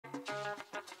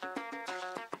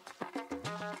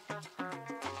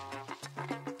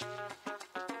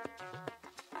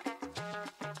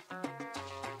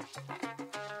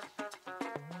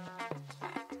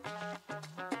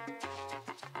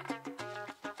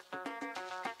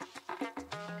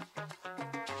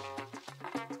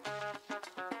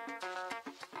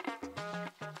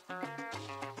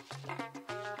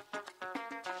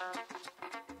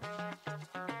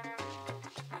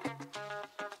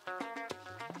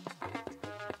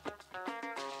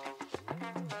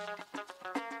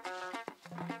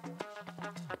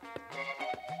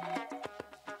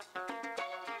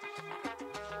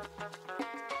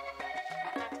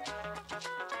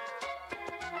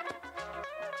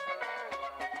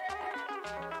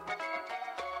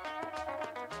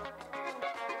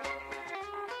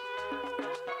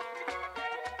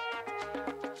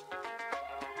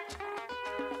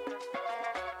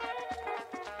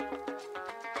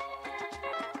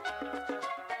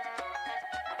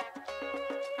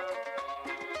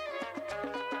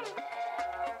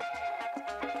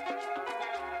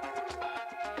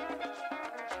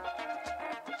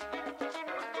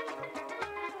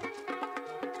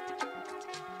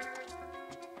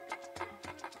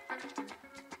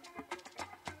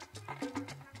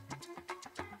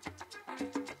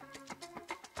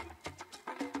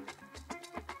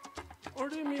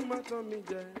orí mi má tàn mí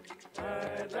jẹ,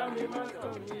 ẹ̀dá mi má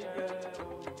tàn mí jẹ o.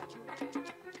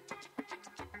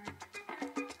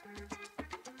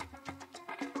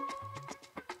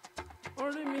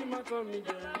 Orí mi má tàn mí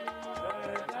jẹ,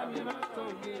 ẹ̀dá mi má tàn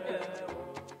mí jẹ o.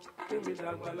 Kémi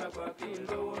dàgbàlagbà kí n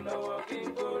lówó lọ́wọ́ kí n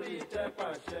gorí ìtẹ́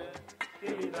pàṣẹ.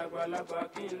 Kémi dàgbàlagbà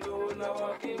kí n lówó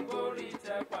lọ́wọ́ kí n gorí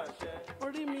ìtẹ́ pàṣẹ.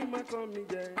 Orí mi má tàn mí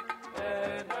jẹ,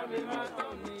 ẹ̀dá mi má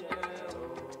tàn mí jẹ o.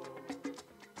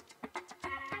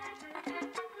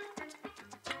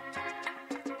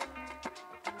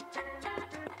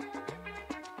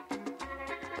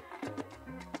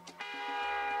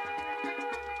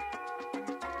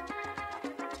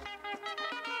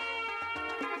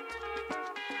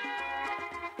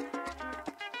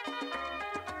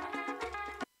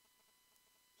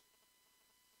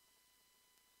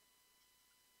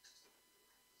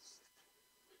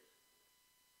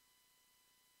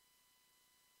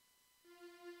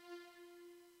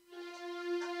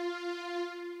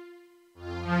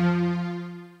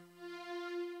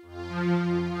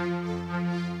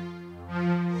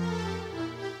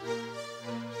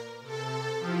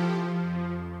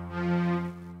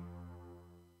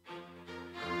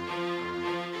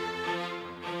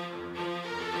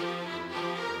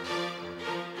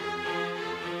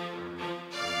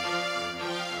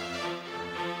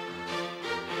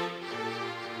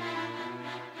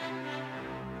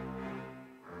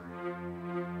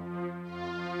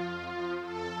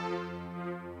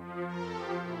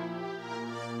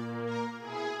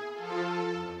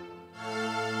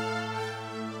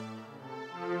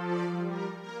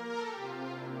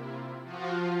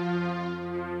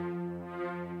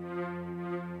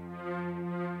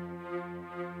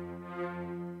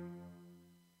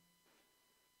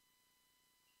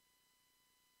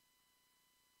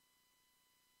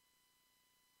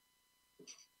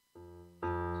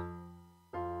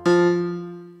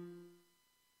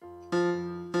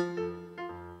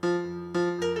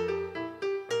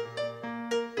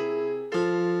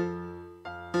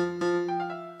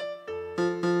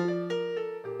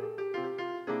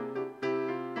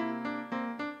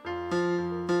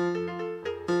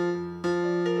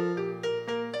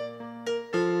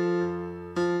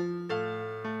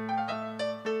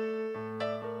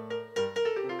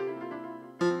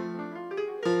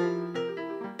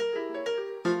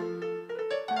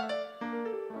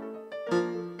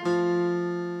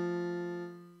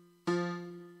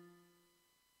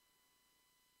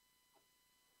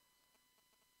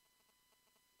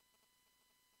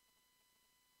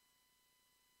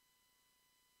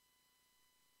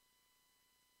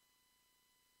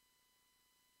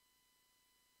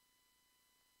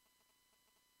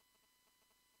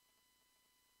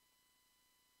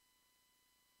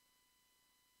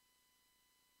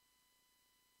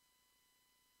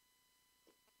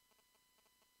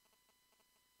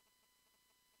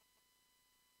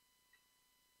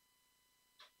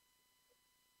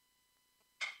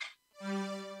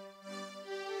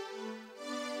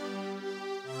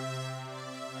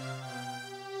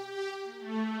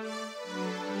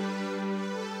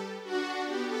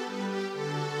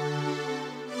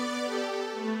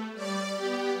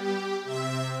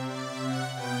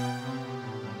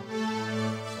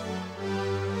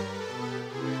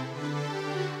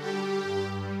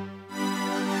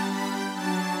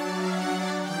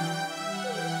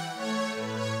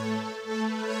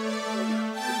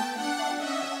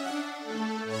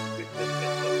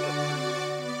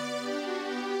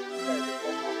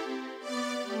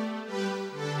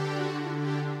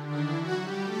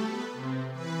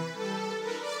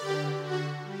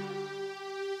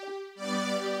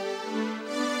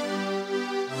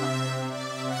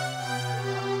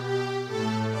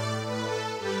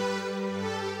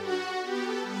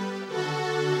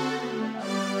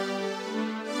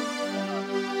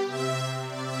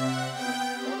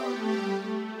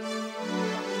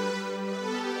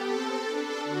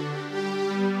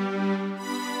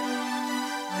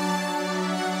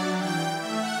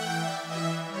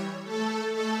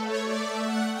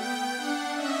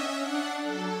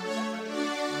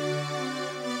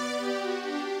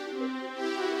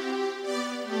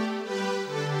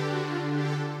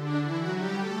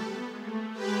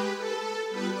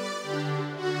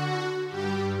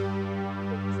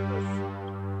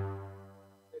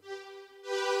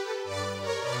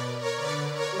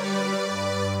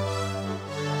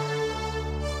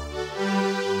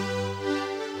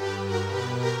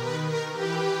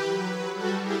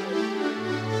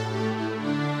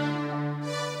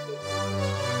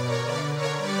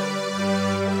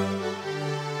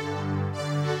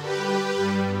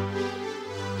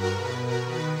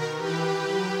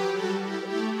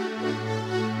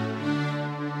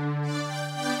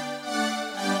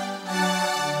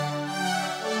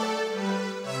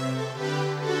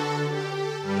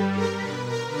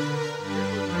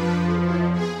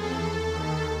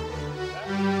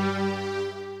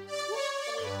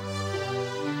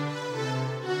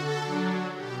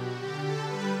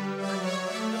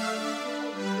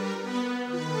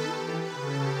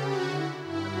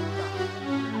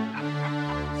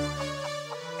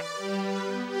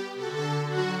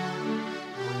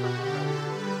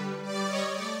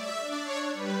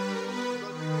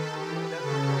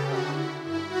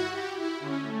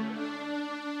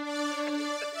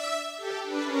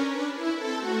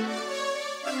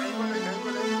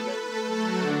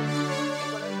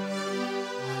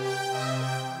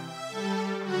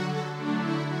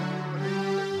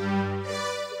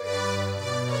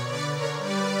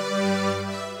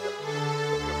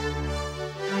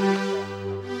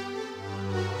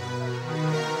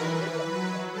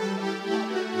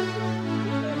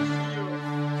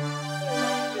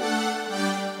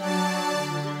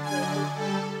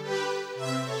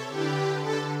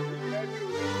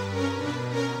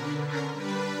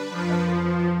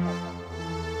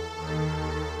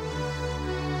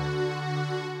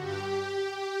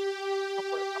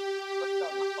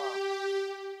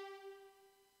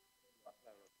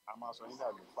 máa sọ nígbà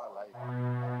ló fà láì.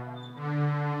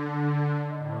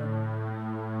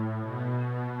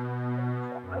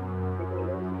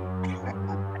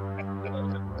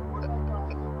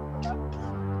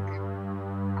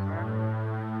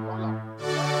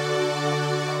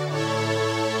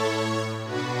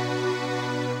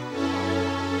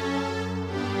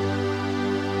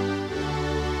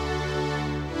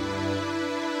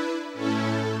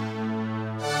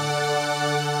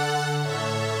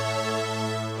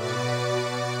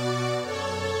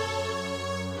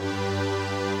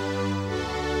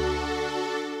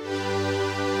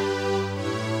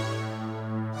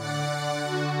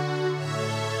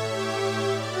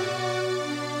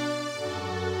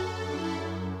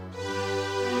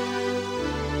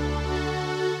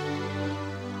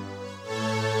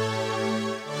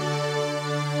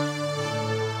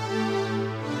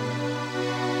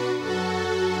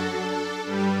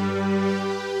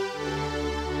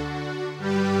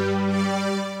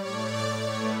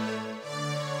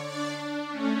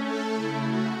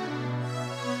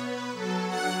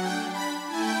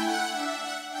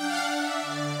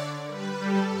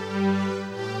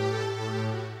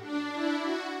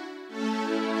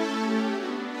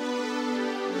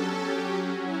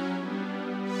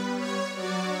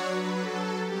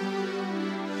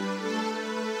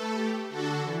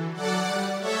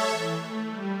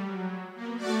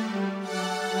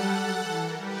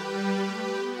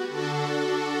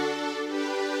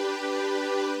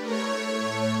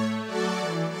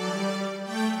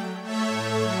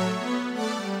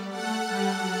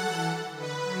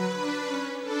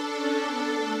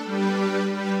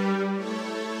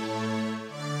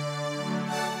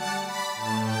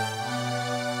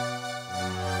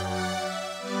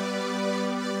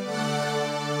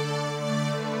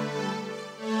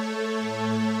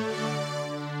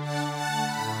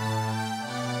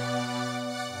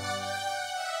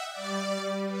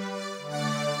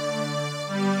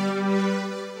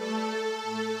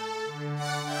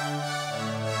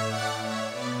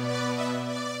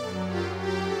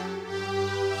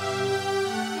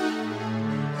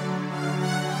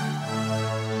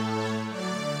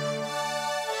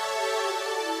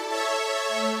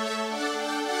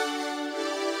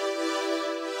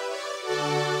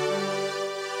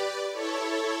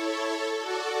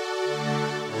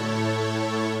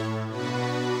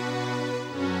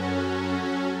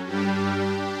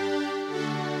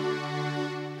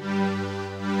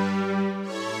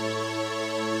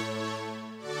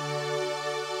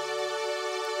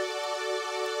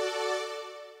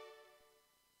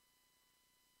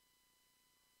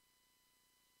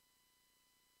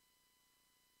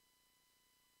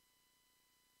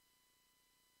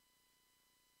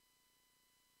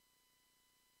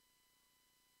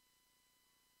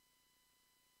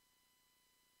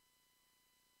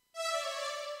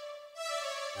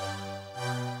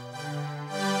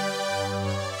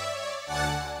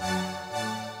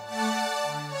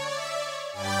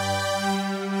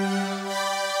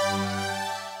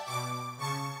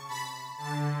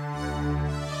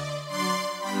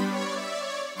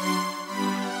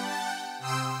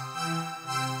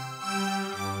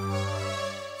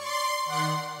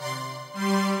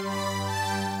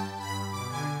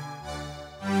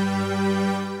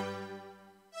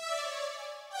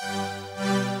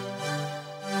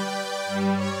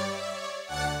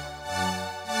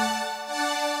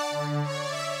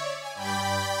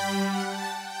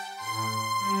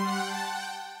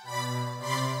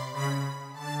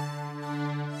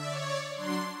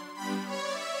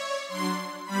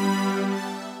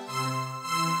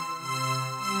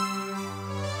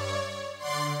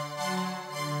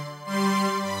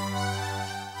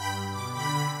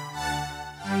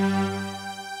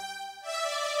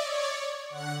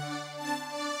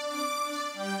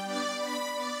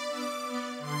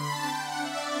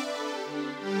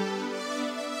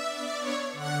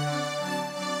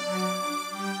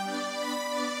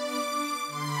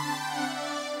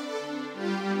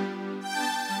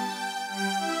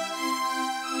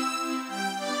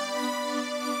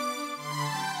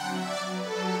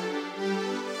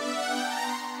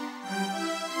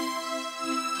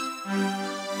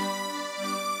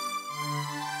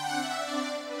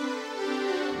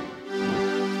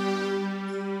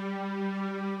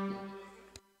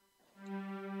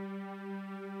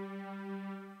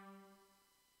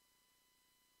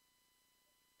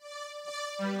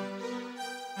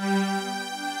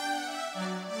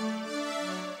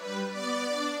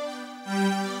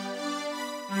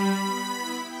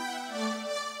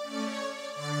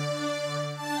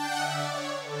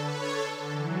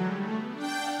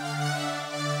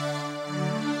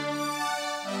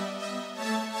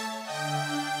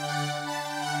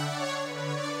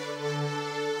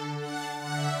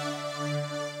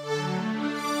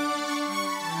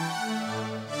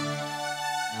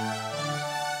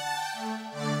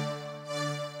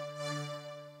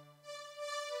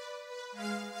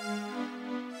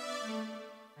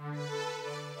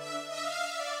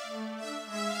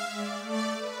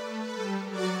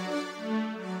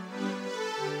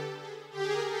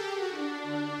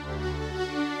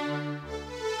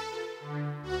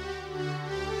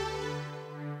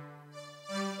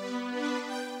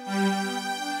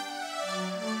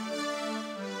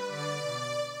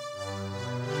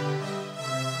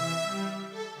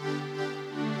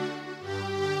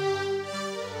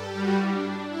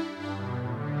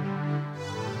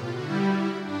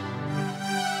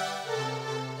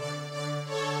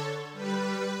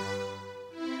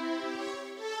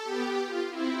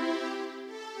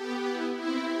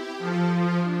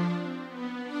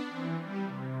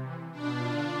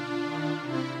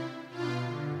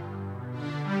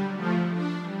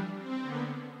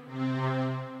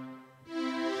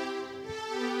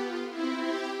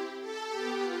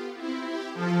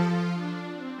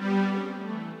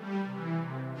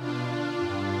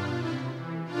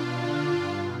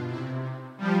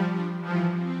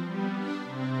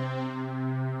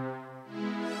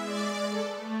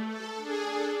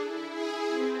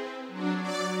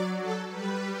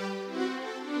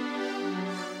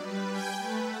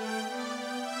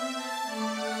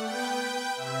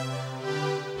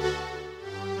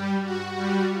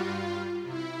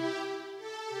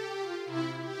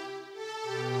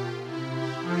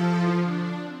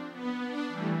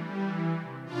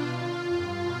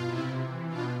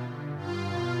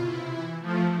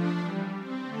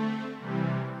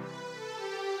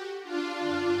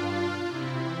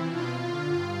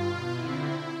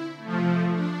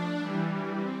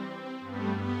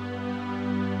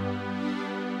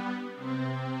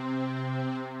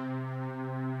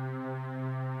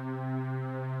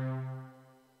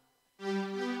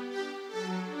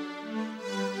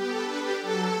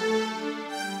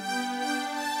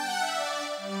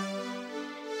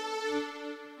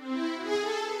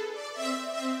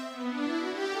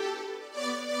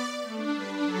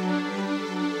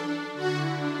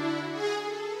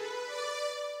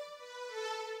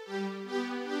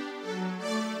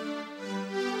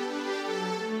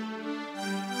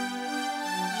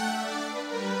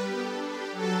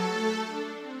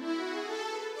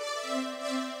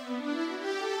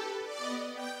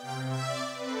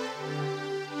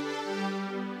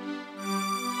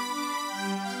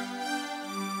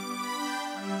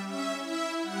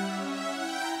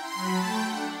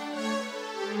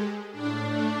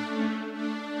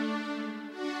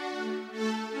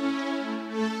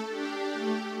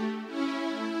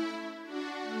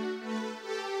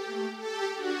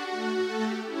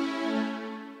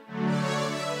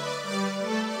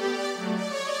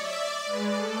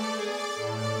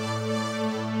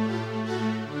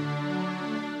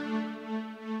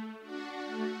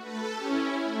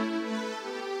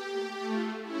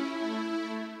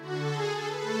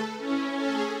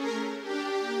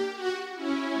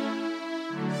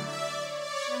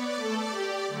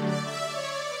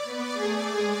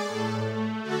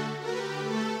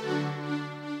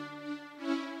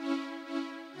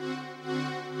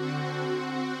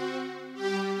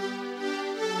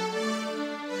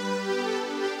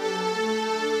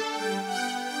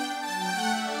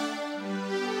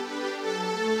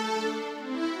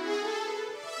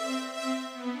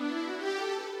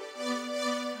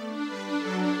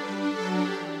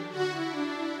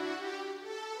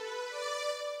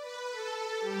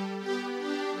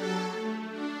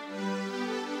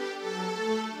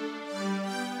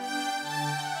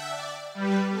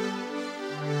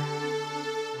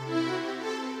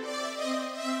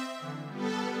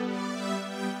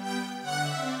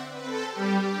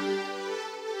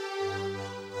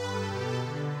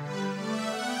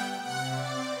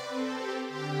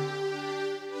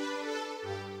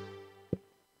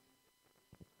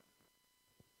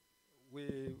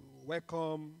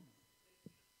 welcome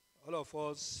all of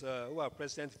us who are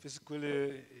present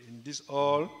physically in this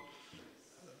hall,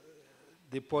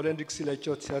 the Paul Hendrickse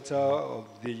Lecture Theatre of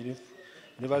the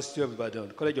University of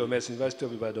Ibadan, College of Medicine, University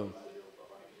of Ibadan.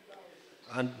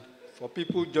 And for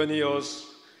people joining us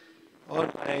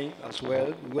online as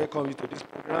well, we welcome you to this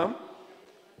program.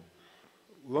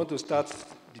 We want to start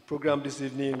the program this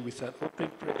evening with an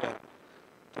opening prayer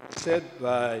said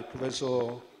by Professor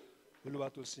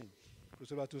Oluwatosin.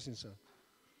 Professor Oluwatosin, sir.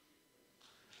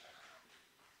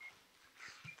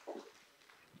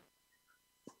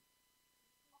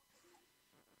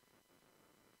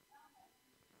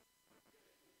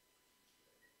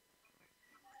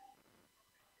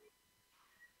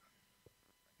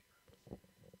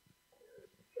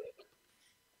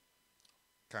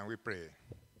 Can we pray?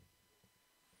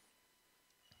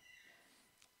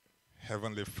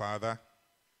 Heavenly Father,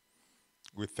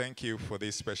 we thank you for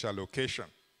this special occasion.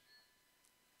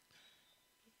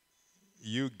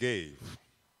 You gave,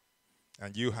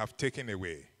 and you have taken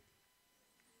away.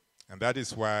 And that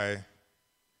is why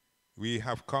we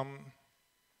have come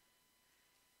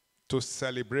to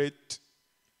celebrate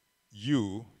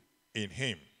you in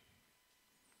him.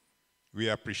 We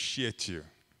appreciate you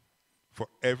for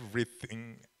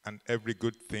everything and every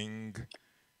good thing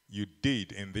you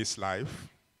did in this life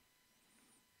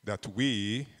that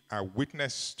we are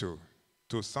witness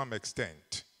to some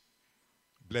extent.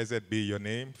 Blessed be your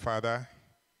name, Father.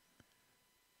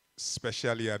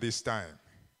 Especially at this time,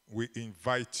 we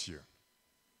invite you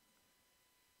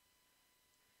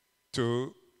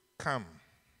to come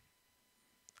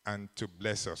and to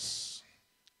bless us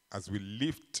as we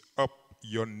lift up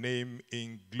your name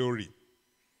in glory.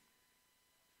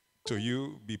 To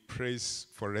you be praise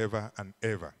forever and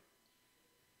ever.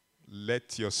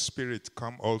 Let your spirit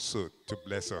come also to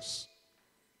bless us.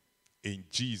 In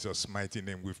Jesus' mighty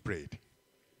name we've prayed.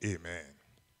 Amen.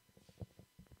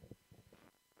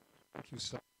 Thank you,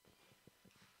 sir.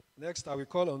 Next, I will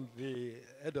call on the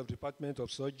head of the Department of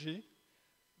Surgery,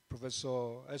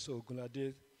 Professor S.O.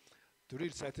 Ogunlade, to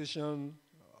read citation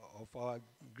of our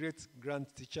great grand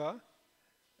teacher,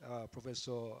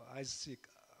 Professor Isaac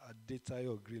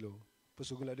Adetayo Grillo.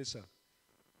 Professor Ogunlade, sir.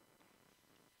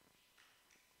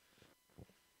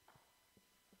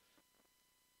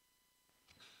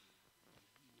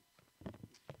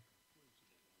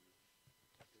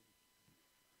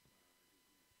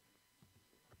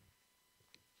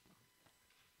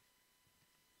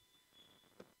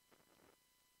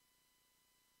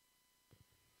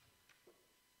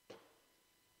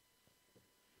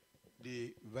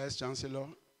 The Vice Chancellor,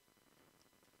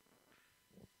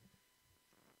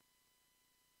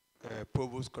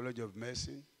 Provost College of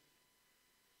Medicine,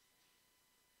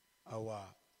 our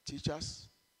teachers,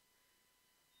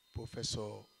 Professor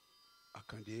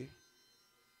Akande,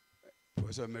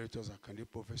 Professor Emeritus Akande,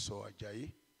 Professor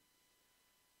Ajayi,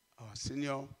 our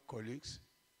senior colleagues,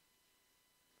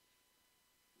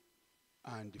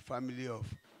 and the family of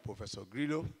Professor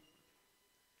Grillo,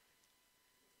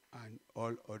 and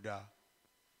all other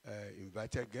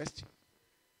invited guests.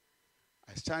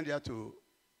 I stand here to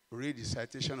read the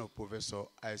citation of Professor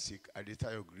Isaac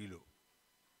Adetayo Grillo.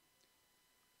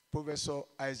 Professor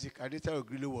Isaac Adetayo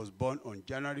Grillo was born on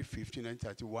January 15,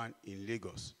 1931 in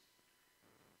Lagos.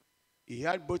 He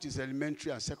had both his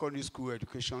elementary and secondary school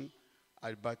education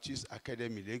at Baptist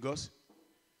Academy, Lagos.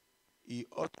 His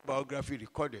autobiography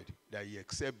recorded that he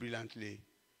excelled brilliantly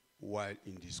while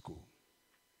in the school.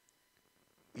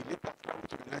 He later traveled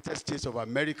to the United States of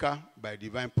America by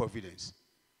divine providence.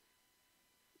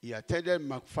 He attended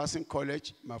McPherson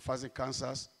College, McPherson,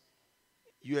 Kansas,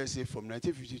 USA from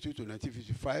 1952 to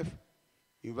 1955,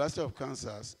 University of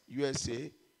Kansas, USA,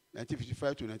 1955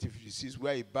 to 1956,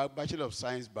 where he bagged Bachelor of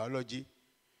Science Biology.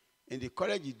 In the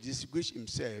college, he distinguished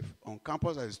himself on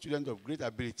campus as a student of great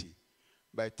ability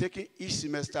by taking each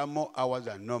semester more hours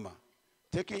than normal,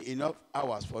 taking enough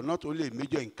hours for not only a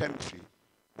major in chemistry,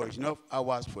 but enough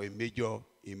hours for a major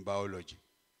in biology.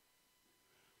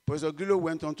 Professor Grillo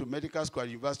went on to medical school at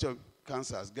the University of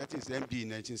Kansas, getting his MD in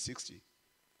 1960.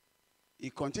 He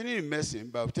continued in medicine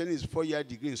by obtaining his 4-year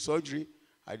degree in surgery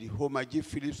at the Homer G.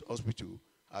 Phillips Hospital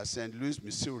at St. Louis,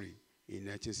 Missouri in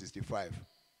 1965.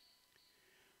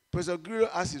 Professor Grillo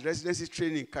has his residency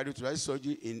training in cardiothoracic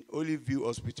surgery in Olive View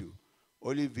Hospital,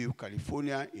 Olive View,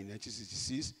 California in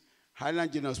 1966,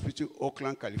 Highland General Hospital,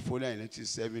 Oakland, California in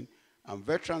 1967, and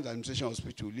Veterans Administration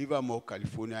Hospital, Livermore,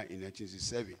 California in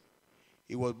 1967.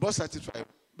 He was board certified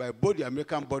by both the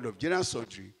American Board of General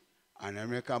Surgery and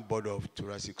American Board of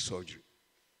Thoracic Surgery.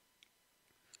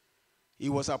 He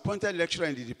was appointed lecturer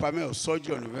in the Department of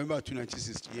Surgery on November 2,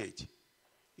 1968.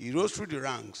 He rose through the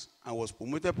ranks and was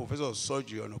promoted Professor of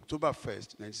Surgery on October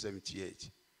 1st, 1978.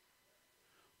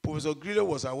 Professor Grillo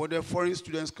was awarded Foreign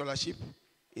Student Scholarship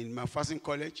in McPherson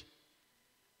College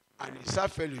and a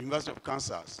research fellow at the University of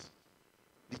Kansas.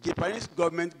 The Japanese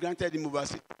government granted him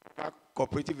overseas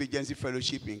Cooperative Agency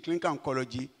Fellowship in Clinical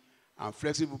Oncology and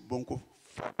Flexible Bronchoscopy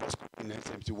in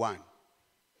 1971.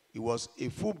 He was a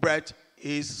Fulbright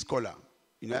Ace Scholar,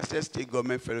 United States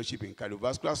Government Fellowship in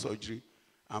Cardiovascular Surgery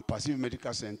and Pacific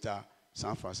Medical Center,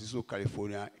 San Francisco,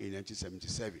 California in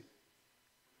 1977.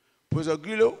 Professor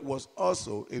Grillo was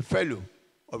also a fellow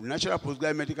of the National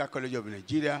Postgraduate Medical College of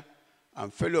Nigeria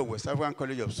and fellow of West African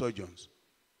College of Surgeons.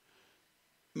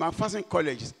 McPherson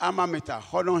College's alma mater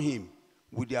honored him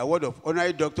with the award of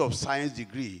Honorary Doctor of Science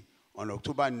degree on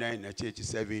October 9,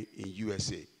 1987 in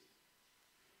USA.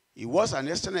 He was an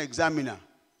external examiner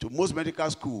to most medical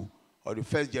schools of the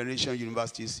first generation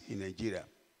universities in Nigeria.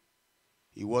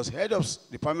 He was head of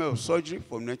the Department of Surgery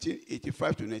from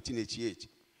 1985 to 1988.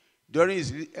 During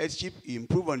his headship, he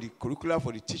improved on the curricula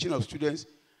for the teaching of students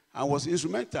and was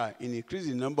instrumental in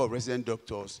increasing the number of resident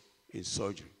doctors in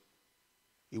surgery.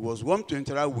 He was warm to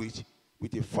interact with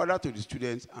a father to the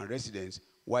students and residents,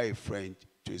 while a friend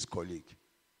to his colleague.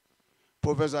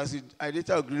 Professor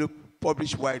Adetayo Grillo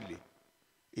published widely.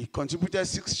 He contributed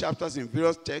 6 chapters in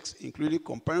various texts, including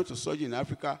Companion to Surgery in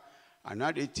Africa, and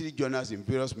had 80 journals in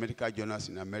various medical journals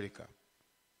in America.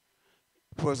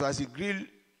 Professor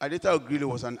Adetayo Grillo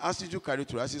was an Institute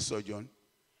cardiothoracic surgeon.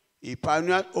 He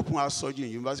pioneered open-heart surgery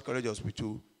in University College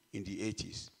Hospital in the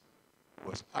 80s. He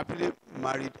was happily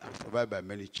married and survived by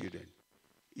many children.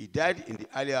 He died in the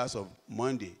early hours of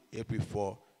Monday, April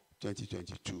 4,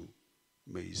 2022.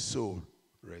 May his soul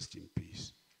rest in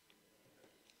peace.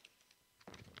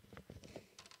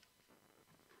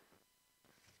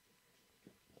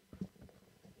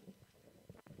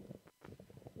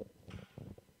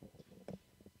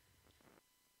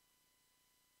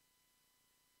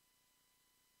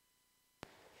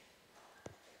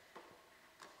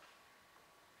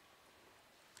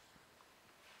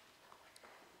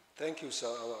 Thank you, sir,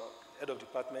 our Head of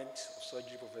Department of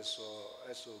Surgery, Professor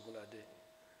S. Ogunade.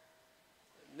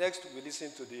 Next, we listen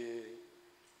to the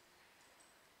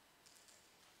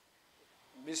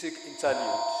music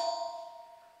interlude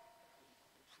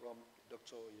from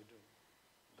Dr.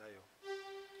 Dayo.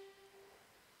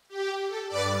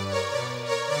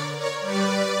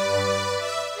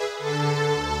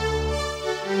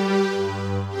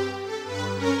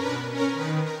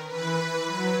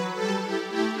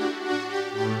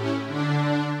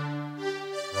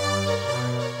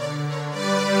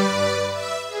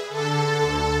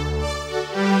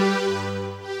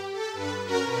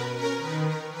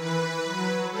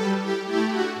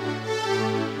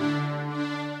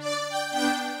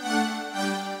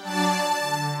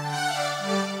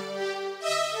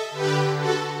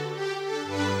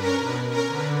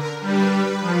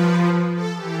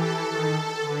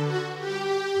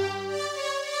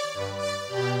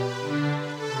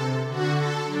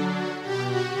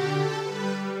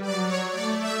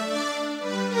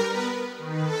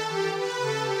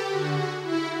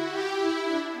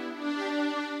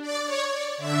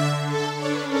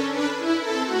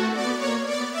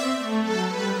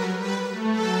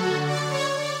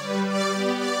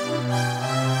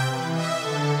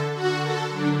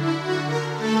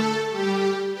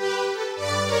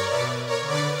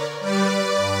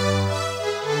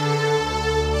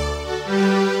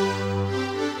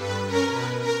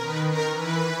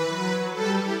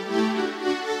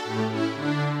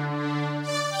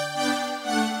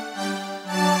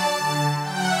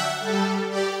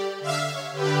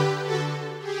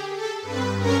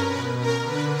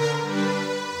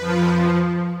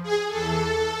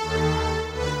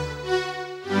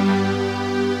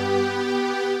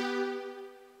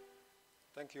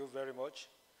 Thank you very much.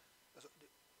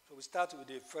 So we start with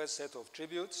the first set of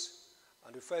tributes,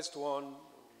 and the first one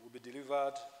will be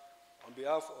delivered on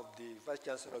behalf of the Vice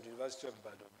Chancellor of the University of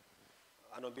Ibadan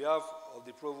and on behalf of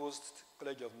the Provost,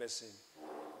 College of Medicine,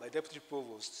 by Deputy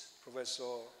Provost, Professor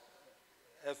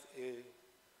F.A.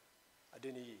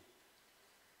 Adeniyi.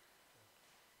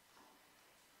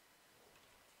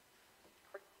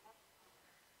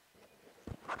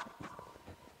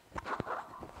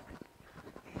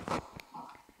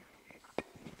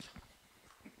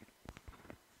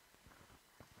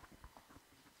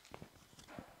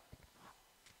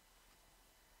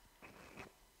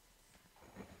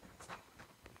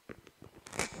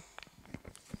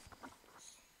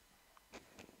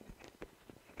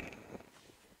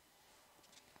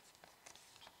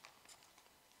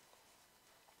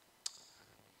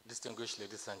 Distinguished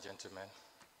ladies and gentlemen,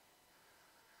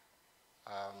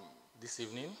 This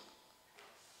evening,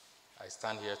 I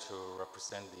stand here to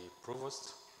represent the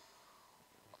Provost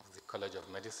of the College of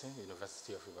Medicine,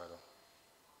 University of Ibadan,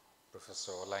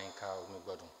 Professor Olayinka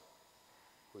Omigbodun,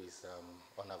 who is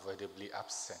unavoidably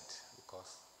absent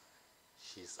because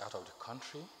she's out of the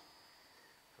country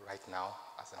right now.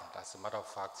 As a matter of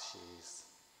fact, she is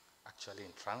actually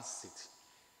in transit.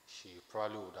 She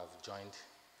probably would have joined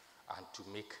and to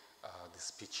make the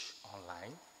speech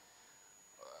online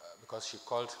because she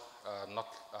called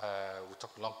we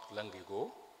talked long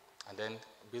ago, and then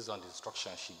based on the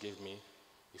instructions she gave me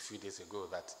a few days ago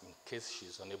that in case she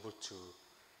is unable to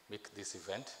make this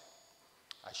event,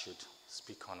 I should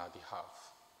speak on her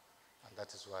behalf, and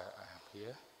that is why I am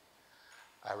here.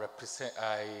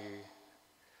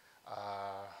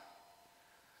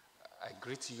 I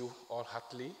greet you all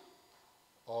heartily,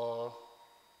 all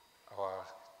our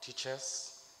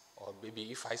teachers, or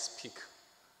maybe if I speak,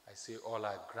 I say all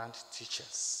our grand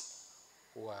teachers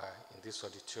who are in this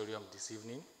auditorium this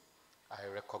evening. I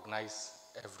recognize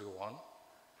everyone,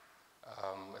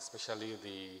 especially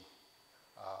the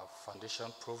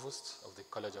Foundation Provost of the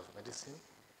College of Medicine,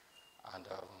 and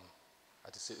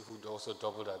who also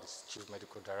doubled as the Chief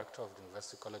Medical Director of the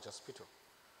University College Hospital,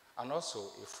 and also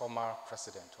a former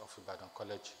president of Ibadan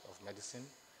College of Medicine,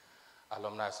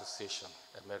 Alumni Association,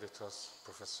 Emeritus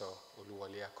Professor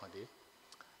Oluwole Akonde.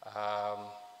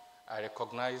 I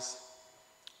recognize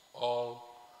all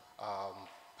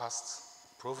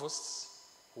past provosts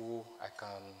who I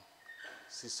can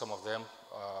see some of them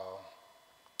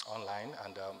online,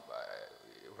 and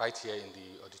right here in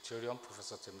the auditorium,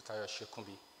 Professor Temitayo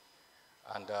Shekumbi,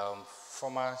 and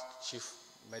former chief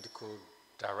medical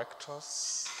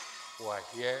directors who are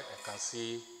here. I can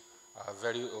see our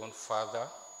very own father,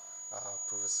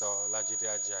 Professor Lajide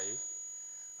Ajayi,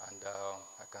 and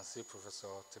I can see Professor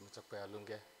Temitope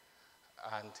Alunge,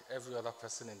 and every other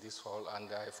person in this hall,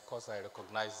 and of course I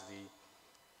recognize the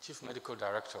Chief Medical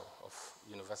Director of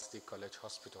University College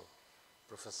Hospital,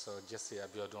 Professor Jesse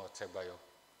Abiodun Otegbayo,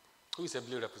 who is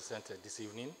ably represented this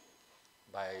evening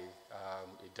by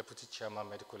a Deputy Chairman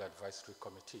Medical Advisory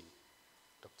Committee,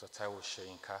 Dr. Taiwo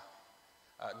Sheyinka.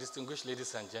 Distinguished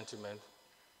ladies and gentlemen,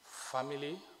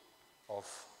 family of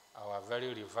our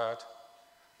very revered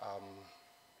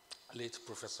late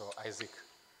Professor Isaac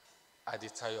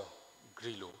Adetayo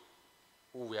Grillo,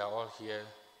 who we are all here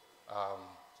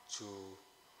to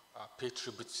pay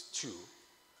tribute to.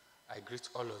 I greet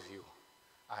all of you,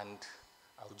 and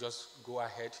I will just go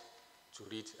ahead to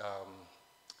read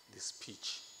the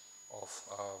speech of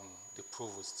the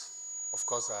Provost. Of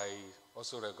course, I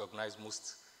also recognize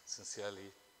most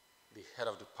sincerely the head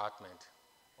of department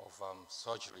of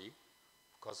surgery,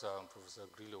 because Professor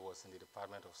Grillo was in the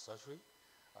Department of Surgery,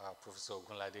 Professor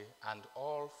Ogunlade, and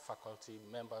all faculty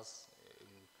members in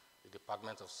the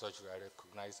Department of Surgery. I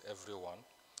recognize everyone.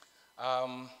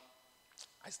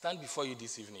 I stand before you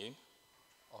this evening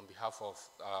on behalf of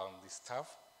the staff,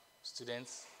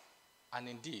 students, and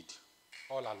indeed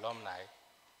all alumni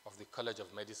of the College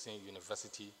of Medicine,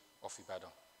 University of Ibadan,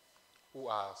 who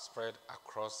are spread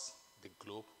across the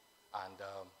globe and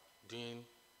doing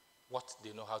what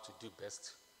they know how to do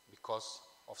best because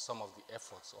of some of the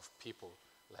efforts of people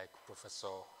like Professor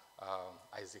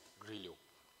Isaac Grillo.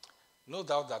 No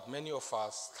doubt that many of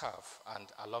our staff and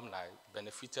alumni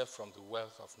benefited from the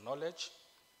wealth of knowledge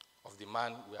of the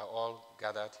man we are all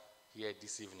gathered here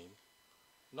this evening,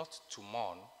 not to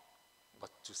mourn, but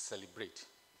to celebrate,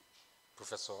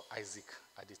 Professor Isaac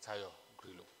Adetayo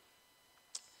Grillo.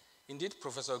 Indeed,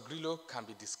 Professor Grillo can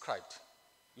be described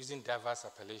using diverse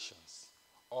appellations,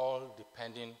 all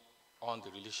depending on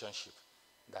the relationship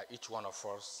that each one of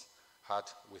us had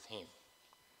with him.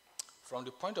 From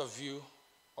the point of view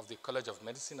of the College of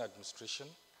Medicine Administration,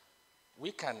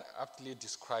 we can aptly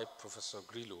describe Professor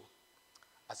Grillo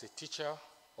as a teacher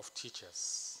of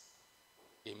teachers,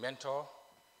 a mentor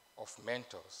of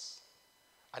mentors,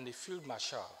 and a field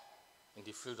marshal in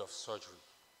the field of surgery.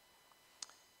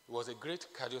 He was a great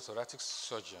cardiothoracic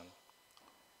surgeon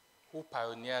who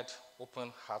pioneered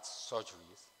open heart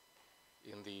surgeries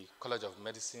in the College of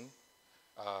Medicine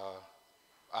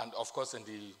and of course in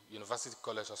the University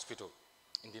College Hospital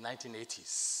in the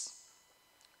 1980s.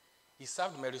 He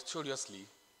served meritoriously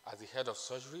as the head of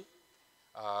surgery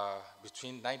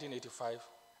between 1985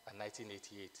 and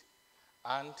 1988.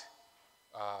 And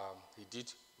he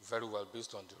did very well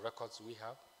based on the records we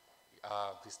have.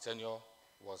 His tenure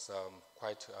was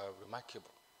quite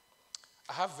remarkable.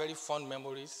 I have very fond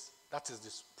memories. That is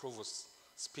the provost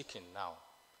speaking now.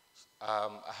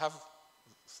 I have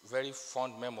very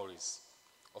fond memories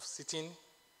of sitting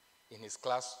in his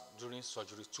class during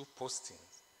surgery 2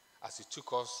 postings as he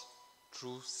took us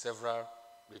through several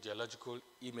radiological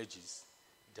images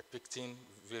depicting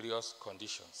various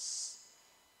conditions.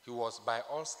 He was, by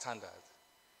all standards,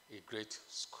 a great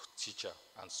teacher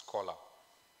and scholar.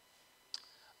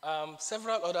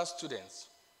 Several other students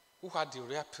who had the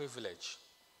rare privilege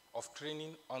of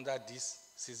training under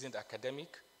this seasoned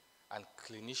academic and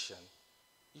clinician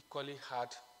equally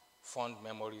had fond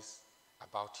memories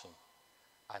about him.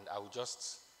 And I will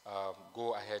just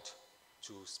go ahead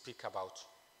to speak about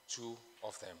two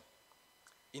of them.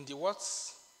 In the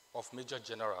words of Major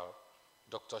General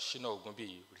Dr. Shina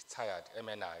Ogunbiyi, retired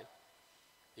MNI,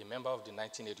 a member of the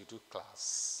 1982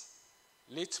 class,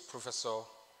 late Professor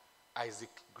Isaac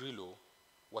Grillo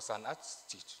was an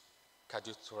astute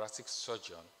cardiothoracic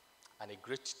surgeon and a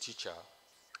great teacher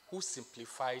who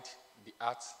simplified the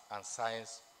art and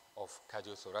science of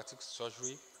cardiothoracic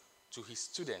surgery to his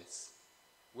students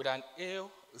with an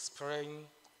awe-inspiring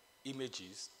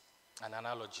images and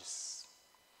analogies.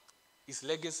 His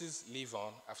legacies live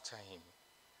on after him.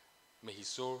 May his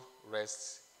soul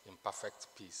rest in perfect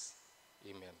peace.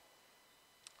 Amen.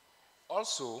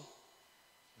 Also,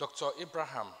 Dr.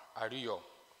 Abraham Ariyo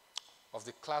of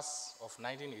the class of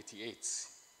 1988,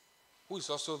 who is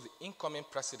also the incoming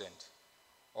president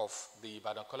of the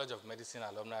Ibadan College of Medicine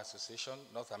Alumni Association,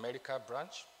 North America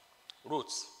branch,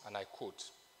 wrote, and I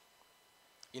quote,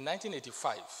 "In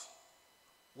 1985,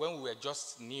 when we were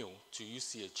just new to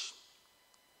UCH,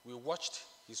 we watched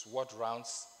his ward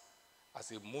rounds as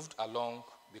he moved along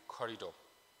the corridor.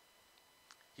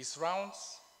 His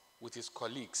rounds with his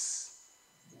colleagues,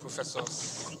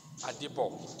 Professors Adebo,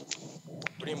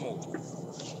 Brimo,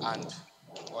 and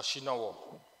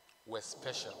Oshinowo, were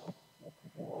special.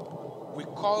 We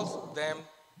called them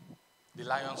the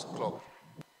Lions Club,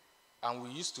 and we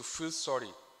used to feel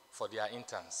sorry for their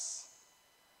interns.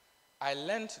 I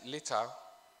learned later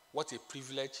what a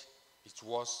privilege it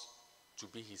was to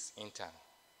be his intern.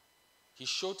 He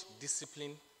showed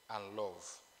discipline and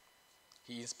love.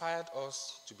 He inspired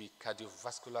us to be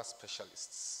cardiovascular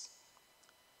specialists.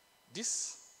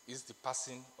 This is the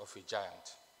passing of a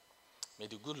giant. May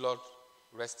the good Lord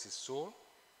rest his soul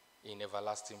in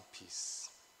everlasting peace."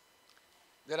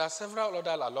 There are several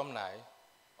other alumni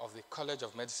of the College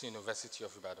of Medicine, University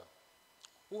of Ibadan,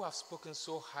 who have spoken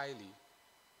so highly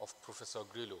of Professor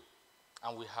Grillo,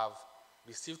 and we have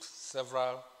received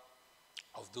several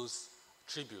of those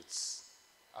tributes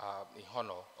in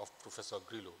honor of Professor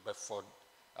Grillo. But for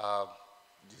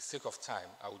the sake of time,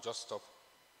 I will just stop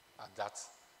at that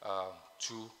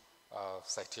two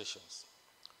citations.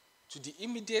 To the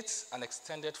immediate and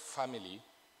extended family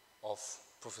of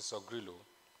Professor Grillo,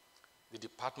 the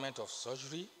Department of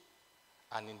Surgery,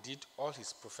 and indeed all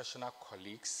his professional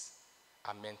colleagues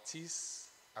and mentees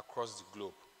across the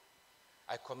globe,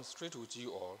 I commiserate with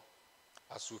you all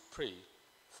as we pray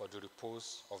for the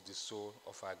repose of the soul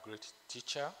of our great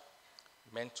teacher,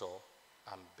 mentor,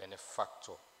 and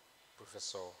benefactor,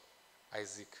 Professor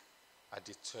Isaac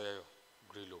Adetayo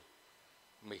Grillo.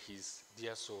 May his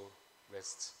dear soul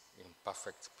rest in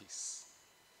perfect peace.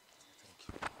 Thank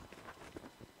you.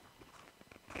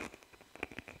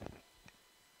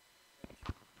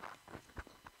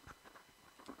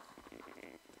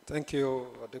 Thank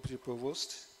you, Deputy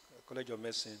Provost, College of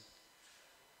Medicine.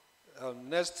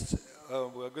 Next,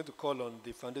 we are going to call on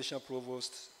the Foundation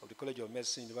Provost of the College of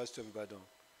Medicine, University of Ibadan.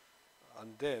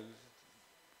 And then,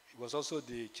 he was also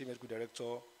the Chief Medical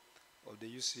Director of the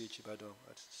UCH Ibadan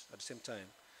at the same time.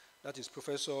 That is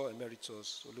Professor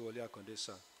Emeritus Oluwole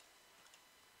Akande-san.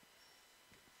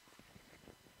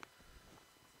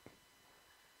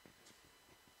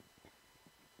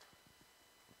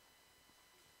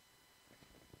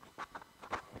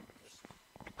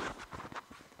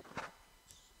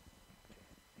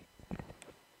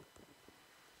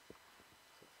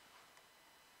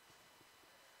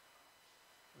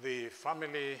 The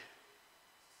family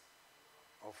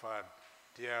of our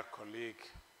dear colleague,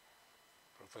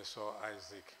 Professor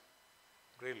Isaac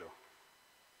Grillo,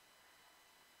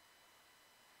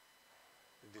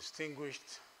 the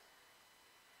distinguished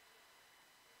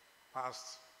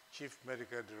past chief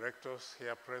medical directors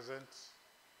here present,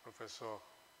 Professor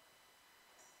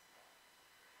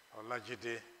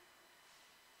Olajide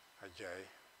Ajayi,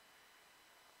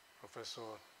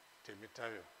 Professor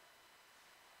Temitayo,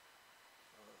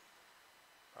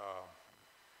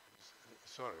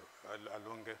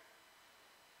 Alonge,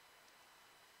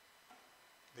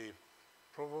 the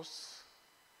provosts,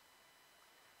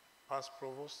 past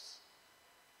provosts,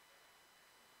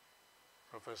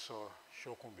 Professor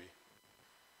Shokumbi.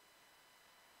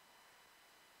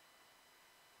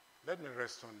 Let me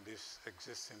rest on this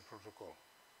existing protocol.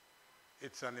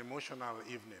 It's an emotional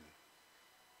evening,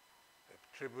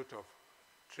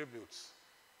 tributes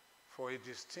for a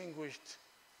distinguished,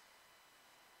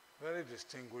 very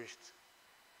distinguished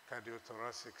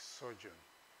cardiothoracic surgeon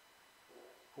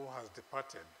who has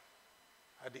departed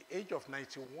at the age of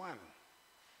 91.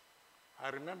 I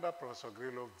remember Professor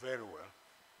Grillo very well.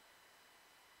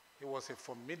 He was a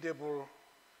formidable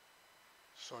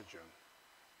surgeon,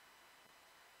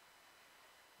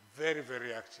 very,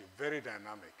 very active, very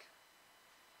dynamic.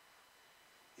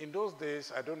 In those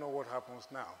days, I don't know what happens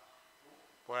now,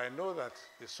 but I know that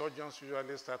the surgeons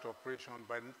usually start operation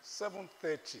by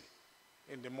 7:30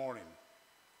 in the morning.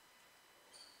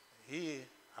 He,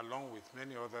 along with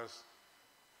many others,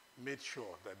 made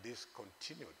sure that this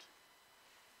continued.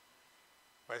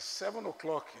 By 7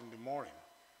 o'clock in the morning,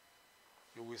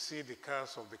 you will see the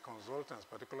cars of the consultants,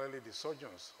 particularly the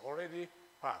surgeons, already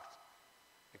parked,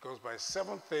 because by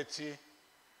 7:30,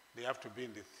 they have to be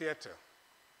in the theater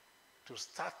to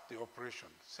start the operation.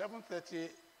 7:30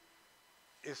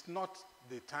 is not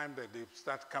the time that they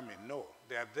start coming. No,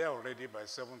 they are there already by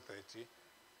 7:30.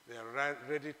 They are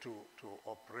ready to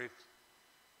operate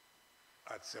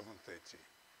at 7:30.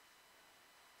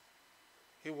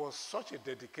 He was such a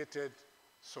dedicated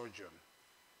surgeon.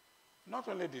 Not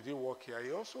only did he work here,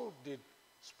 he also did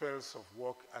spells of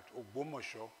work at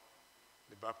Ogbomoso,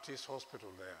 the Baptist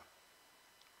hospital there,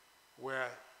 where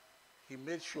he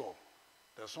made sure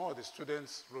that some of the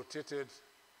students rotated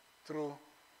through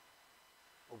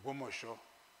Ogbomoso.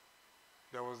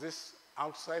 There was this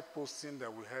outside posting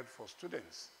that we had for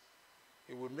students.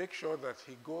 He would make sure that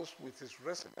he goes with his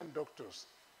resident doctors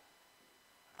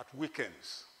at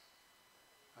weekends.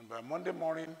 And by Monday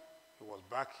morning, he was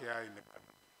back here in the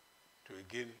to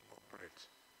again operate.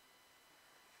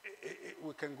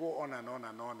 We can go on and on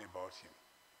and on about him.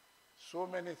 So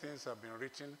many things have been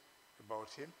written about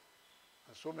him,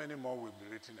 and so many more will be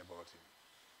written about him.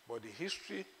 But the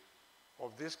history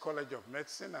of this College of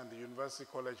Medicine and the University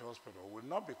College Hospital will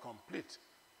not be complete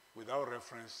without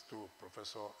reference to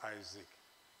Professor Isaac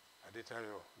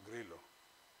Adetayo Grillo.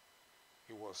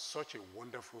 He was such a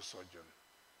wonderful surgeon,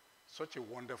 such a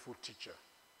wonderful teacher.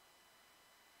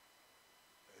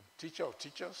 A teacher of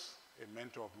teachers, a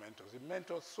mentor of mentors. He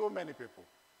mentored so many people.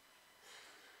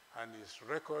 And his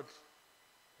record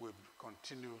will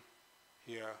continue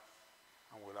here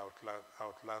and will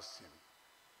outlast him.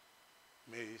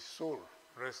 May his soul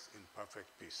rest in perfect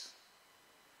peace.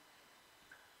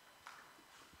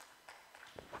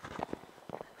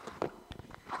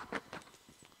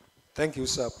 Thank you,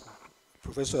 sir.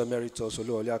 Professor Emeritus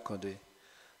Oluwole Akande,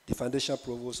 the Foundation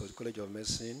Provost of the College of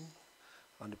Medicine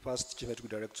and the past Chief Medical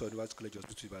Director of the University College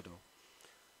Hospital Ibadan.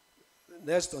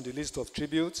 Next on the list of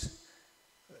tributes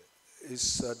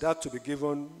is that to be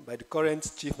given by the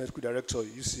current Chief Medical Director of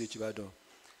UCH Ibadan,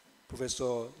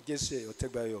 Professor J.C.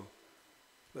 Otegbayo,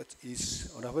 but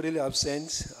is unavoidably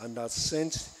absent and has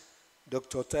sent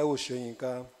Dr. Taiwo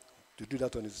Shoyinka to do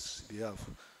that on his behalf.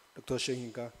 Dr.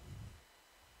 Shoyinka.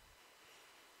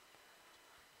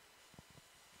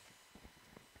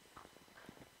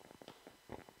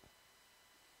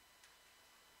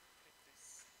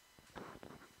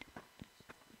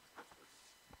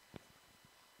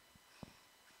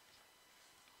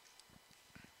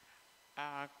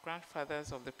 Our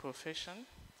grandfathers of the profession,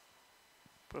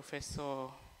 Professor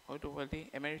Oduwole,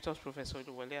 Emeritus Professor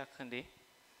Oduwole Akande,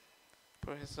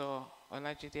 Professor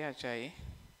Olajide Ajayi,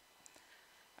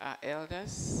 our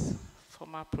elders,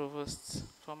 former provosts,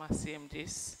 former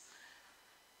CMDs,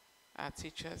 our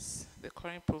teachers, the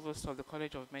current provost of the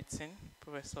College of Medicine,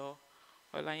 Professor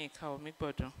Olayinka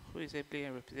Omigbodo, who is ably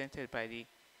represented by the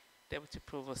Deputy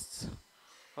Provost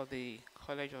of the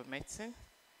College of Medicine,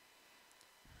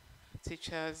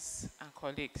 teachers and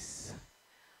colleagues,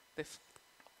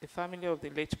 the family of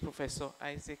the late Professor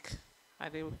Isaac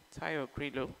Adetayo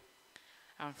Grillo,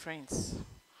 and friends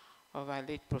of our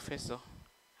late professor,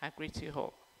 I greet you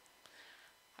all.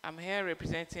 I'm here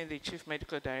representing the Chief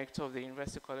Medical Director of the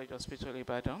University College Hospital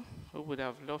Ibadan, who would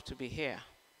have loved to be here,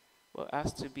 but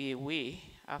asked to be away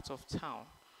out of town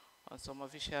on some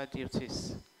official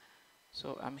duties.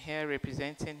 So I'm here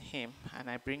representing him, and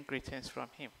I bring greetings from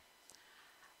him.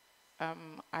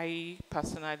 I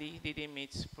personally didn't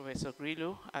meet Professor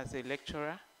Grillo as a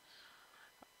lecturer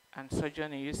and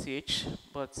surgeon in UCH,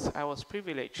 but I was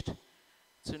privileged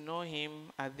to know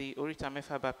him at the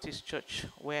Oritamefa Baptist Church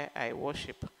where I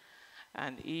worship.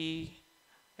 And he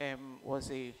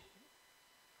was a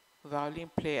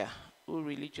violin player who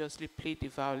religiously played the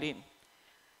violin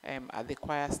at the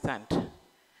choir stand.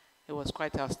 It was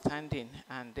quite outstanding,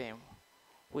 and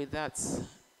with that,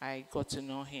 I got to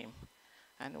know him.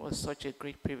 And it was such a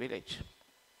great privilege.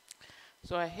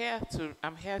 So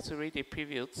I'm here to read a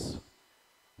preview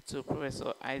to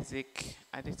Professor Isaac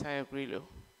Adetayo Grillo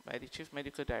by the Chief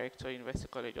Medical Director, University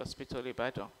College Hospital,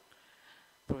 Ibadan,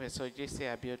 Professor J.C.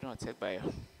 Abiodun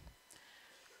Otegbayo.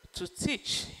 To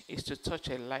teach is to touch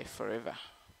a life forever,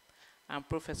 and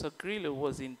Professor Grillo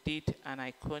was indeed an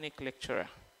iconic lecturer.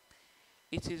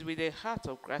 It is with a heart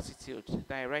of gratitude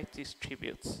that I write this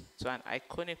tribute to an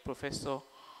iconic professor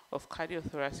of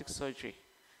cardiothoracic surgery,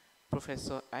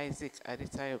 Professor Isaac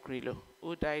Adetayo Grillo,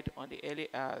 who died on the early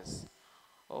hours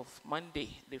of Monday,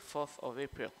 the 4th of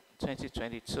April,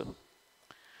 2022.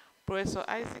 Professor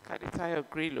Isaac Adetayo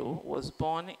Grillo was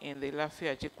born in the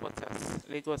Lafayette quarters,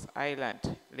 Lagos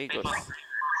Island, Lagos,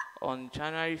 on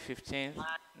January 15,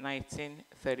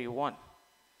 1931.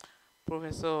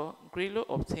 Professor Grillo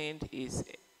obtained his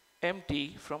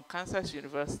MD from Kansas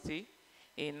University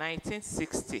in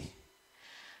 1960.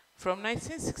 From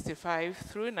 1965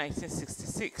 through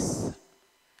 1966,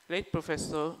 late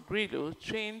Professor Grillo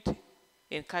trained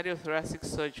in cardiothoracic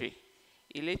surgery.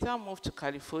 He later moved to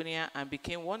California and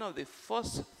became one of the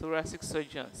first thoracic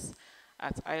surgeons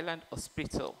at Island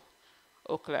Hospital,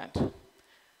 Oakland.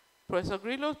 Professor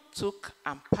Grillo took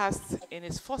and passed in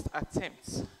his first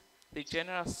attempt the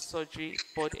general surgery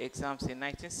board exams in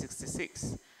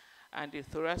 1966 and the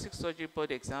thoracic surgery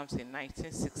board exams in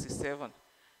 1967,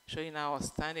 showing how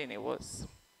outstanding it was.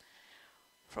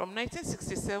 From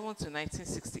 1967 to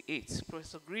 1968,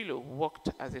 Professor Grillo worked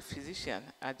as a physician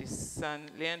at the San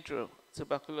Leandro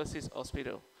Tuberculosis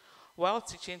Hospital while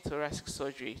teaching thoracic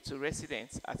surgery to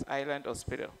residents at Island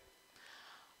Hospital.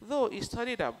 Though he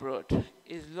studied abroad,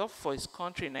 his love for his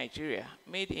country, Nigeria,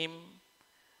 made him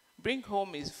bring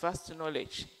home his vast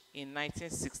knowledge in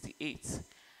 1968,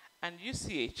 and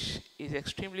UCH is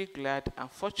extremely glad and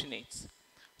fortunate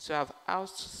to have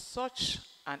housed such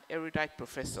an erudite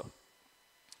professor.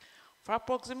 For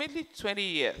approximately 20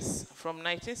 years, from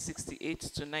 1968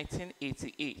 to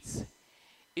 1988,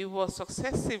 he was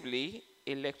successively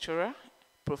a lecturer,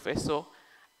 professor,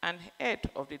 and head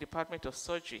of the Department of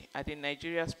Surgery at the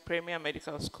Nigeria's premier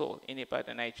medical school in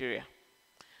Ibadan, Nigeria.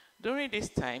 During this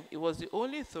time, he was the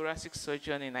only thoracic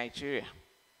surgeon in Nigeria.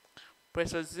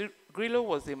 Professor Grillo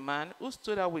was a man who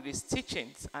stood out with his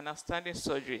teachings and outstanding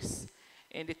surgeries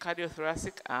in the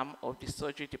cardiothoracic arm of the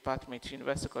surgery department,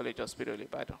 University College Hospital,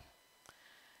 Ibadan.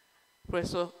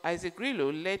 Professor Isaac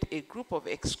Grillo led a group of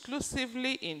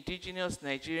exclusively indigenous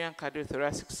Nigerian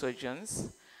cardiothoracic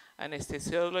surgeons,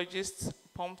 anesthesiologists,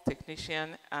 pump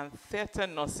technicians, and theater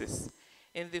nurses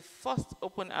in the first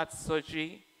open-heart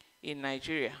surgery in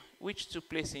Nigeria, which took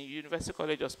place in University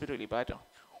College Hospital, Ibadan,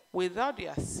 without the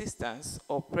assistance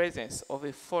or presence of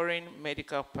a foreign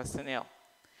medical personnel.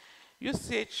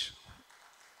 UCH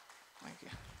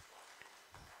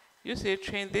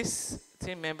trained these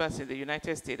team members in the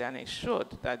United States and ensured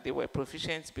that they were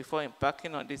proficient before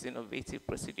embarking on this innovative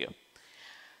procedure.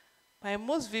 My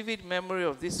most vivid memory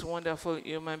of this wonderful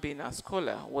human being and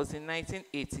scholar was in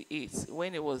 1988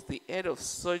 when he was the head of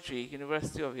surgery,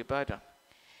 University of Ibadan.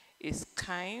 His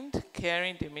kind,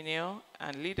 caring demeanor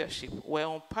and leadership were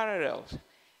unparalleled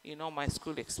in all my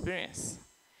school experience.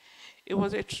 He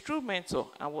was a true mentor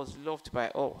and was loved by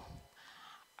all.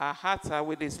 Our hearts are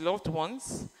with his loved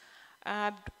ones,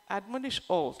 and admonish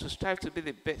all to strive to be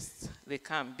the best they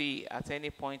can be at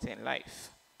any point in life.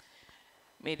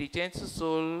 May the gentle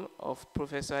soul of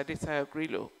Professor Adetayo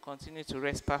Grillo continue to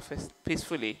rest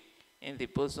peacefully in the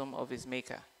bosom of his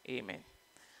maker. Amen.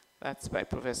 That's by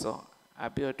Professor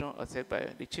Abiodun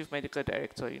Otegbayo, the Chief Medical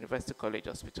Director, University College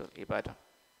Hospital, Ibadan.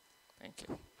 Thank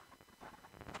you.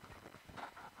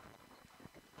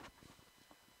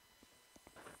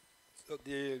 So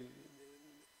the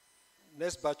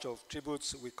next batch of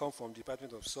tributes will come from the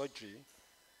Department of Surgery.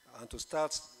 And to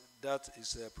start, that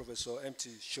is Professor M.T.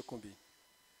 Shokumbi,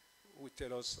 who will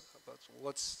tell us about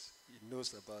what he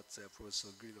knows about Professor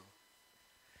Grillo.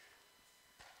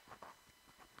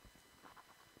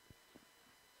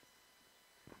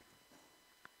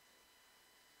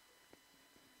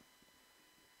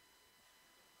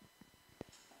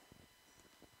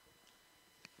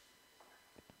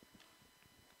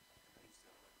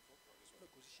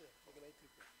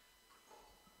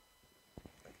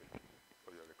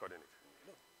 Oh, you're recording it?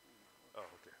 No. Oh,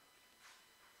 okay.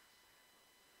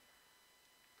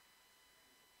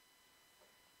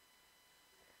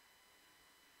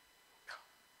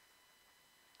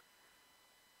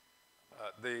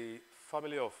 The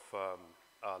family of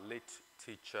our late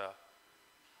teacher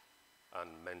and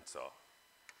mentor,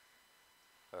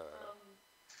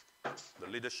 the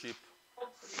leadership of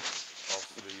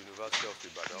the University of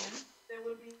Ibadan,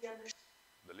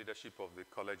 the leadership of the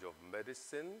College of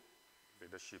Medicine,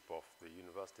 leadership of the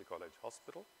University College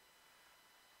Hospital,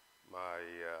 my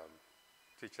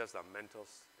teachers and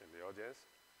mentors in the audience,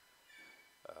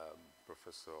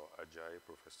 Professor Ajayi,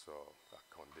 Professor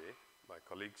Akonde, my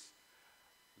colleagues,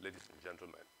 ladies and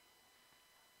gentlemen.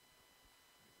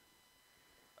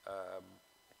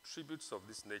 Tributes of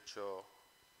this nature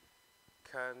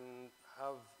can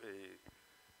have a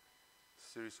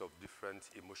series of different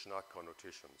emotional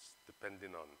connotations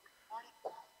depending on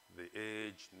the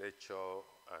age, nature,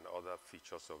 and other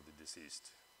features of the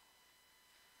deceased.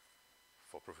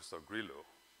 For Professor Grillo,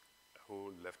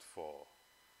 who left for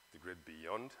the great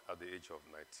beyond at the age of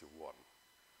 91,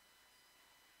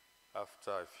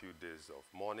 after a few days of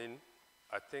mourning,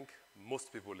 I think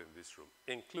most people in this room,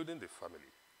 including the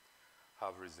family,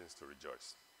 have reasons to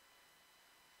rejoice.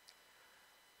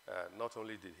 Not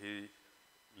only did he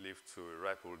live to a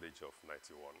ripe old age of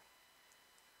 91,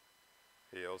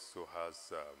 he also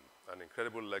has an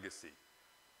incredible legacy,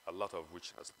 a lot of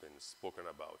which has been spoken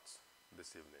about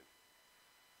this evening.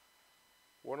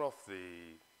 One of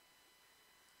the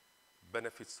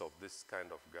benefits of this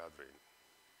kind of gathering,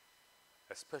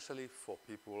 especially for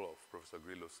people of Professor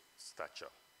Grillo's stature,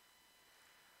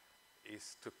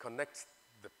 is to connect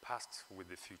the past with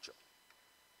the future.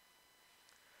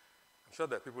 I'm sure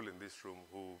there are people in this room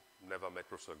who never met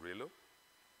Professor Grillo,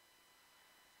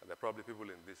 and there are probably people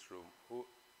in this room who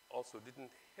also didn't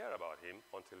hear about him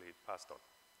until he passed on.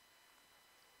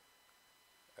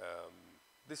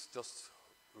 This just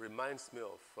reminds me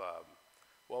of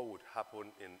what would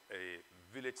happen in a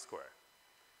village square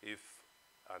if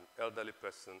an elderly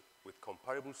person with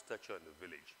comparable stature in the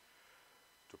village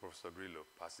to Professor Grillo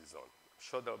passes on. I'm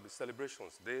sure there will be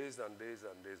celebrations, days and days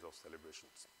and days of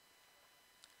celebrations,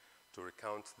 to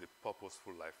recount the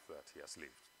purposeful life that he has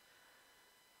lived.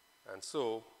 And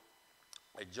so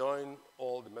I join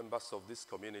all the members of this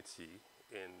community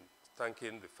in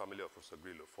thanking the family of Professor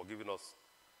Grillo for giving us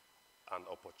an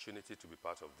opportunity to be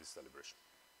part of this celebration.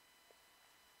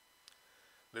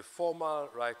 The formal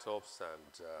write-ups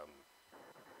and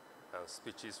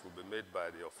speeches will be made by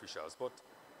the officials, but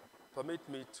permit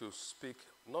me to speak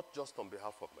not just on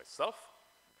behalf of myself,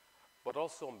 but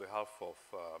also on behalf of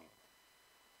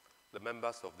the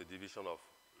members of the Division of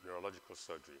Neurological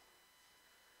Surgery,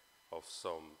 of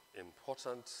some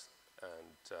important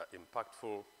and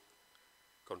impactful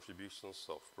contributions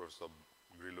of Professor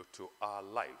Grillo to our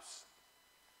lives.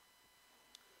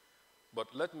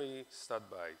 But let me start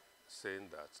by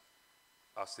saying that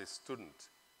as a student,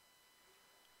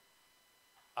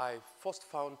 I first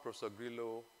found Professor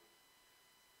Grillo,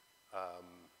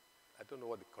 I don't know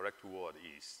what the correct word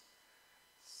is,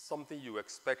 something you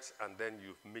expect and then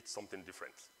you meet something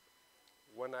different.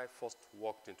 When I first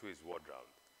walked into his ward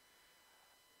round,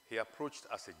 he approached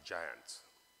as a giant,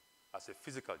 as a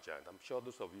physical giant. I'm sure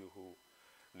those of you who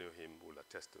knew him will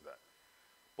attest to that.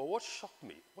 But what shocked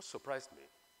me, what surprised me,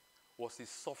 was his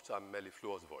soft and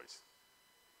mellifluous voice,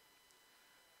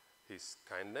 his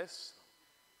kindness,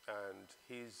 and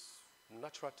his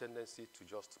natural tendency to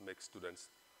just make students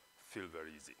feel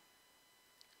very easy.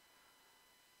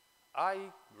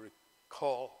 I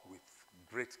recall with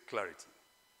great clarity,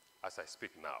 as I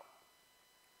speak now,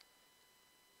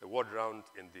 a ward round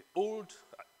in the old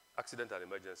accident and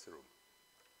emergency room,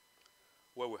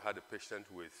 where we had a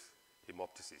patient with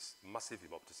hemoptysis, massive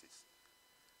hemoptysis.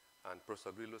 And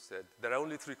Professor Grillo said, there are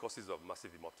only 3 causes of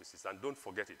massive hemoptysis, and don't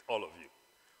forget it, all of you.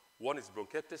 One is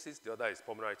bronchiectasis, the other is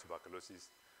pulmonary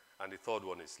tuberculosis, and the third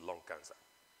one is lung cancer.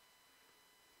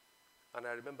 And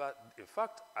I remember, in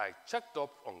fact, I checked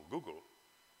up on Google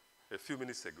a few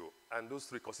minutes ago, and those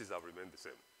 3 causes have remained the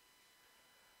same.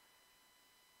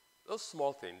 Those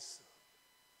small things,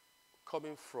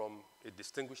 coming from a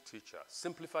distinguished teacher,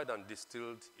 simplified and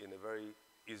distilled in a very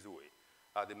easy way,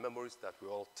 are the memories that we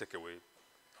all take away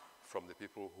from the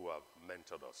people who have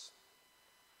mentored us.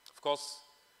 Of course,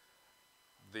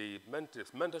 the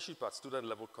mentorship at student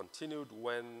level continued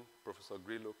when Professor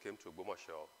Grillo came to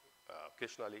Ogbomoso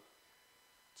occasionally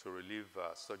to relieve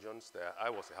surgeons there. I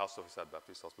was a house officer at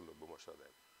Baptist Hospital Ogbomoso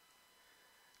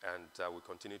then. And we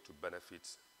continued to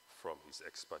benefit from his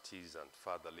expertise and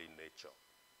fatherly nature.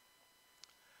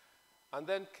 And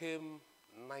then came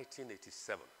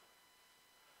 1987,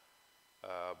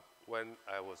 when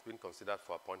I was being considered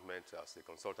for appointment as a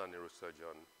consultant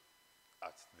neurosurgeon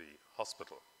at the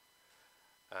hospital.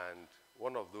 And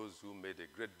one of those who made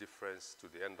a great difference to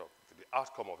the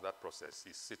outcome of that process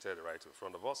is seated right in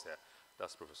front of us here.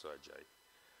 That's Professor Ajayi.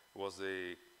 It was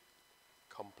a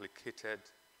complicated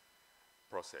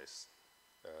process.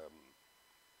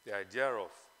 The idea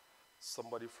of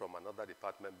somebody from another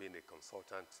department being a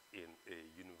consultant in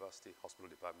a university hospital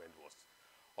department was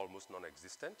almost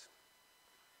non-existent.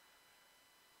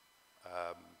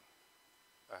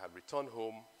 returned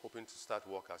home hoping to start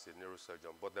work as a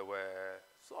neurosurgeon, but there were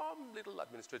some little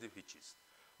administrative hitches,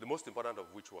 the most important of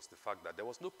which was the fact that there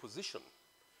was no position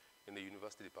in the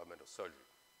University Department of Surgery.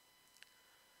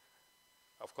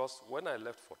 Of course, when I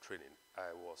left for training,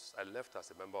 I left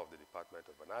as a member of the Department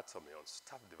of Anatomy on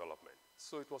staff development.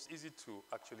 So it was easy to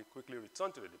actually quickly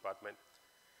return to the department,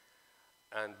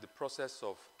 and the process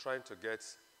of trying to get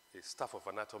a staff of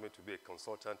anatomy to be a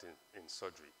consultant in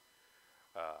surgery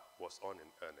was on in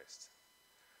earnest.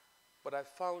 But I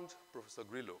found Professor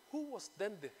Grillo, who was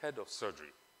then the head of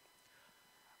surgery.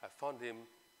 I found him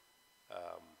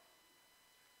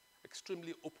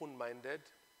extremely open-minded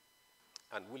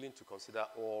and willing to consider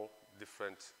all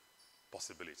different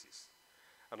possibilities.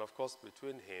 And of course,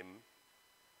 between him,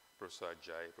 Professor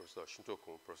Ajayi, Professor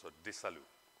Shintokun, Professor Desalu,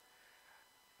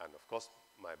 and of course,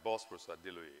 my boss, Professor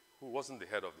Deloye, who wasn't the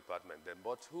head of the department then,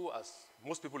 but who, as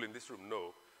most people in this room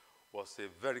know, was a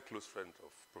very close friend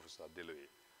of Professor Deloye.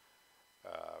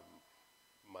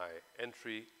 My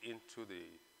entry into the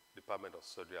Department of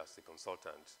Surgery as a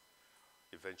consultant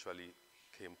eventually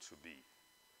came to be.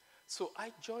 So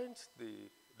I joined the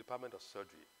Department of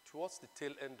Surgery towards the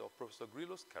tail end of Professor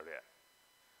Grillo's career.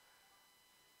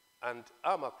 And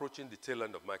I'm approaching the tail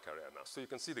end of my career now, so you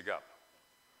can see the gap.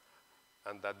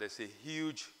 And that there's a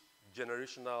huge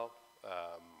generational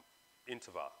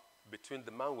interval between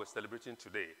the man we're celebrating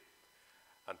today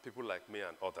and people like me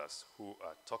and others who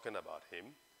are talking about him.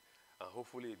 And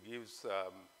hopefully it gives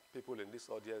people in this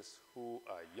audience who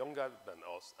are younger than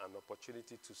us an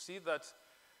opportunity to see that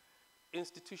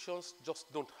institutions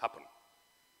just don't happen.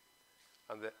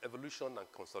 And the evolution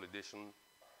and consolidation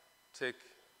take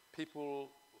people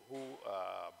who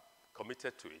are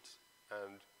committed to it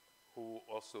and who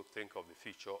also think of the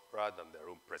future rather than their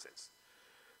own presence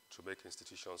to make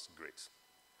institutions great.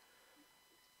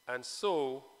 And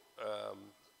so,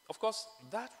 of course,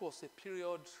 that was a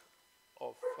period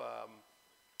of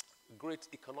great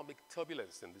economic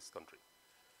turbulence in this country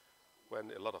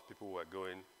when a lot of people were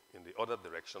going in the other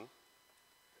direction.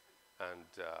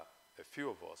 And a few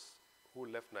of us who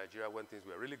left Nigeria when things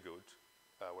were really good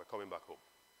were coming back home.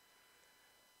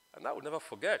 And I will never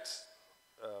forget,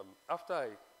 after I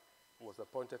was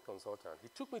appointed consultant, he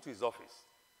took me to his office,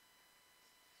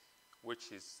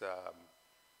 which is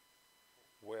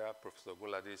where Professor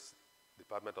Gulade's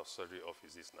Department of Surgery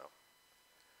office is now.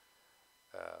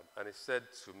 And he said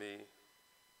to me,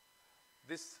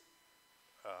 this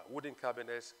wooden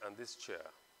cabinet and this chair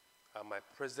are my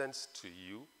presents to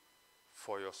you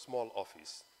for your small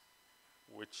office,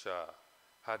 which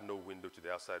had no window to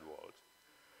the outside world.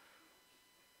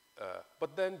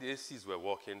 But then the ACs were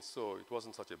working, so it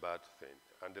wasn't such a bad thing.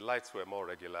 And the lights were more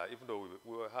regular, even though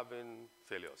we were having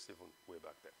failures even way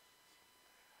back then.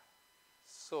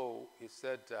 So he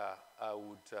said, I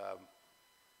would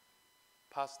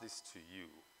pass this to you,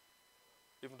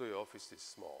 even though your office is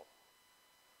small,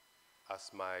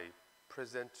 as my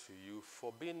present to you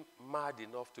for being mad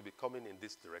enough to be coming in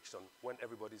this direction when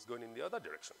everybody's going in the other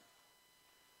direction.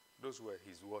 Those were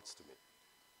his words to me.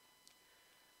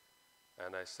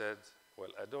 And I said, well,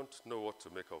 I don't know what to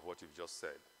make of what you've just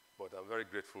said, but I'm very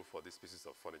grateful for these pieces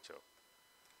of furniture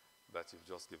that you've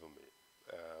just given me.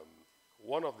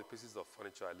 One of the pieces of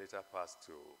furniture I later passed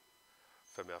to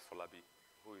Femi Afolabi,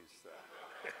 who is,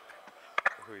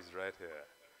 who is right here.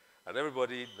 And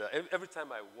everybody, every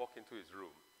time I walk into his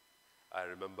room, I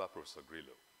remember Professor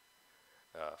Grillo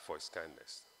for his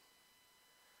kindness.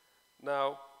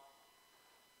 Now,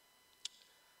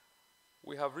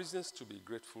 we have reasons to be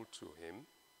grateful to him.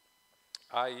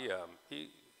 He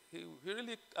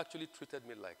really actually treated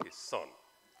me like a son.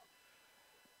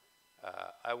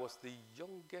 I was the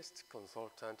youngest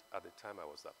consultant at the time I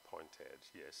was appointed,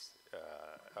 yes.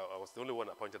 I was the only one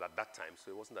appointed at that time, so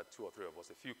it wasn't that two or three of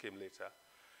us. A few came later.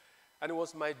 And it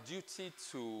was my duty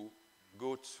to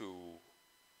go to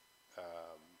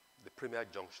the Premier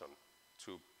Junction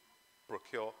to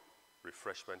procure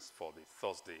refreshments for the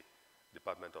Thursday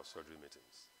Department of Surgery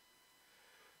meetings.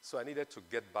 So I needed to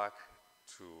get back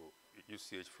to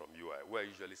UCH from UI, where I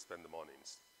usually spend the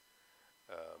mornings,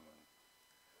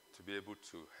 to be able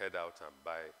to head out and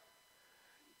buy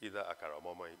either akara or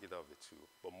momo, either of the two,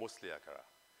 but mostly akara,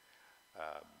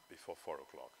 before 4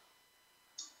 o'clock.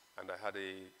 And I had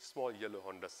a small yellow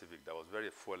Honda Civic that was very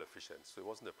fuel efficient, so it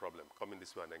wasn't a problem coming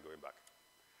this way and then going back.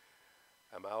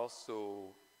 I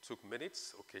also took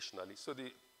minutes occasionally. So the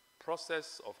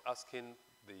process of asking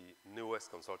the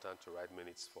newest consultant to write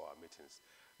minutes for our meetings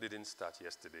didn't start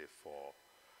yesterday for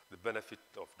the benefit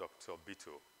of Dr.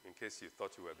 Bito. In case you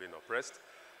thought you were being oppressed,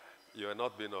 you are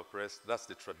not being oppressed. That's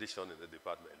the tradition in the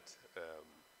department.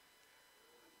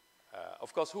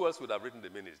 Of course, who else would have written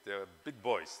the minutes? They were big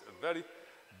boys, very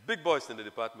big boys in the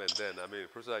department then. I mean,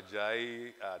 Professor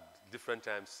Ajayi at different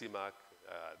times, CMAC,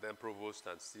 then Provost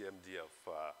and CMD of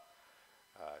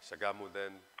Shagamu,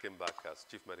 then came back as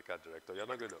Chief Medical Director. You're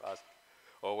not going to ask,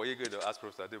 or were you going to ask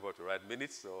Professor Adebo to write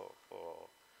minutes?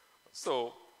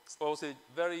 So it was a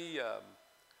very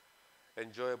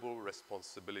enjoyable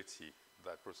responsibility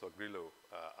that Professor Grillo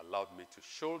allowed me to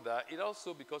shoulder. It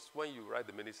also, because when you write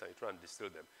the minutes and you try and distill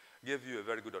them, gave you a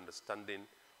very good understanding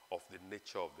of the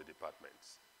nature of the department.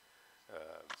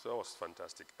 So that was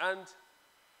fantastic. And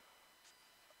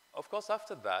of course,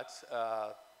 after that,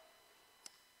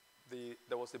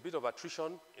 there was a bit of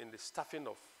attrition in the staffing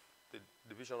of the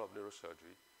Division of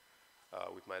Neurosurgery,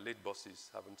 with my late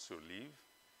bosses having to leave.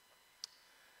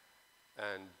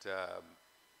 And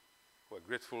we're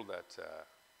grateful that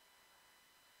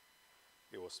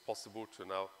it was possible to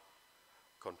now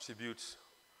contribute,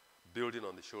 building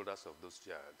on the shoulders of those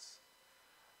giants,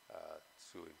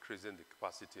 to increasing the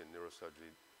capacity in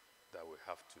neurosurgery that we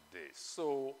have today.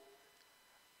 So,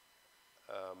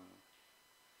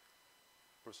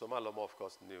 Professor Malomo, of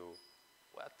course, knew.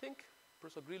 Well, I think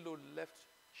Professor Grillo left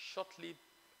shortly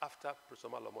after Professor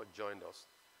Malomo joined us.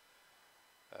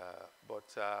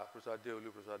 But Professor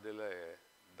Adeolu, Professor Adele,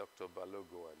 Dr.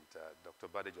 Balogo, and Dr.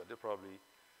 Badejo, they probably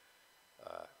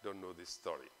don't know this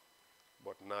story.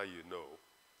 But now you know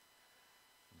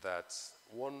that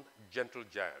one gentle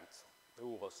giant who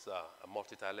was a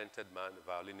multi-talented man, a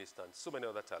violinist, and so many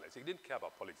other talents, he didn't care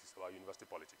about politics, about university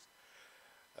politics,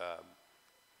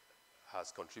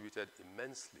 has contributed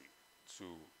immensely to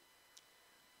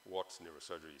what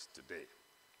neurosurgery is today.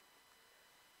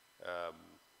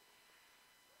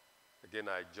 Again,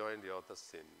 I join the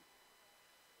others in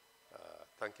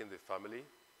thanking the family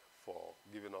for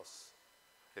giving us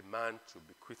a man to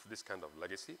bequeath this kind of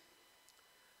legacy,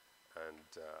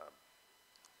 and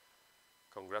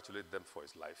congratulate them for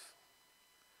his life,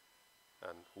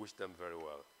 and wish them very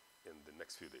well in the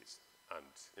next few days and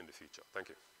in the future. Thank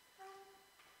you.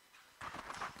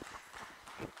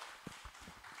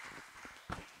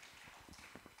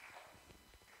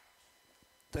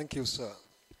 Thank you, sir.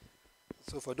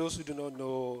 So for those who do not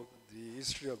know the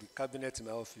history of the cabinet in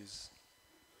my office,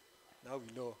 now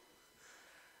we know.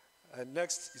 And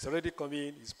next is already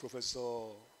coming is Professor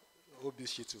Obi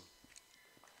Shitu.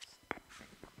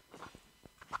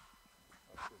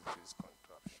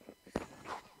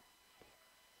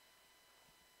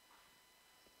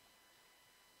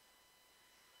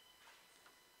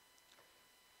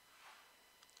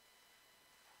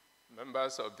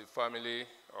 Members of the family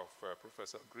of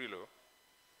Professor Grillo,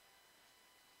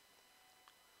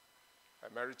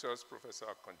 Emeritus Professor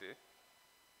Akonde,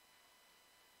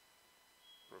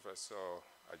 Professor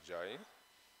Ajayi,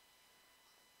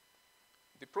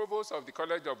 the Provost of the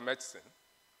College of Medicine,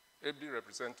 ably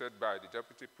represented by the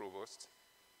Deputy Provost,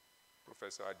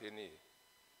 Professor Adeni,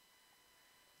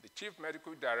 the Chief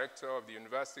Medical Director of the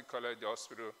University College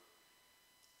Hospital,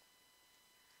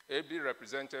 ably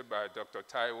represented by Dr.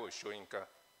 Taiwo Oshoyinka,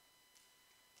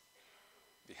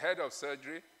 the Head of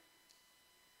Surgery,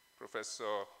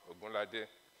 Professor Ogunlade,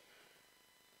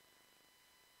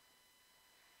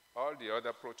 all the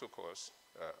other protocols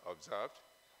observed,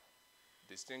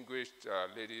 distinguished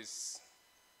ladies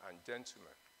and gentlemen.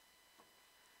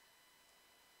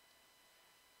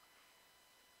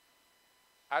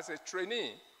 As a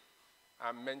trainee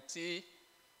and mentee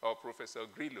of Professor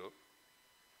Grillo,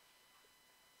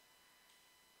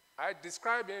 I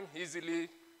describe him easily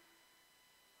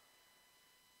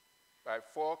by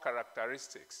 4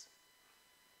 characteristics.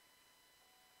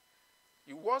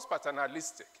 He was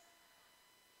paternalistic,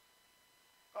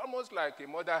 almost like a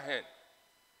mother hen,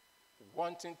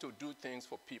 wanting to do things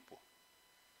for people.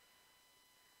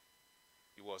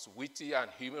 He was witty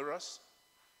and humorous.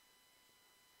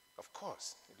 Of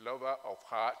course, a lover of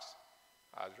art,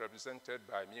 as represented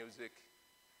by music,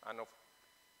 and of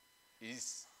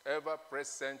his ever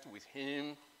present with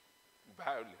him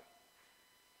violin.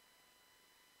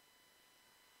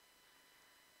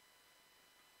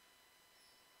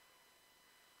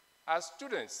 As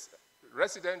students,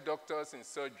 resident doctors in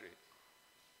surgery,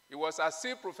 it was as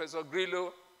if Professor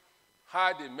Grillo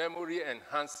had a memory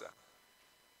enhancer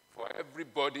for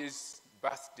everybody's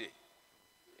birthday.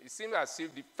 It seemed as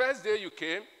if the first day you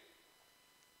came,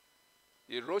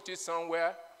 he wrote it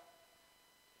somewhere.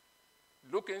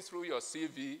 Looking through your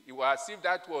CV, it was as if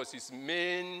that was his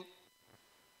main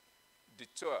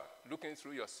detour, looking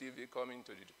through your CV, coming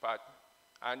to the department.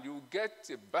 And you get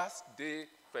a birthday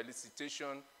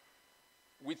felicitation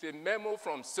with a memo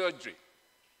from surgery.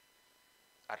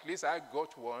 At least I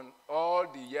got one all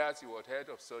the years he was head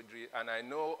of surgery, and I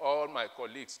know all my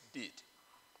colleagues did.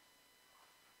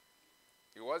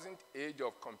 It wasn't age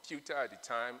of computer at the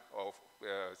time of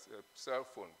cell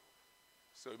phone.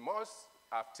 So he must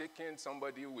have taken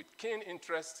somebody with keen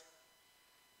interest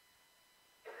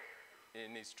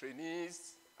in his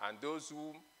trainees and those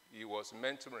whom he was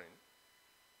mentoring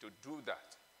to do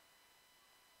that.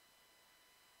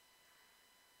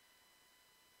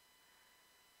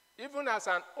 Even as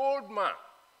an old man,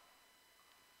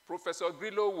 Professor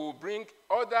Grillo will bring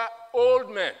other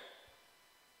old men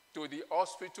to the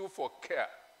hospital for care.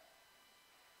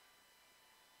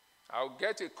 I'll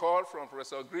get a call from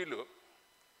Professor Grillo.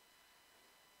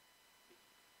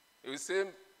 He will say,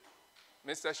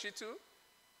 Mr. Shitu,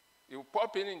 he will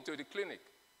pop into the clinic.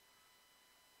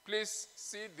 Please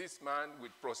see this man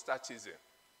with prostatism.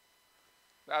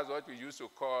 That's what we used to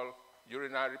call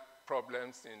urinary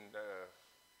problems in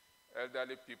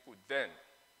elderly people then.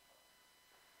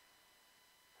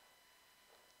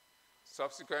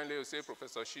 Subsequently, you say,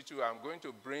 Professor Shitu, I'm going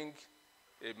to bring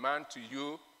a man to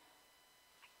you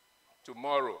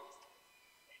tomorrow.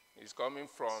 He's coming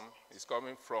from.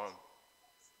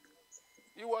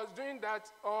 He was doing that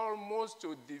almost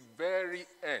to the very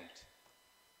end.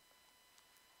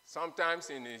 Sometimes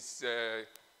in his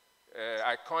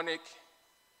iconic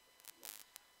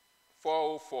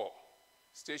 404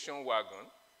 station wagon,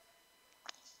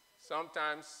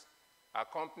 sometimes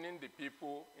accompanying the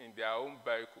people in their own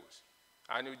vehicles.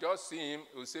 And you just see him,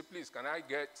 he'll say, please, can I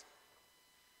get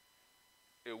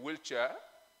a wheelchair?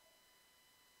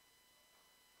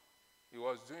 He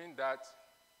was doing that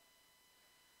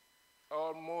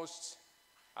almost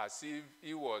as if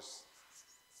he was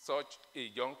such a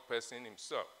young person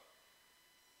himself.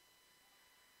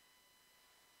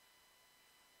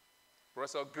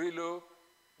 Professor Grillo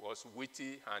was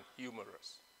witty and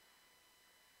humorous.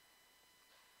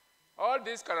 All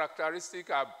these characteristics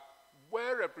are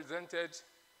well represented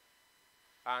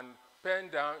and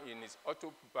penned down in his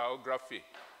autobiography.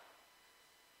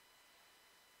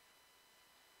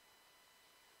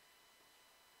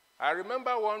 I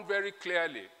remember one very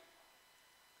clearly.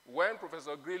 When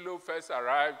Professor Grillo first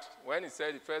arrived, when he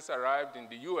said he first arrived in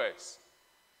the US,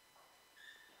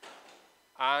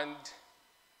 and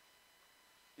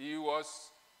he was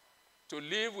to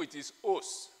live with his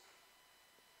hosts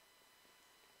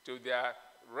to their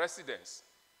residence.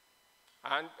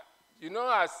 And you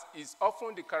know, as is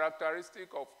often the characteristic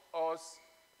of us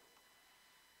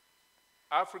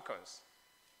Africans,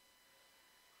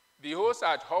 the host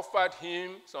had offered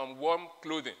him some warm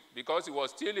clothing because he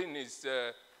was still in his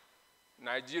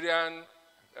Nigerian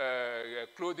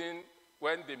clothing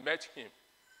when they met him.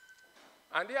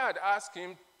 And they had asked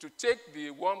him to take the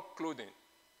warm clothing.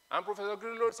 And Professor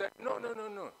Grillo said, no,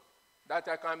 that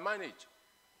I can manage.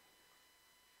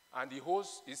 And the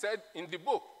host, he said in the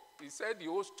book, he said the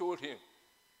host told him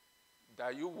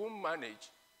that you won't manage,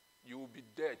 you will be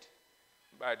dead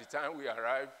by the time we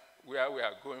arrive where we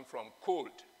are going from cold.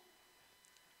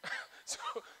 So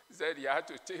he said he had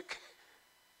to take,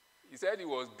 he said he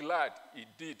was glad he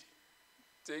did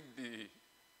take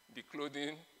the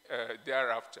clothing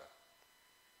thereafter.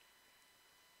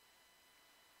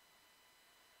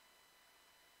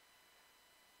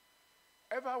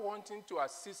 Ever wanting to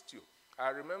assist you, I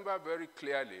remember very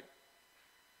clearly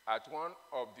at one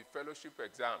of the fellowship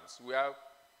exams where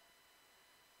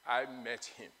I met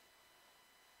him.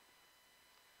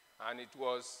 And it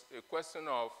was a question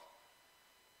of,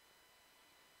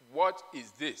 what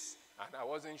is this? And I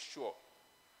wasn't sure.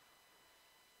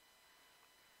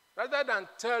 Rather than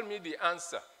tell me the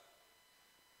answer,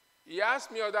 he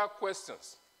asked me other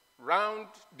questions round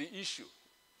the issue,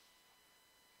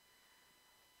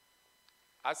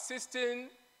 assisting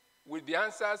with the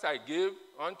answers I gave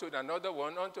onto another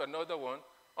one,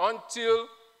 until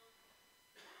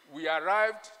we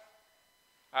arrived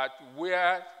at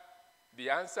where the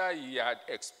answer he had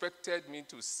expected me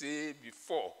to say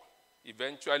before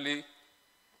eventually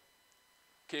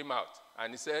came out.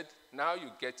 And he said, now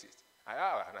you get it.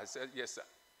 And I said, yes, sir.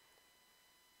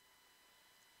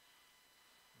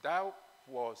 That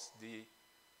was the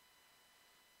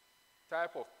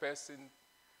type of person,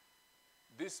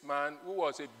 this man, who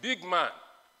was a big man,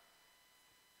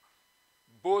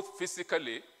 both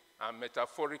physically and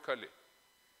metaphorically.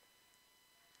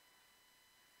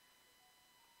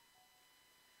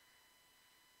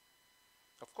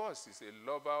 Of course, he's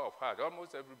a lover of art.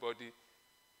 Almost everybody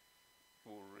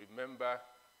will remember.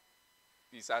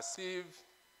 It's as if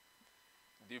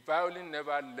the violin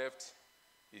never left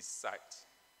his sight.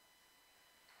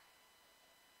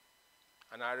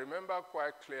 And I remember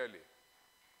quite clearly,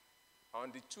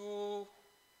 on the two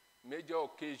major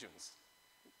occasions,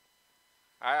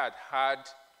 I had had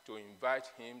to invite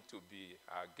him to be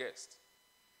our guest.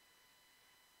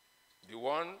 The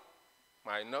one,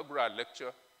 my inaugural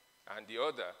lecture, and the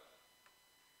other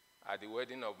at the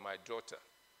wedding of my daughter.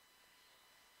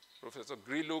 Professor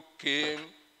Grillo came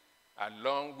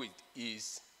along with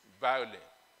his violin,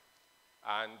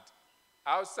 and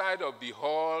outside of the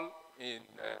hall in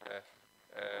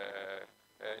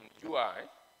UI,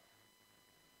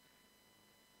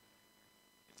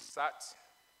 he sat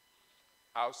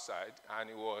outside and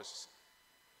he was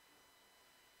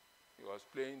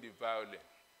playing the violin.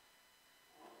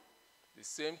 The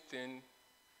same thing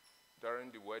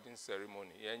during the wedding ceremony.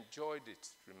 He enjoyed it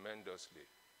tremendously.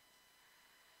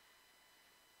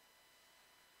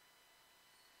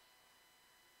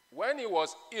 When he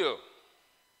was ill,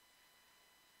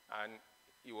 and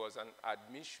he was an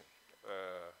admission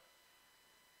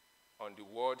on the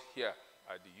ward here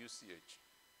at the UCH,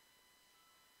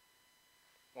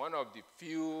 one of the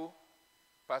few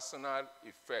personal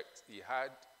effects he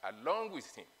had along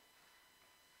with him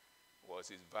was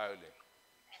his violin.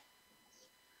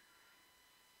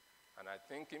 And I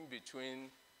think in between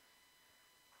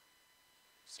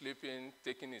sleeping,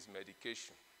 taking his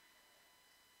medication,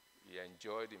 he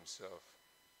enjoyed himself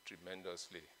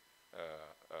tremendously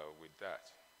with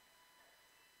that.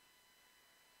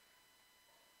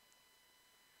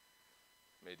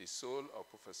 May the soul of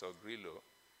Professor Grillo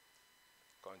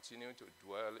continue to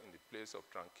dwell in the place of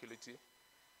tranquility,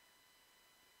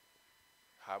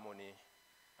 harmony,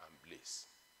 and bliss.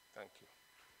 Thank you.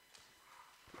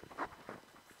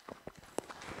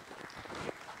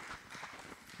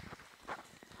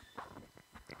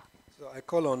 So I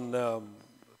call on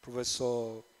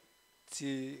Professor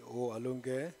T.O.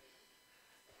 Alunge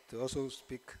to also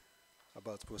speak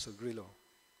about Professor Grillo,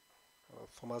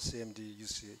 former CMD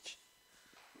UCH.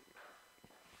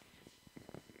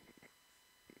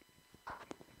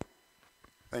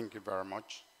 Thank you very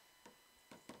much.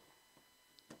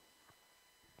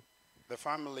 The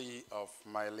family of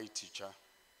my late teacher,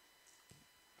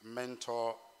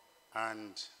 mentor,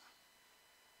 and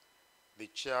the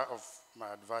chair of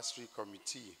my advisory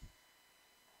committee,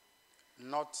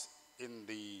 not in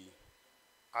the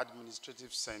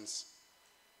administrative sense,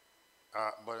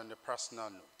 but on a personal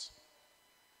note.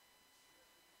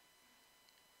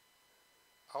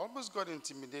 I almost got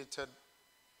intimidated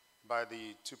by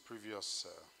the two previous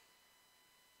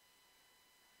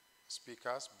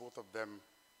speakers, both of them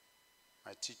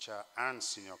my teacher and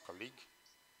senior colleague,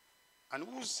 and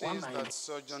who says that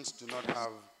surgeons do not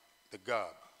have the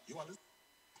garb.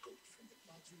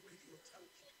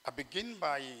 I begin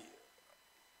by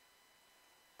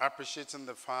appreciating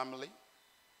the family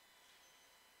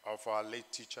of our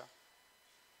late teacher,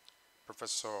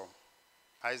 Professor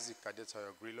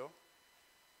Adetayo Grillo,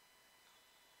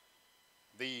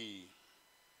 the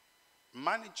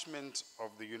management of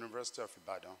the University of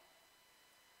Ibadan,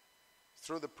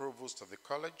 through the provost of the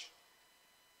college,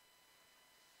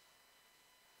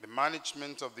 the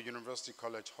management of the University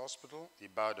College Hospital,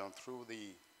 Ibadan, through the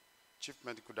Chief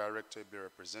Medical Director be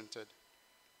represented.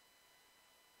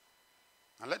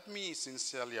 And let me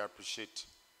sincerely appreciate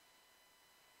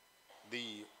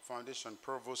the Foundation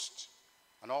Provost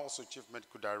and also Chief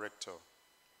Medical Director,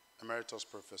 Emeritus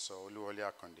Professor Oluwole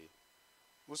Akonde,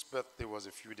 whose birthday was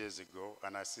a few days ago,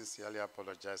 and I sincerely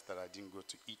apologize that I didn't go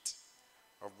to eat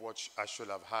of what I should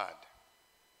have had.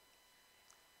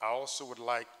 I also would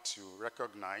like to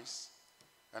recognize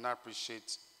and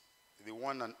appreciate the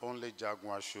one and only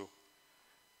Jaguar show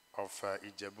of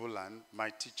Ijebuland,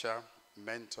 my teacher,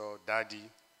 mentor, daddy,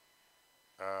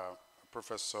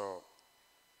 Professor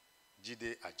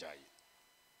Jide Ajayi.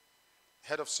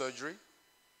 Head of surgery,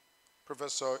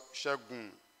 Professor Shegun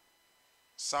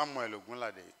Samuel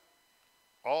Ogunlade,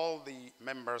 all the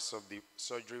members of the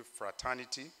surgery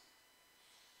fraternity,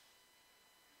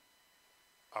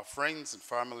 our friends and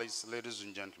families, ladies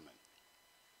and gentlemen.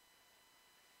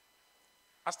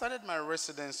 I started my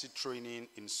residency training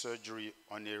in surgery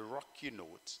on a rocky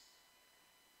note,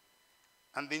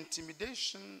 and the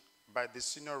intimidation by the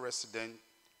senior resident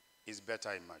is better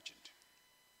imagined.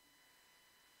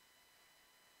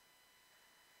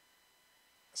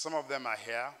 Some of them are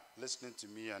here listening to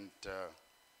me and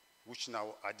wishing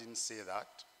I didn't say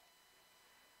that.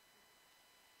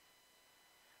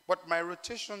 But my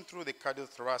rotation through the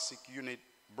cardiothoracic unit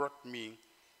brought me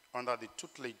under the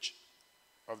tutelage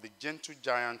of the gentle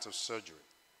giant of surgery,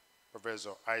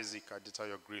 Professor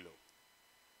Adetayo Grillo,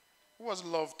 who was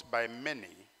loved by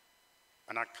many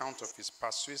on account of his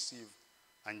persuasive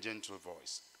and gentle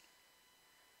voice.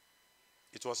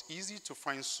 It was easy to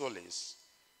find solace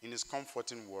in his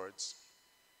comforting words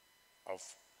of,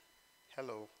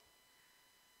 hello,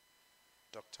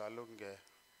 Dr. Alunge,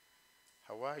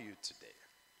 how are you today?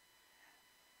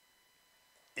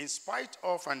 In spite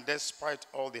of and despite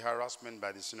all the harassment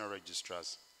by the senior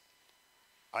registrars,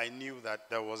 I knew that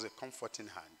there was a comforting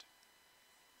hand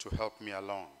to help me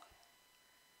along.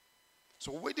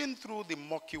 So wading through the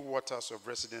murky waters of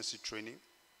residency training,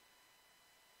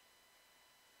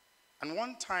 and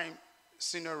one time,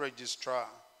 senior registrar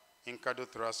in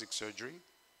cardiothoracic surgery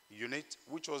unit,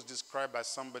 which was described by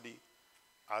somebody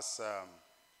as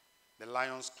the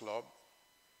Lions Club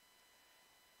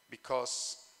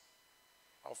because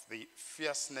of the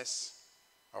fierceness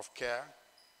of care.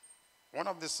 One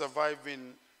of the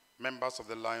surviving members of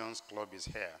the Lions Club is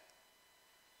here.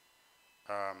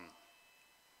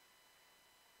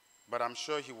 But I'm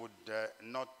sure he would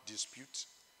not dispute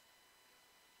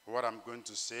what I'm going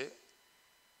to say.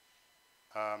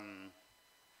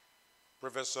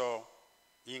 Professor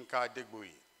Yinka Adegboye.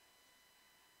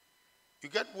 You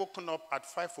get woken up at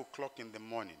 5 o'clock in the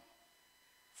morning,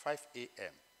 5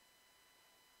 a.m.,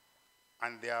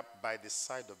 and they are by the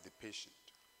side of the patient.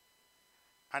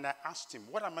 And I asked him,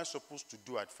 what am I supposed to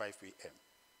do at 5 a.m.?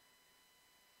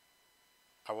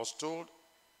 I was told,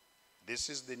 this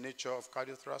is the nature of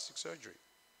cardiothoracic surgery.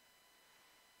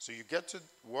 So you get to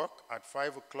work at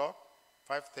 5 o'clock,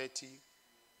 5:30,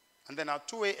 and then at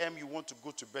 2 a.m. you want to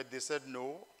go to bed. They said,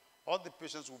 no, all the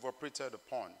patients we've operated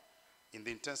upon in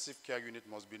the intensive care unit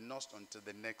must be nursed until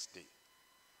the next day.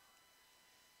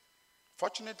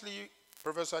 Fortunately,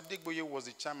 Professor Adegboye was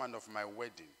the chairman of my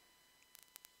wedding.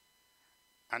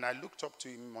 And I looked up to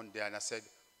him one day and I said,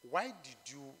 why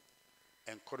did you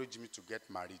encourage me to get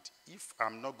married if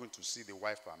I'm not going to see the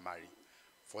wife I marry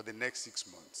for the next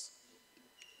 6 months?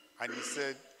 And he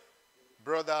said,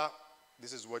 brother,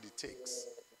 this is what it takes.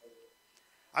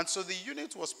 And so the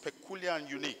unit was peculiar and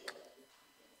unique.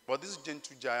 But this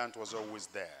gentle giant was always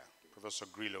there, Professor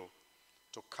Grillo,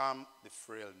 to calm the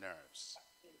frail nerves.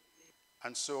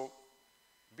 And so,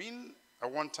 being a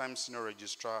one-time senior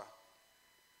registrar,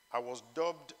 I was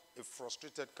dubbed a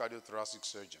frustrated cardiothoracic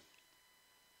surgeon.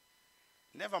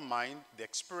 Never mind, the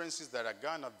experiences that I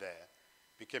garnered there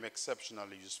became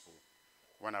exceptionally useful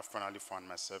when I finally found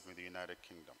myself in the United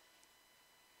Kingdom.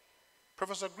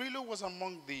 Professor Grillo was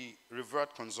among the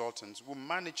revered consultants who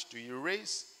managed to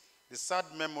erase the sad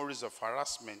memories of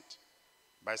harassment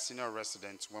by senior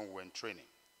residents when we were in training.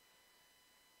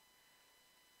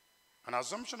 An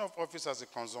assumption of office as a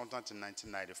consultant in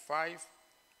 1995,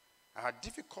 I had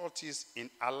difficulties in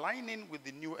aligning with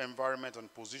the new environment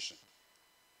and position.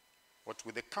 But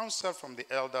with the counsel from the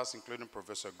elders, including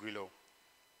Professor Grillo,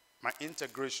 my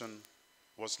integration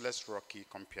was less rocky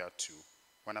compared to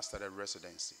when I started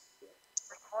residency.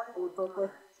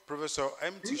 Professor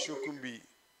M.T. Shokumbi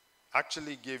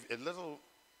actually gave a little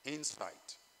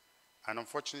insight. And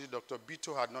unfortunately, Dr.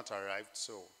 Bito had not arrived,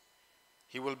 so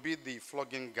he will be the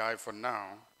flogging guy for now,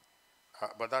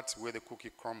 but that's where the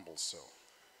cookie crumbles, so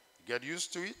get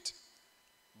used to it,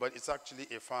 but it's actually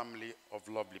a family of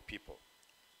lovely people.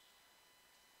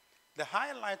 The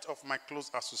highlight of my close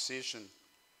association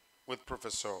with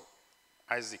Professor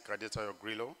Isaac Adetayo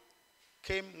Grillo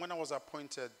came when I was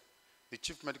appointed the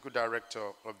Chief Medical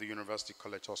Director of the University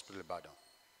College Hospital, Ibadan.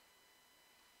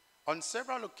 On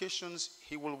several occasions,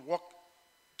 he will walk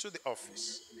to the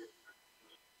office,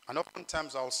 and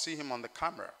oftentimes I'll see him on the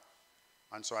camera,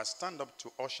 and so I stand up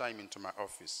to usher him into my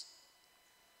office.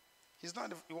 He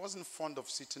wasn't fond of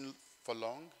sitting for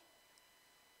long.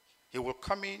 He will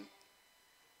come in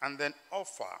and then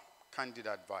offer candid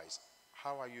advice.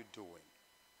 How are you doing?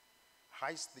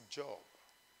 How's the job?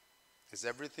 Is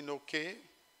everything okay?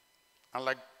 And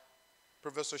like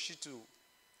Professor Shitu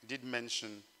did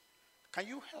mention, can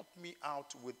you help me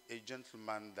out with a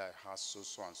gentleman that has so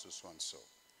and so and so?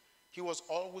 He was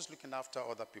always looking after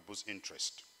other people's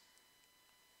interest.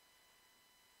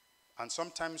 And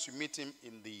sometimes you meet him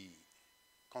in the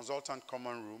consultant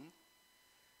common room,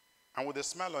 and with a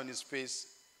smile on his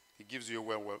face, he gives you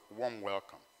a warm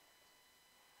welcome.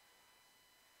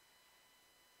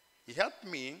 He helped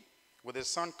me with a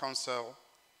sound counsel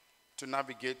to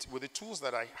navigate, with the tools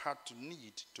that I had to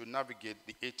need to navigate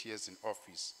the 8 years in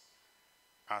office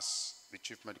as the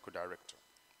Chief Medical Director.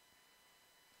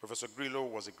 Professor Grillo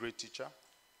was a great teacher,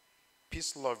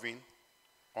 peace-loving,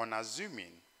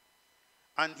 unassuming,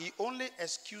 and he only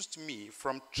excused me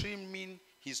from trimming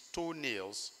his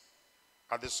toenails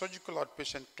at the surgical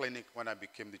outpatient clinic when I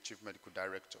became the Chief Medical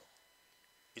Director.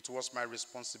 It was my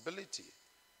responsibility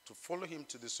to follow him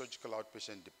to the surgical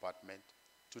outpatient department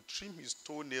to trim his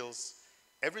toenails.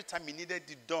 Every time he needed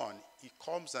it done, he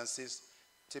comes and says,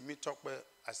 Temi Tokwe,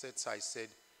 I said, sir, I said,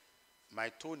 my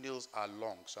toenails are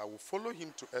long, so I will follow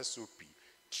him to SOP,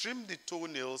 trim the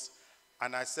toenails,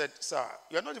 and I said, sir,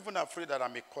 you're not even afraid that I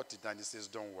may cut it? And he says,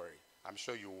 don't worry, I'm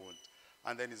sure you won't.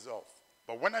 And then he's off.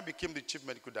 But when I became the chief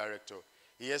medical director,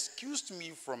 he excused me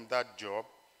from that job,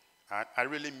 and I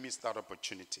really missed that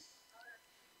opportunity.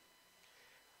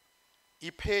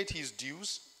 He paid his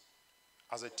dues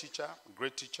as a teacher, a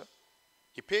great teacher.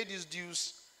 He paid his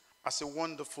dues as a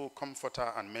wonderful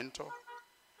comforter and mentor,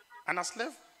 and has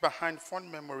left behind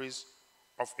fond memories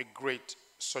of a great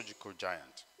surgical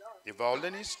giant, a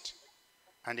violinist,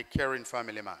 and a caring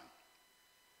family man.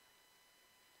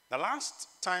 The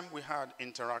last time we had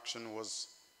interaction was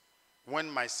when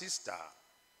my sister,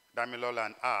 Damilola,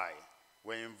 and I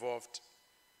were involved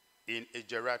in a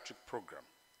geriatric program.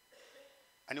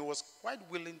 And he was quite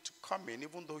willing to come in,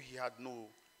 even though he had no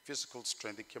physical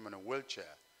strength. He came in a wheelchair.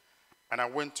 And I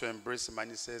went to embrace him,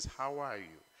 and he says, how are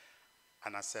you?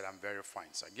 And I said, I'm very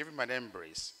fine. So I gave him an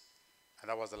embrace. And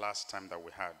that was the last time that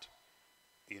we had,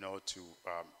 to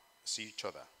see each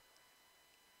other.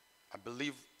 I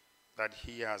believe that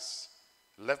he has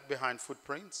left behind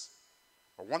footprints.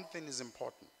 But one thing is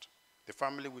important. The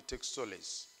family will take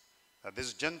solace that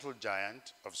this gentle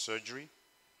giant of surgery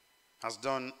has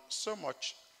done so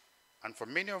much. And for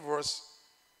many of us,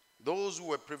 those who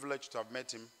were privileged to have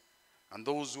met him and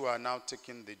those who are now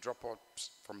taking the dropouts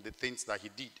from the things that he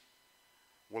did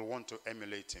will want to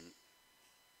emulate him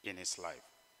in his life.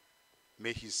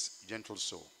 May his gentle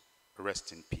soul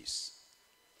rest in peace.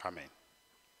 Amen.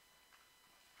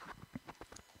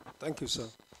 Thank you, sir.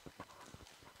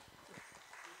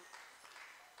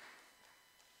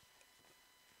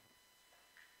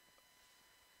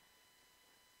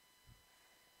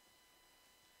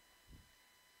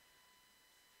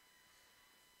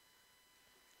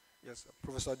 Yes,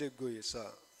 Professor Adetayo, sir.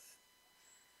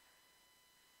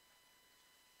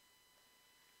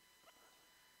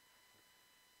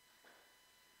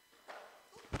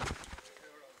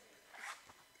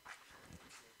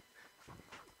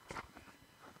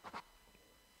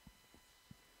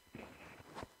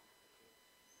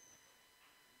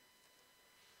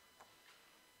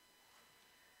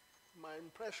 My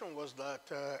impression was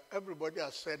that everybody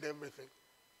has said everything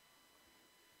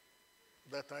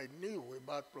that I knew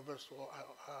about Professor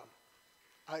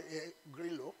I.A.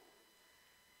 Grillo.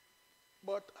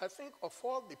 But I think of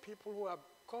all the people who have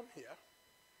come here,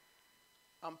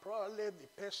 I'm probably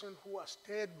the person who has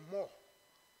stayed more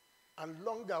and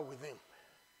longer with him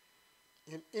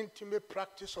in intimate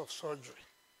practice of surgery.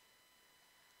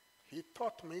 He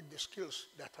taught me the skills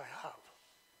that I have.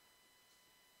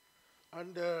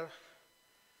 And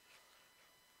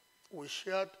we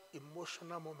shared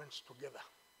emotional moments together,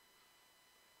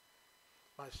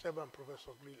 myself and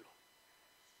Professor Grillo.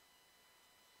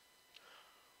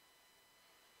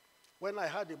 When I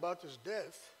heard about his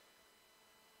death,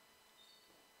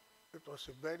 it was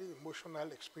a very emotional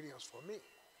experience for me,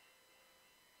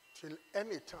 till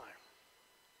any time.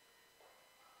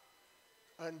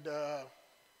 And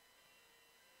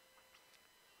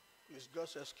please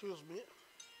just excuse me.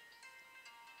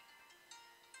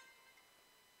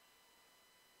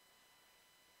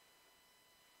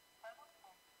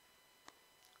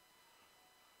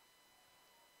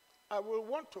 I will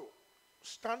want to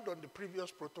stand on the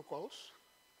previous protocols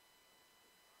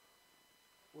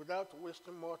without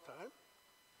wasting more time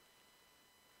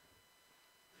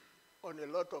on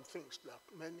a lot of things that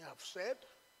many have said.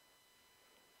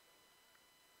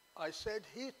 I said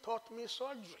he taught me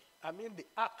surgery. I mean the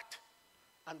act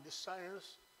and the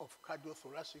science of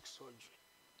cardiothoracic surgery.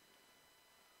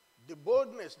 The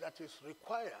boldness that is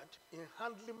required in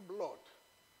handling blood,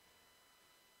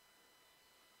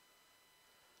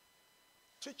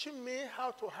 teaching me how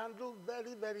to handle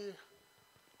very, very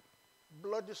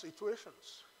bloody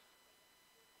situations.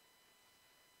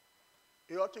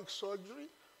 Aortic surgery,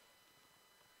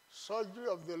 surgery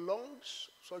of the lungs,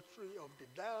 surgery of the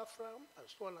diaphragm, and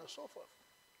so on and so forth.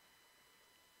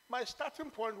 My starting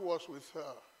point was with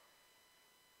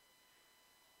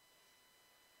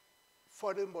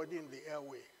foreign body in the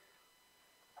airway.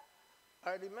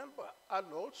 I remember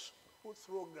adults who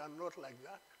throw a granite like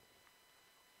that,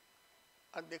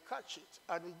 and they catch it,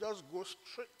 and it just goes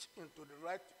straight into the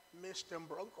right mainstem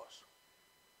bronchus.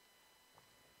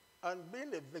 And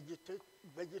being a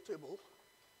vegetable,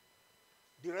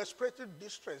 the respiratory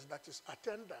distress that is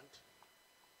attendant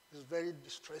is very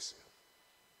distressing.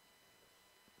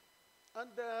 And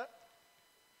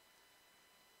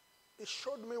it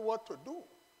showed me what to do.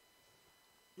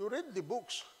 You read the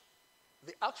books,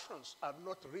 the actions are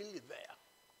not really there.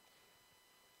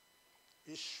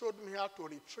 It showed me how to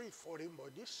retrieve foreign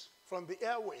bodies from the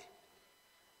airway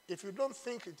If you don't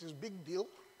think it is big deal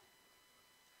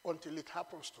until it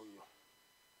happens to you,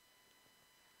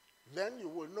 then you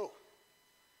will know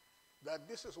that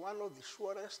this is one of the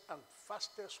surest and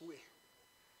fastest way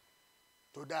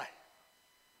to die.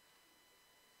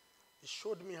 It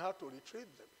showed me how to retrieve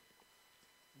them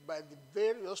by the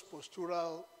various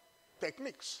postural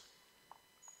techniques.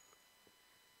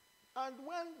 And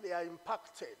when they are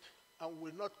impacted and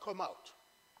will not come out,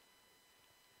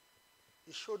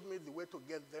 he showed me the way to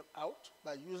get them out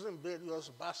by using various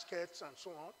baskets and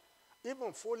so on,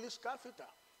 even Foley's catheter.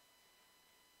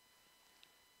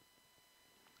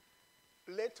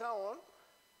 Later on,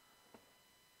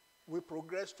 we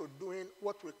progressed to doing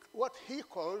what he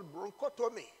called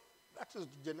bronchotomy. That is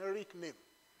the generic name.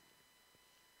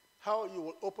 How you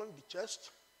will open the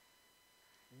chest,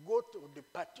 go to the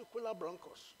particular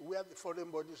bronchus where the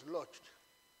foreign body is lodged,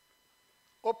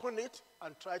 open it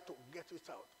and try to get it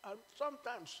out. And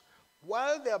sometimes,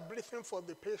 while they are breathing for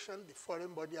the patient, the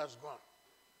foreign body has gone.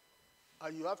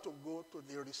 And you have to go to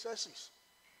the recesses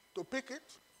to pick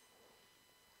it.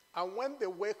 And when they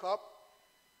wake up,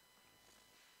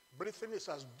 breathing is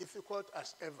as difficult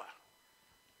as ever.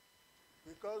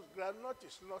 Because groundnut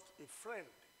is not a friend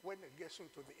when it gets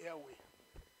into the airway.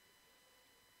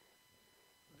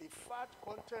 The fat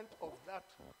content of that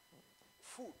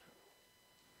food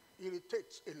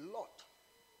irritates a lot.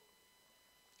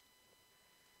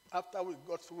 After we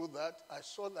got through that, I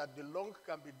saw that the lung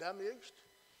can be damaged.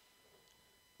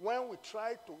 When we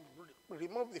tried to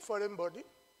remove the foreign body,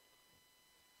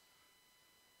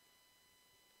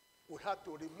 we had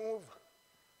to remove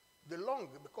the lung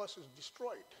because it's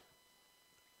destroyed.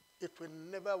 It will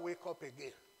never wake up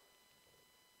again.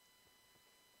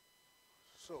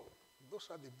 So those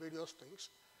are the various things.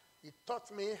 It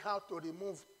taught me how to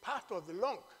remove part of the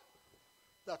lung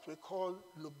that we call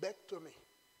lobectomy.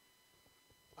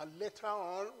 And later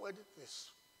on, when it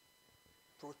is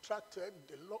protracted,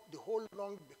 the whole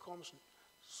lung becomes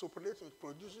suppurated. It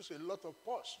produces a lot of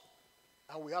pus,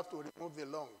 and we have to remove the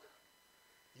lung.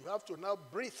 You have to now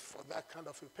breathe for that kind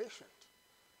of a patient.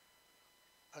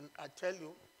 And I tell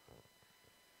you,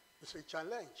 it's a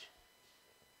challenge.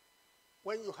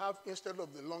 When you have, instead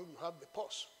of the lung, you have the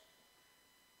pus.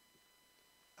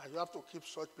 And you have to keep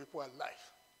such people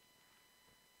alive.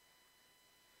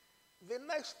 The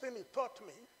next thing he taught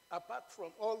me, apart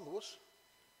from all those,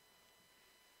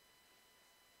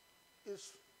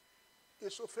 is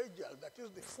esophageal, that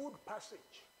is the food passage.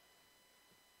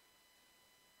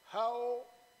 How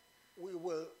we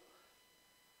will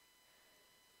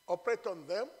operate on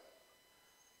them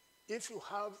if you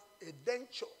have a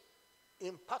denture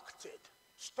impacted,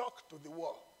 stuck to the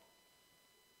wall.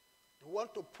 You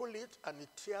want to pull it and it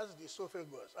tears the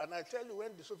esophagus. And I tell you,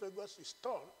 when the esophagus is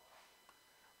torn,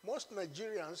 most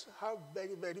Nigerians have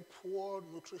very, very poor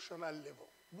nutritional level.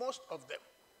 Most of them,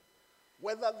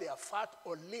 whether they are fat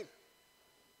or lean,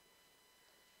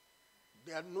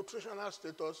 their nutritional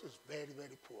status is very,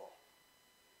 very poor.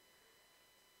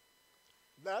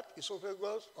 That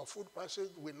esophagus or food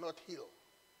passage will not heal.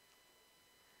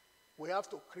 We have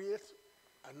to create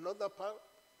another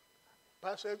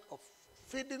passage of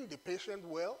feeding the patient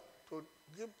well to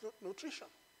give nutrition.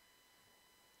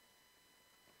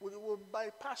 We will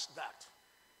bypass that.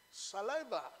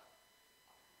 Saliva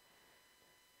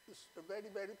is a very,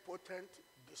 very potent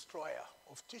destroyer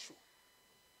of tissue.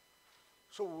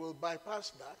 So we will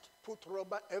bypass that, put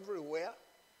rubber everywhere,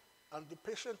 and the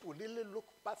patient will really look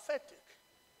pathetic.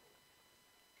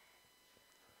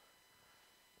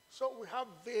 So we have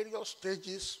various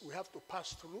stages we have to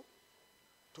pass through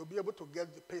to be able to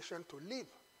get the patient to live.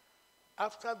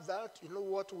 After that, you know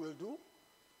what we'll do?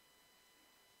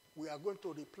 We are going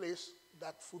to replace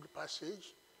that food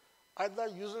passage either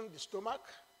using the stomach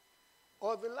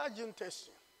or the large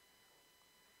intestine.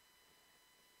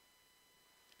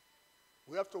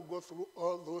 We have to go through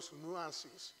all those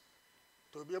nuances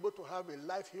to be able to have a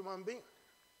live human being.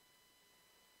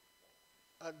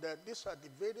 And these are the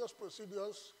various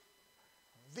procedures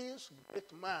this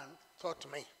great man taught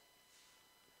me.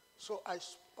 So I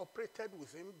operated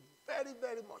with him very,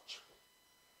 very much.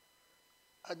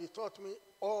 And he taught me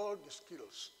all the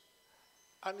skills.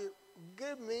 And it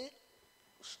gave me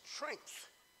strength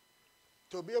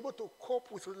to be able to cope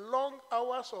with long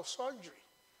hours of surgery.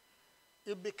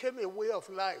 It became a way of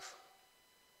life.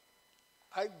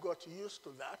 I got used to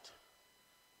that,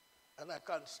 and I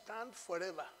can stand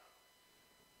forever,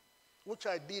 which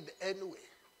I did anyway.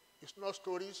 It's not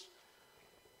stories.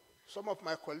 Some of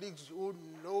my colleagues who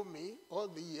know me all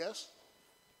the years,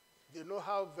 they know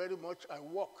how very much I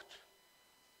walked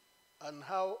and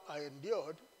how I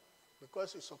endured,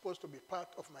 because it's supposed to be part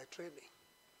of my training.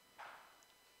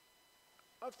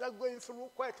 After going through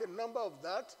quite a number of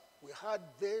that, we had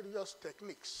various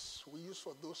techniques we use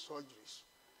for those surgeries.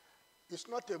 It's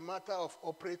not a matter of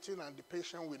operating and the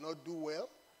patient will not do well.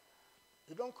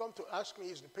 You don't come to ask me,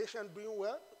 is the patient doing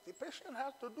well? The patient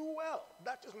has to do well.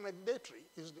 That is mandatory.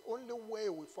 It's the only way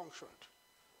we functioned.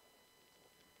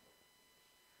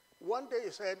 One day he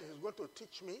said he's going to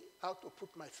teach me how to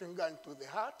put my finger into the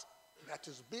heart that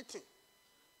is beating.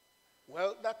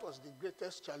 Well, that was the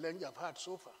greatest challenge I've had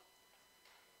so far.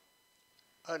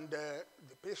 And the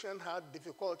patient had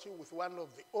difficulty with one of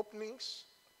the openings,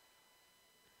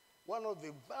 one of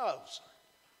the valves.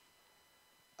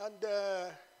 And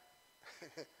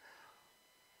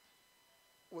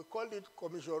we call it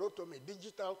commissurotomy,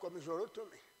 digital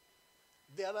commissurotomy.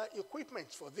 There are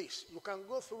equipments for this. You can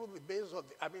go through the base of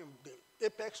the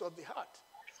apex of the heart.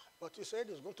 But he said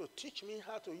he's going to teach me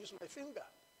how to use my finger.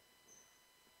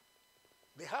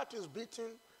 The heart is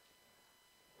beating.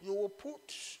 You will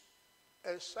put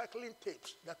cycling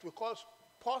tapes that we call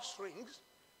pulse rings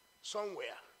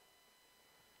somewhere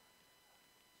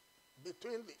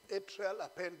between the atrial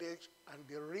appendage and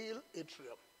the real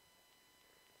atrium.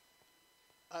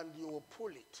 And you will pull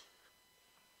it.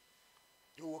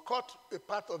 You will cut a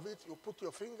part of it, you put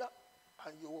your finger,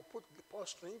 and you will put the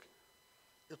pulse string.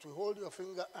 It will hold your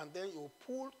finger, and then you will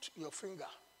pull your finger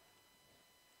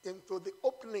into the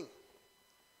opening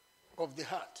of the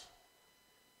heart.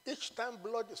 Each time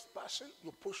blood is passing,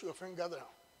 you push your finger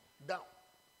down.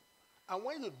 And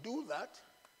when you do that,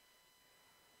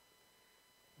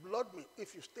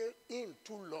 if you stay in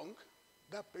too long,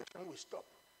 that patient will stop.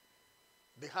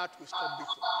 The heart will stop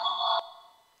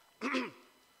beating.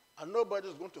 And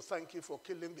nobody's going to thank you for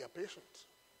killing their patient.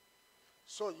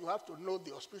 So you have to know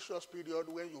the auspicious period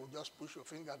when you just push your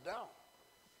finger down.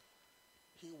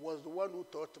 He was the one who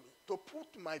taught me. To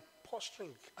put my pulse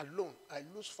string alone, I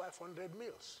lose 500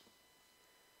 mils.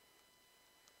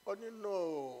 But you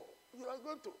know, you are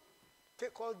going to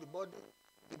take all the blood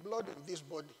in this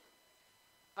body,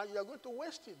 and you are going to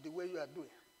waste it the way you are doing.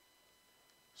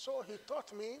 So he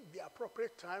taught me the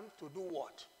appropriate time to do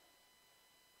what.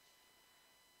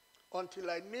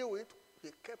 Until I knew it,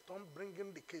 he kept on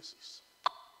bringing the cases.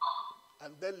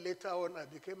 And then later on, I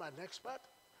became an expert,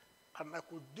 and I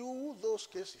could do those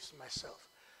cases myself.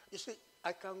 You see,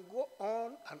 I can go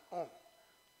on and on.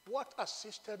 What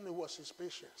assisted me was his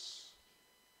patience.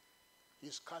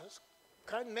 His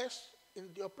kindness in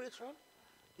the operation.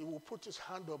 He will put his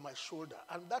hand on my shoulder,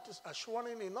 and that is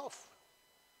assuring enough.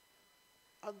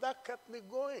 And that kept me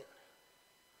going.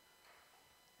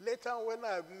 Later, when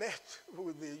I met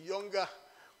with the younger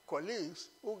colleagues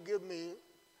who gave me,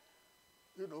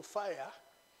 fire,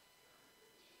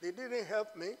 they didn't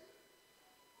help me.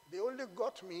 They only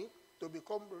got me to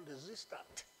become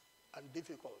resistant and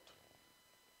difficult.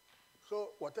 So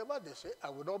whatever they say,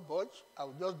 I will not budge. I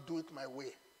will just do it my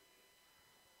way.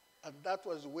 And that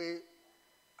was the way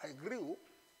I grew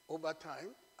over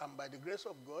time. And by the grace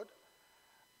of God,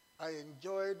 I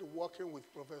enjoyed working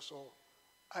with Professor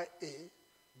I.A.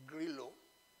 Grillo,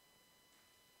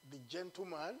 the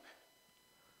gentleman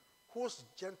whose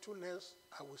gentleness,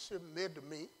 I would say, made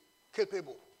me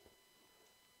capable.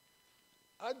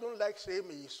 I don't like saying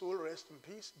may his soul rest in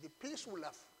peace. The peace will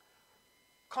have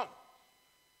come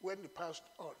when he passed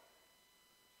on.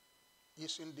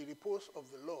 He's in the repose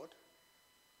of the Lord,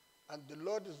 and the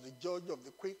Lord is the judge of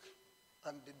the quick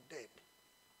and the dead.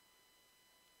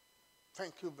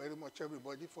 Thank you very much,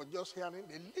 everybody, for just hearing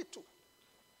a little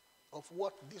of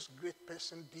what this great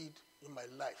person did in my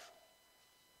life.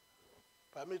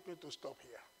 Permit me to stop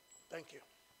here. Thank you.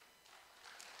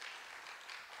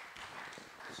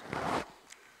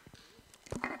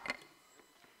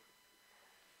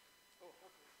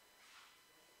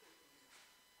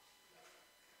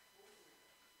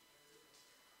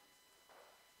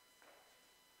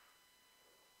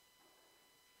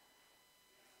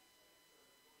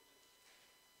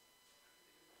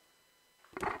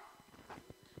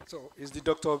 So it's the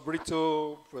Dr.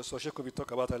 Brito, Professor Sheko we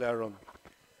talked about earlier on.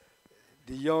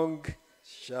 The young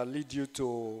shall lead you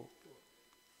to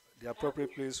the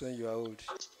appropriate place when you are old.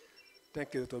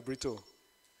 Thank you, Dr. Brito.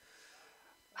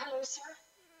 Hello, sir.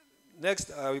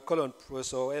 Next, I will call on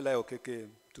Professor Eli Okeke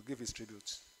to give his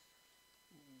tribute.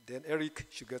 Then Eric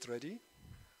should get ready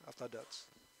after that.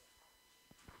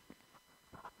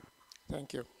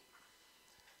 Thank you.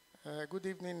 Good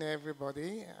evening,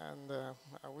 everybody, and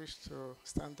I wish to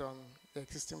stand on the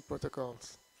existing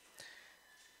protocols.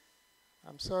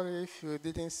 I'm sorry if you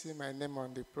didn't see my name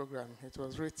on the program. It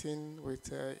was written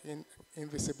with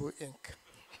invisible ink.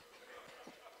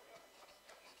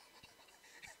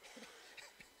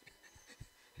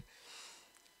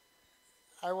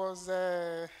 I was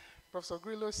Professor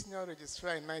Grillo's senior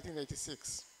registrar in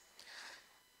 1986.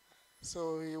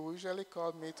 So he usually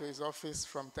called me to his office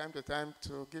from time to time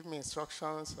to give me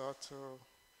instructions or to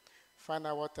find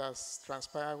out what has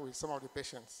transpired with some of the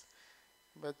patients.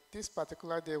 But this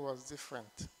particular day was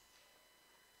different.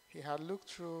 He had looked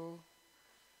through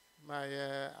my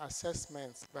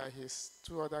assessments by his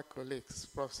two other colleagues,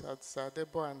 Professor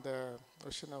Sadebo and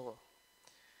Oshinowo.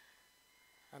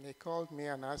 And he called me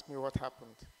and asked me what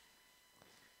happened.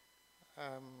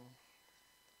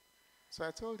 So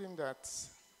I told him that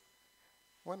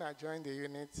when I joined the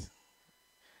unit,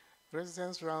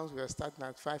 residence rounds were starting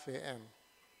at 5 a.m.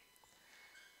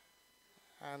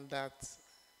 And that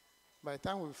by the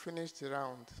time we finished the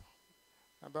round,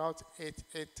 about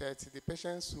 8:30, the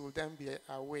patients will then be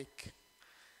awake.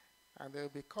 And they'll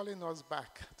be calling us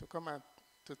back to come and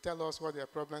to tell us what their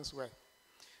problems were.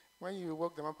 When you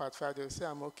woke them up at 5, they'll say,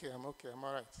 I'm okay, I'm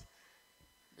all right.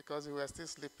 Because we were still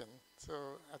sleeping.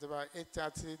 So at about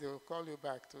 8:30, they'll call you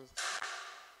back to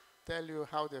tell you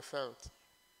how they felt.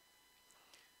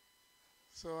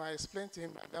 So I explained to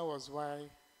him that was why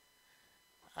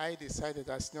I decided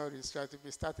as senior registrar to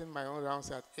be starting my own rounds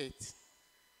at 8.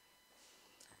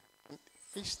 And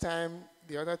each time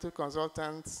the other two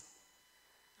consultants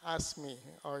asked me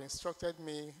or instructed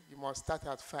me, you must start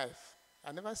at 5.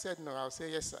 I never said no, I'll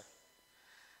say yes, sir.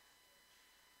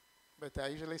 But I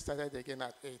usually started again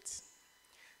at 8.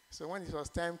 So when it was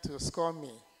time to score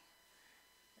me,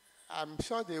 I'm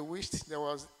sure they wished there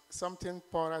was something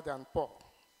poorer than poor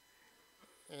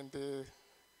in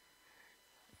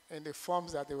the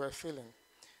forms that they were filling.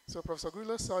 So Professor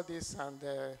Grillo saw this and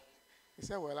he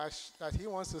said, well, that he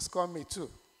wants to score me too.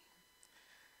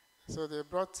 So they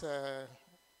brought a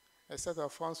set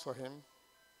of forms for him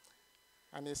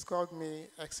and he scored me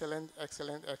excellent,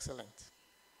 excellent, excellent.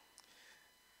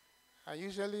 And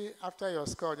usually after your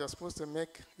score, you're supposed to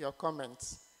make your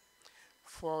comments.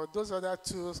 For those other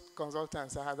two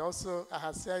consultants, I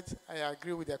had said I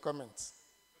agree with their comments.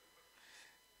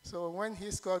 So when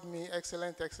he scored me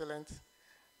excellent, excellent,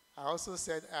 I also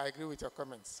said I agree with your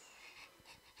comments.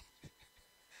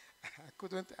 I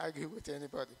couldn't argue with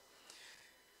anybody.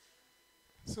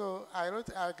 So I wrote,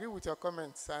 I agree with your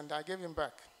comments, and I gave him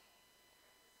back.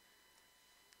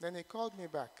 Then he called me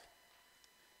back.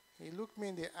 He looked me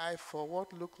in the eye for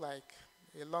what looked like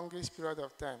a longish period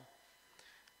of time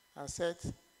and said,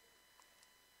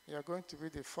 you're going to be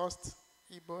the first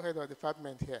Igbo head of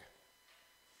department here.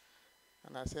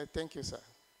 And I said, thank you, sir.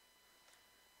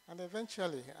 And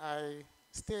eventually, I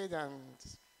stayed and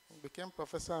became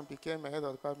professor and became a head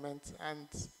of department, and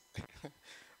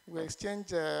we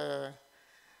exchanged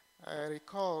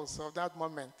recalls of that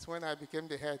moment when I became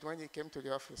the head, when he came to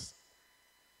the office.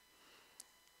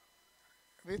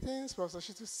 The things Professor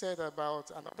Shitu said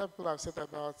about, and other people have said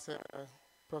about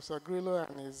Professor Grillo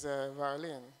and his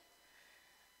violin,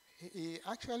 he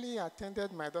actually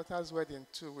attended my daughter's wedding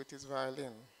too with his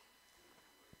violin.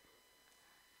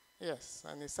 Yes,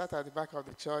 and he sat at the back of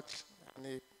the church and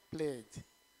he played.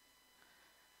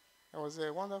 It was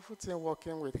a wonderful thing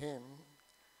working with him.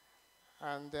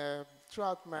 And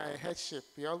throughout my headship,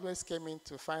 he always came in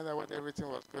to find out whether everything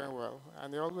was going well.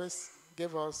 And he always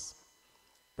gave us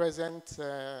presents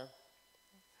at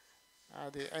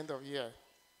the end of year,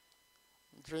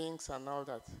 drinks and all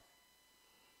that.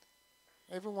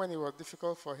 Even when it was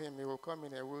difficult for him, he would come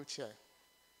in a wheelchair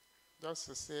just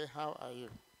to say, how are you?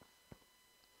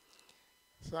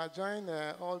 So I join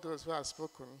all those who have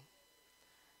spoken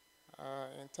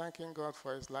in thanking God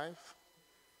for his life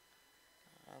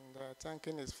and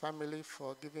thanking his family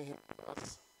for giving him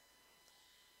us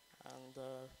and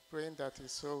praying that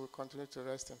his soul will continue to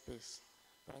rest in peace.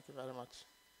 Thank you very much.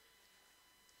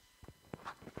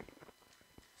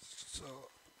 So,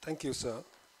 thank you, sir.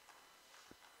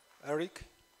 Eric,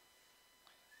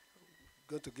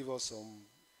 going to give us some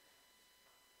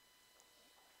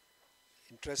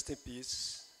interesting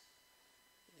piece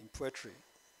in poetry.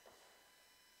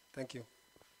 Thank you.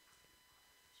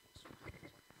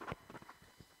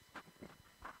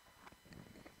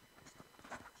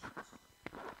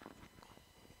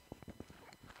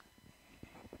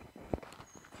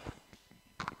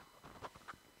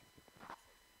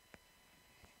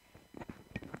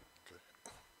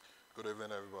 Good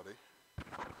evening, everybody.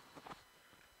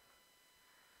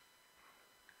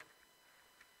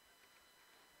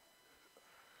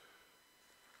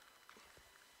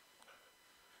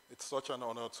 It's such an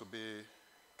honor to be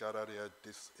gathered here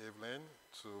this evening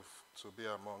to be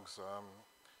amongst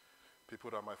people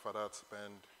that my father had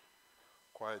spent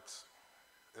quite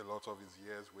a lot of his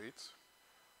years with.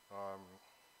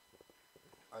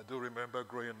 I do remember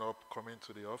growing up, coming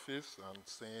to the office and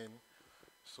seeing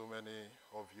so many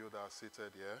of you that are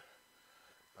seated here.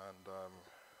 And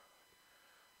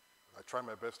I try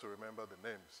my best to remember the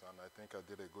names, and I think I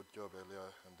did a good job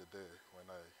earlier in the day when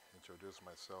I introduced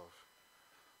myself.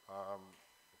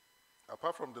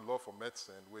 Apart from the law for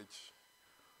medicine, which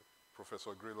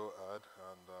Professor Grillo had,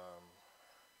 and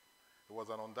it was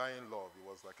an undying love. It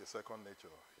was like a second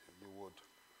nature.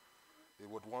 He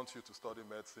would want you to study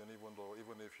medicine, even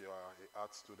if you are an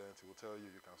art student, he will tell you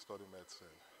you can study medicine.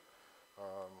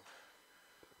 I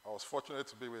was fortunate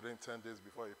to be with him 10 days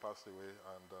before he passed away,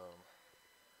 and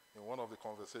in one of the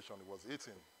conversations he was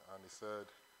eating, and he said,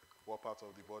 what part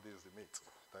of the body is the meat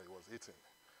that he was eating?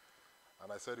 And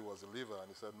I said it was the liver,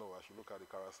 and he said, no, I should look at the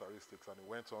characteristics, and he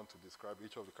went on to describe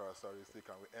each of the characteristics,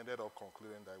 and we ended up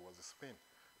concluding that it was the spin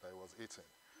that he was eating.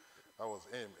 That was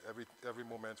him. Every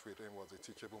moment with him was a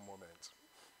teachable moment.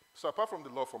 So apart from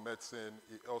the love for medicine,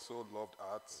 he also loved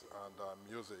arts and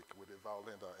music with the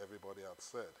violin that everybody had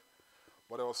said.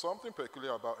 But there was something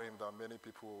peculiar about him that many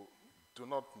people do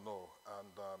not know.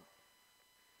 And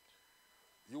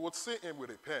you would see him with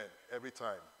a pen every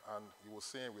time, and you would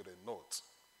see him with a note.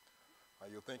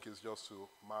 And you think it's just to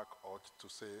mark or to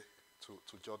say, to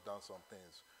jot down some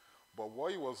things. But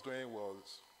what he was doing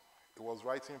was, he was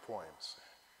writing poems.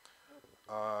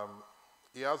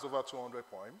 He has over 200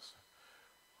 poems.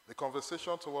 The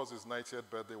conversation towards his 90th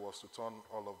birthday was to turn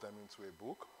all of them into a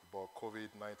book, but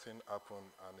COVID-19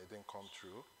 happened and it didn't come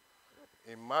true.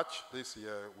 In March this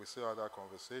year, we still had that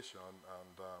conversation,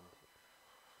 and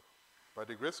by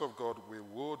the grace of God, we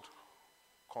would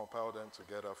compile them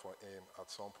together for him at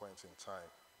some point in time.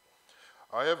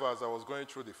 However, as I was going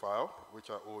through the file, which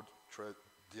I hold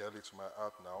dearly to my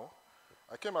heart now,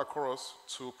 I came across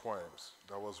two poems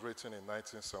that was written in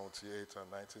 1978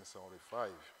 and 1975,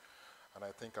 and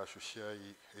I think I should share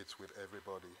it with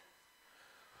everybody.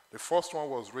 The first one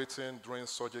was written during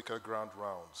surgical ground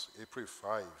rounds, April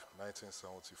 5,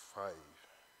 1975,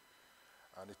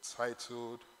 and it's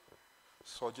titled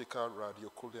Surgical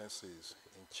Radioculences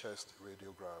in Chest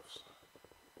Radiographs.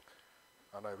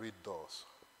 And I read thus: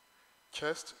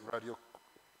 chest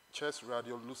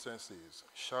radiolucencies,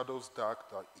 shadows dark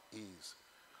that is,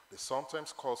 they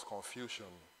sometimes cause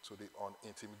confusion to the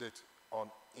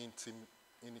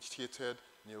uninitiated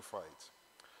neophyte.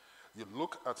 You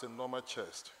look at a normal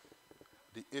chest,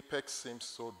 the apex seems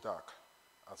so dark,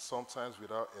 and sometimes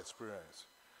without experience,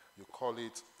 you call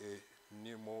it a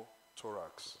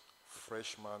pneumothorax,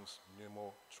 freshman's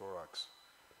pneumothorax.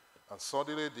 And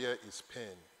suddenly there is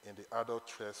pain in the adult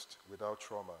chest without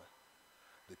trauma.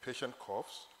 The patient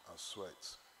coughs and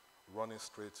sweats, running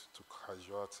straight to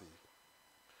casualty.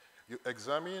 You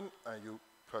examine and you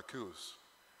percuse.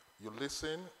 You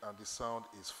listen and the sound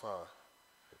is far.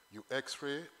 You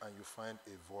x-ray and you find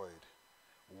a void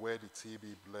where the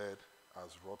TB bled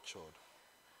has ruptured.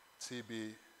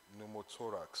 TB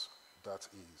pneumothorax, that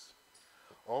is.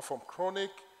 Or from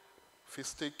chronic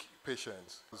fistich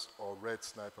patients or red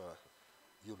sniper,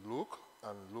 you look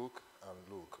and look and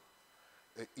look.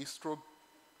 An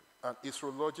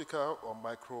histological or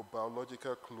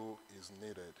microbiological clue is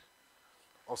needed.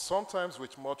 Or sometimes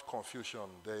with much confusion,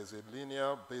 there is a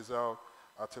linear basal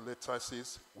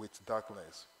atelectasis with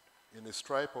darkness in a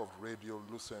stripe of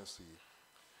radiolucency.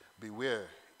 Beware,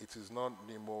 it is not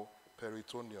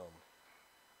pneumoperitoneum.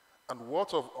 And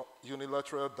what of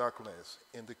unilateral darkness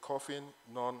in the coughing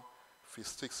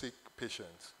non-fistixic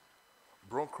patient?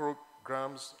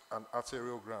 Bronchograms and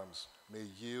arteriograms may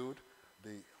yield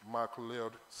the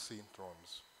Mark-Leod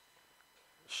syndromes.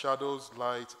 Shadows,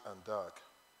 light and dark,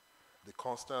 the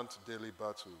constant daily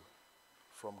battle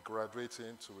from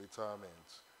graduating to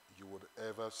retirement. You would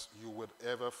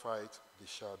ever fight the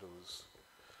shadows.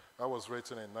 That was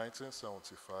written in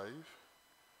 1975.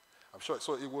 I'm sure,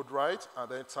 so he would write and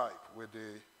then type with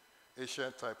the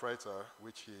ancient typewriter,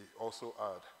 which he also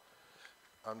had.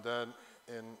 And then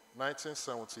in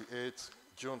 1978,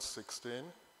 June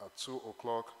 16, at 2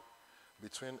 o'clock,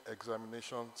 between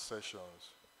examination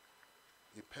sessions,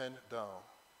 he penned down,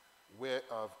 "Where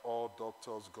have all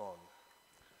doctors gone?"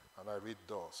 And I read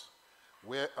thus: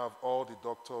 "Where have all the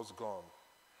doctors gone?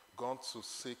 Gone to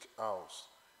sick house,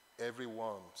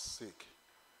 everyone sick.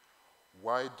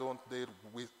 Why don't they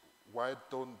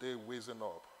wizen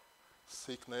up?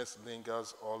 Sickness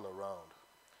lingers all around,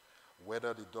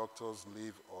 whether the doctors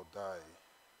live or die.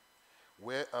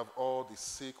 Where have all the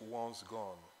sick ones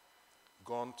gone?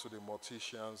 Gone to the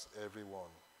morticians, everyone.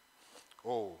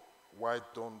 Oh, why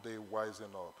don't they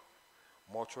wizen up?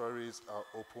 Mortuaries are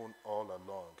open all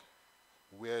along,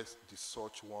 where the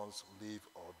such ones live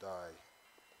or die.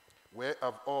 Where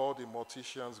have all the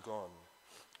morticians gone?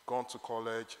 Gone to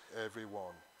college,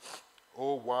 everyone.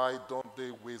 Oh, why don't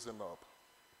they wizen up?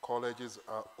 Colleges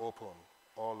are open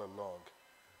all along,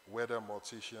 whether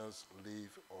morticians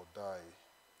live or die.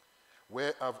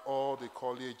 Where have all the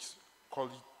collegiates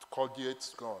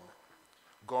gone?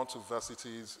 Gone to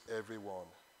varsities, everyone.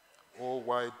 Oh,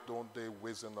 why don't they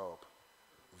wizen up?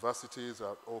 Varsities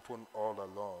are open all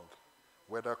along,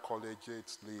 whether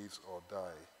collegiates live or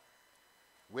die.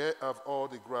 Where have all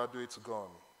the graduates gone?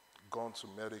 Gone to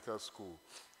medical school,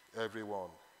 everyone.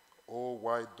 Oh,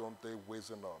 why don't they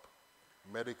wizen up?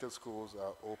 Medical schools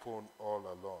are open all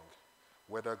along,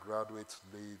 whether graduates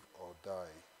live or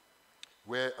die.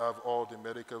 Where have all the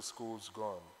medical schools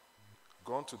gone?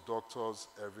 Gone to doctors,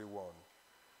 everyone.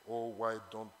 Oh, why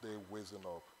don't they wizen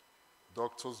up?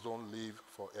 Doctors don't live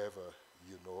forever,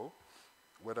 you know,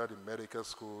 whether the medical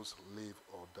schools live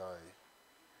or die.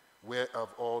 Where have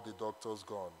all the doctors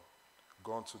gone?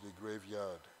 Gone to the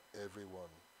graveyard, everyone.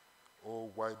 Oh,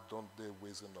 why don't they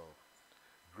wizen up?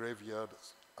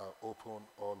 Graveyards are open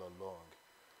all along,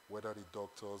 whether the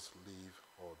doctors live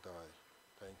or die.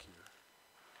 Thank you.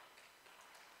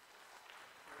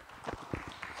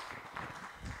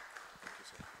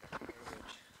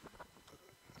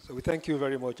 So we thank you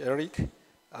very much, Eric.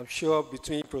 I'm sure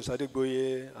between Professor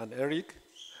Adegboye and Eric,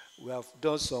 we have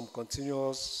done some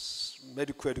continuous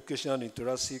medical education in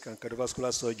thoracic and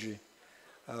cardiovascular surgery,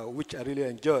 which I really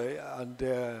enjoy. And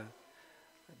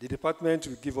the department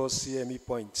will give us CME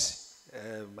points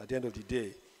at the end of the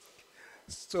day.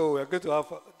 So we're going to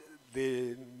have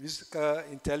the musical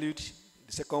interlude,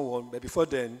 the second one. But before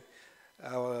then,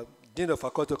 our Dean of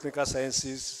Faculty of Clinical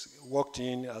Sciences walked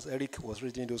in as Eric was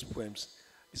reading those poems.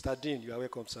 Mr. Dean, you are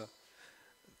welcome, sir.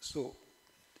 So,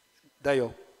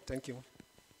 Dayo, thank you.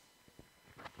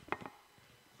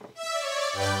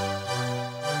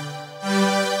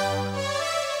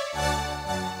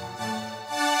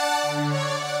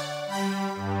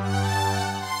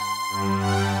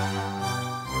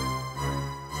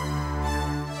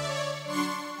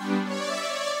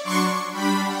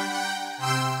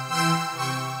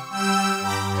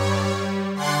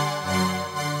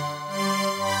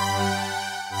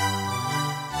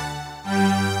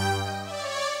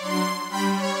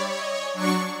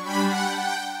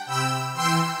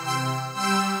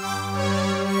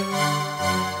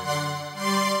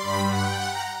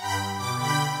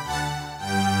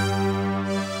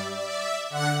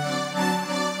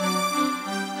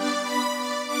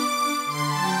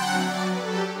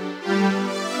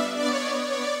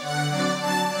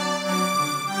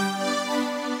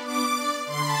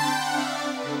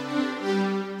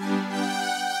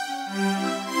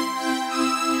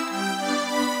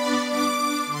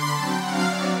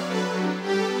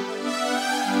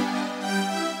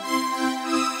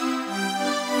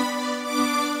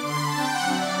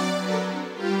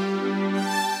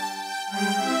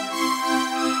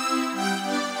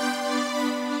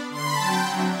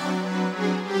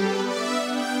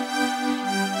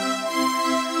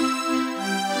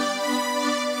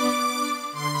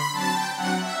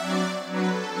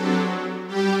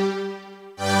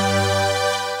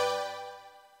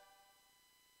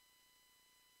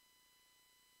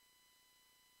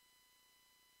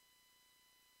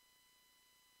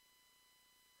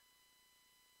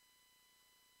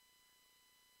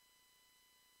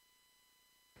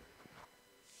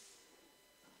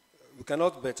 We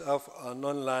cannot but have an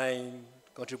online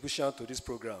contribution to this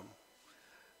program.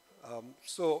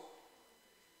 So,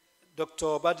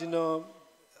 Dr. Badino,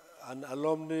 an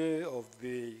alumni of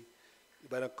the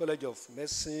Ibadan College of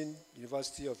Medicine,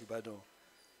 University of Ibadan,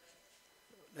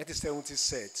 1970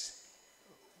 set,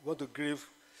 want to give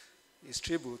his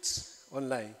tributes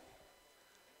online.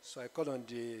 So I called on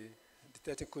the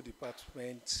technical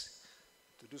department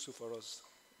to do so for us.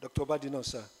 Dr. Badino,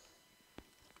 sir.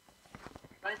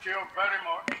 Thank you very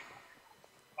much.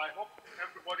 I hope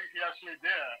everybody hears me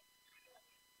there.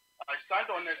 I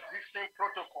stand on existing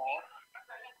protocol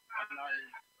and I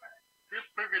feel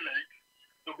privileged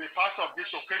to be part of this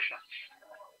occasion.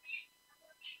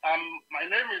 My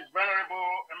name is Venerable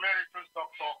Emeritus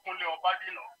Dr. Kunle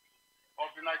Obadino of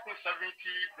the 1970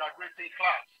 graduating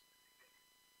class.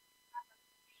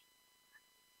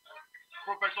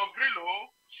 Professor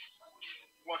Grillo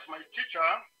was my teacher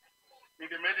in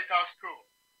the medical school.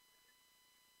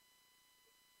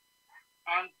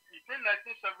 And between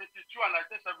 1972 and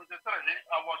 1973,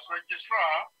 I was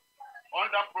registrar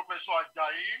under Professor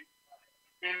Ajayi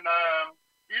in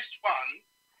East Van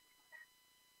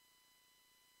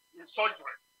in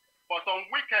surgery. But on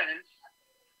weekends,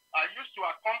 I used to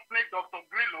accompany Dr.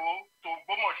 Grillo to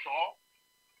Bomosho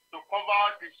to cover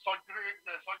the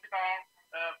surgical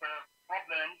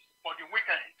problems for the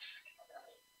weekend.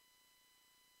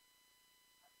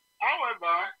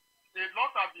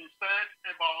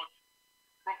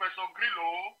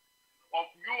 of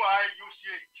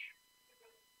UIUCH.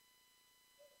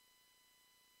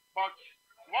 But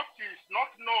what is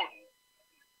not known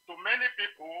to many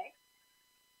people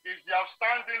is the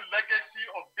outstanding legacy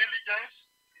of diligence,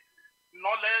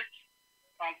 knowledge,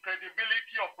 and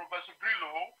credibility of Professor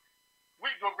Grillo,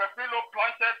 which Dr. Grillo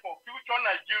planted for future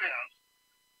Nigerians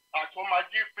at Homer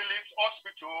G. Phillips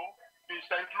Hospital in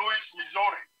St. Louis,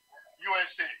 Missouri,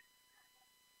 USA.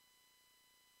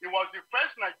 He was the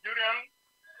first Nigerian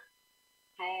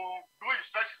to do his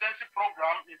residency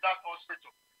program in that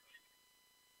hospital.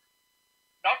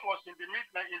 That was in the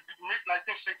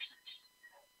mid-1960s.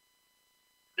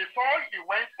 Before he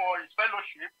went for his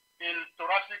fellowship in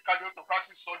thoracic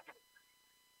cardiothoracic surgery.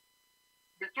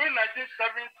 Between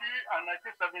 1970 and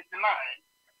 1979,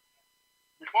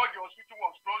 before the hospital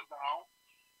was closed down,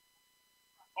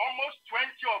 almost 20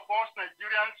 of us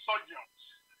Nigerian surgeons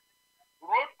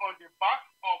wrote on the back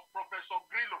of Professor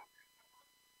Grillo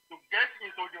to get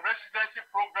into the residency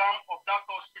program of that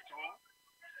hospital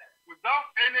without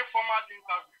any formal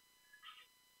interview.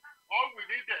 All we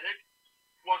needed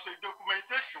was a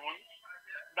documentation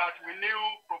that we knew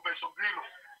Professor Grillo.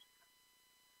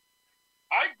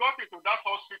 I got into that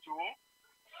hospital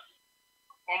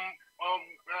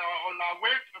on our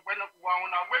way to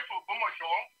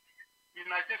Ogbomoso in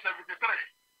 1973,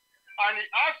 and he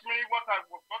asked me what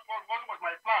was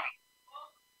my plan.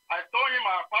 I told him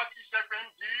I'm a Apache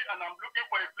FMG and I'm looking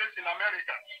for a place in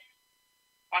America.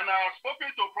 And I have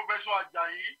spoken to Professor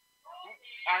Ajayi,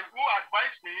 who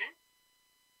advised me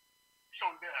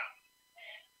there.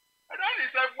 And then he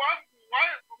said, why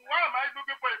am I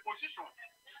looking for a position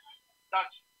that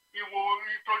he will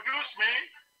introduce me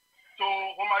to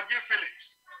Homer G. Phillips?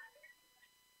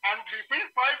 And between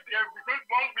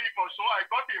 1 week or so, I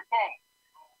got a form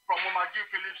from Homer G.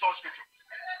 Phillips Hospital.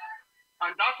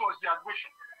 And that was the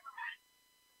admission.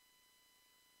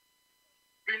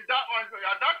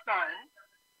 At that time,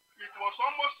 it was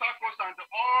almost sacrosanct.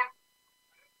 All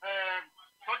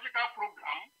surgical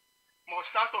program must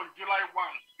start on July 1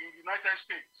 in the United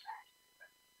States.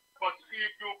 But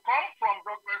if you come from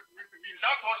in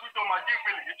that hospital, Homer G.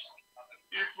 Phillips,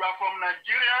 if you are from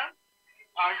Nigeria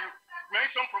and you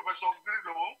mention Professor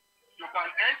Grillo, you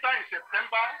can enter in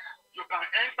September, you can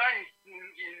enter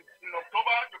in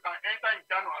October, you can enter in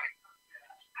January.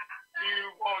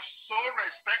 He was so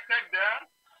respected there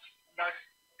that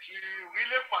he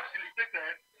really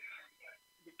facilitated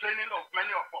the training of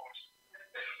many of us.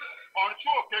 On 2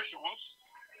 occasions,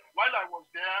 while I was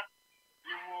there,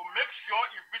 he will make sure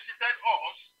he visited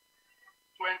us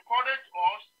to encourage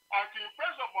us and to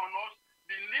impress upon us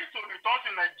the need to return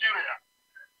to Nigeria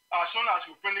as soon as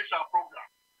we finish our program.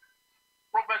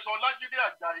 Professor Olajide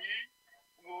Ajayi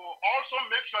will also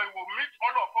make sure he will meet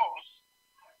all of us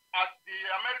at the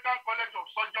American College of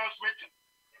Surgeons meeting.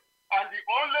 And the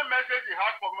only message he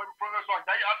had for Professor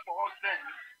Ajayi had for us then,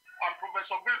 and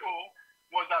Professor Grillo,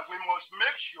 was that we must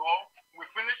make sure we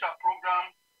finish our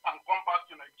program and come back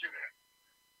to Nigeria.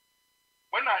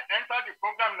 When I entered the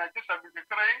program in 1973,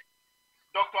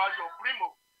 Dr.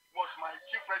 Ayobrimo was my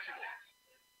chief resident.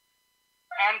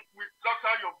 And with Dr.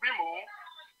 Ayobrimo,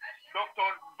 Dr.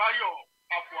 Bayo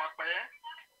Afuakpe,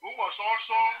 who was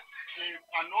also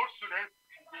an old student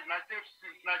in the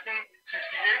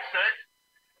 1968 set,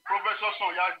 Professor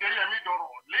Sonya Deyemi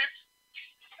Doro, late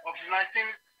of the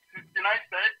 1969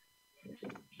 set,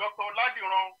 Dr.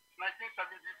 Ladiron,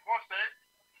 1974 set,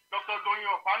 Dr.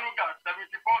 Donyo Panuga,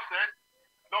 74 set,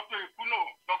 Dr. Ikuno,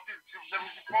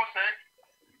 74 set,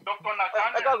 Dr.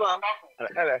 Nathaniel,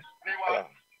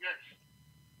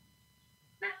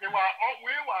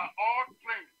 we were all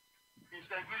trained in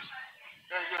St. Louis,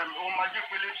 Homer G.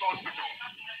 Phillips Hospital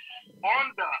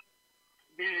under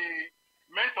the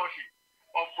mentorship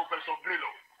of Professor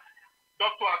Grillo.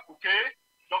 Dr. Akuke,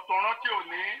 Dr. Noti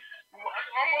Oni,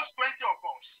 almost 20 of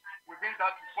us within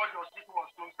that before the hospital was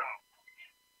closed down.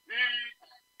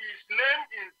 His name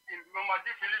in Homer G.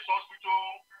 Phillips Hospital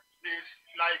is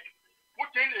like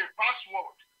putting a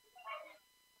password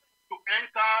to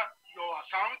enter your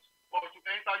account or to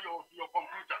enter your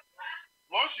computer.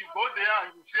 Once you go there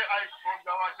and you say, from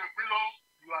Grillo,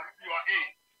 you are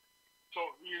in. So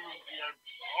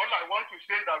all I want to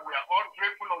say that we are all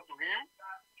grateful unto him,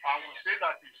 and we say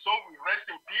that his soul will rest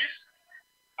in peace,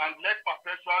 and let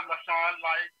perpetual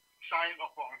light shine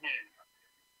upon him.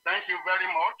 Thank you very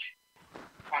much,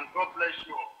 and God bless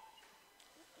you all.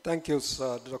 Thank you,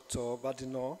 sir, Dr.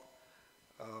 Badino.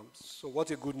 So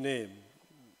what a good name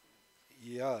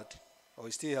he had, or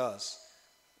he still has,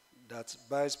 that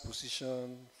buys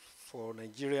position for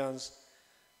Nigerians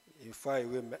in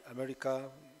faraway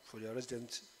America for their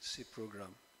residency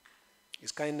program.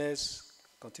 His kindness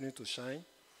continue to shine.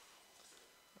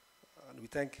 And we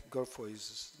thank God for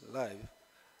his life.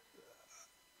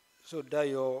 So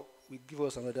Dayo will give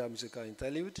us another musical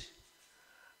interlude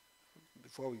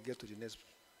before we get to the next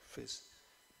phase.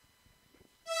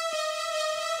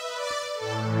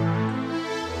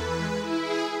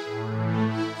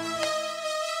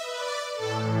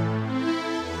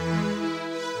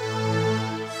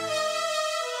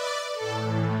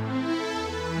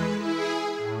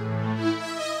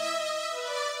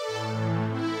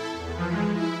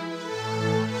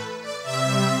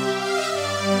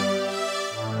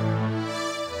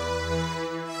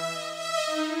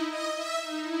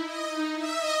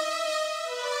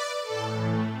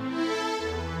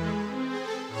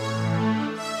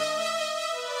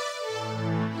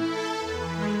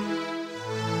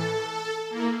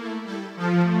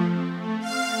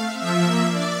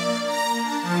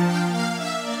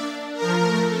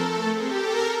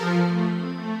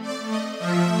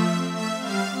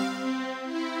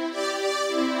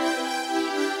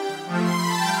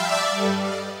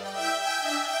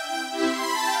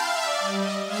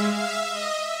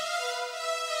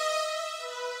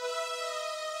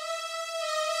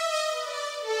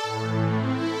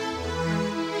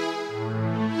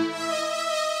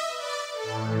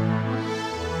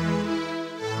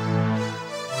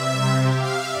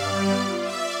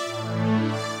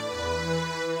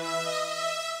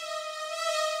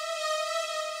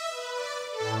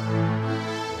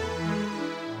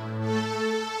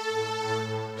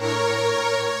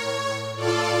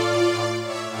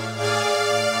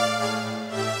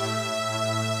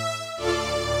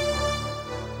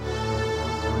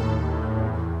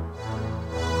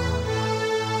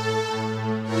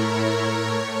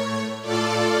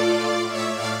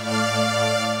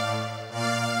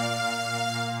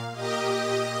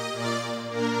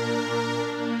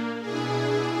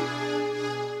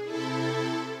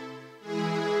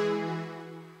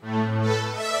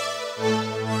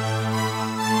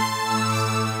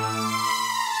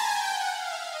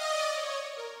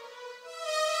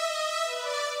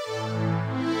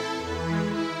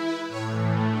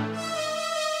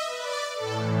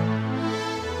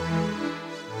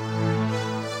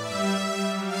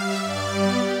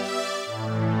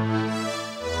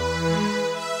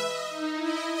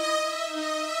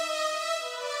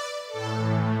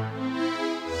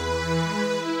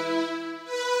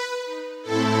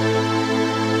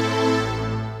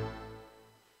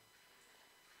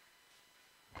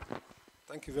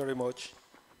 Thank you very much.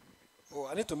 Oh,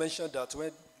 I need to mention that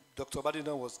when Dr.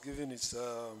 Badina was giving his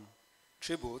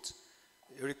tribute,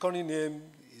 a recurring name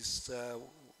is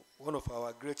one of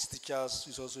our great teachers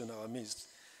who is also in our midst,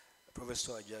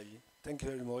 Professor Ajayi. Thank you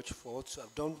very much for what you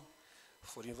have done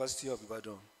for the University of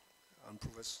Ibadan and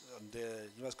the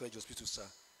University College Hospital, sir.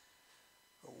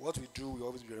 What we do will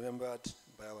always be remembered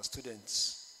by our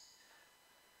students.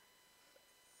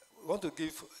 We want to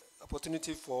give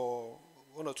opportunity for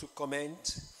one or two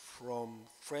comments from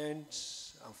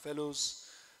friends and fellows,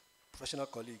 professional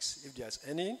colleagues, if there's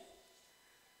any.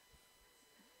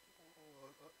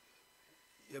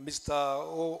 Mr.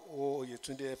 O.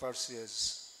 Yetunde,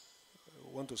 FRCS,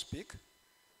 want to speak?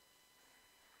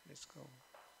 Let's go.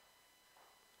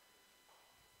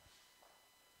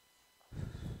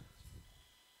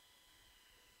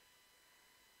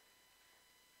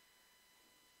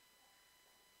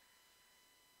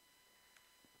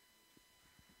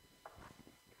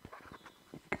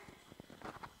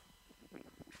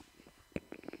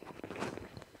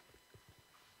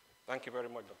 Thank you very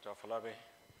much, Dr. Afolabi.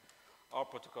 All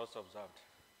protocols observed.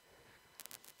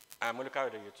 I'm Adetayo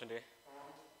Grillo,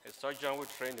 a surgeon who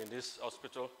trained in this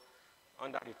hospital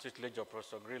under the tutelage of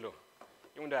Professor Grillo,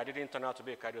 even though I didn't turn out to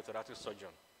be a cardiothoracic surgeon.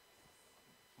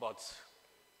 But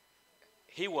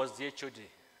he was the HOD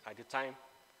at the time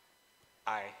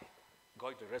I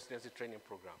got the residency training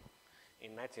program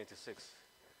in 1986.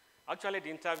 Actually, the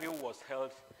interview was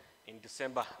held in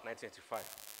December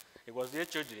 1985. He was the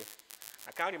HOD.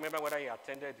 I can't remember whether he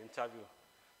attended the interview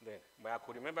then, but I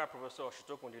could remember Professor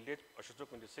Oshitokun, the late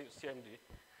Oshitokun, the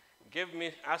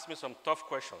CMD, asked me some tough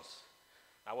questions.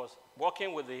 I was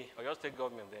working with the Oyo State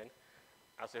government then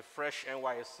as a fresh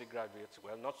NYSC graduate,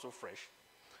 well, not so fresh,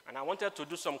 and I wanted to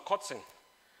do some cutting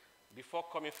before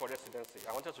coming for residency.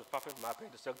 I wanted to perfect my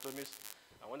appendectomies.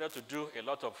 I wanted to do a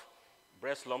lot of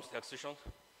breast lumps excision.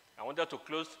 I wanted to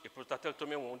close a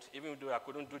prostatectomy wound, even though I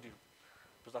couldn't do the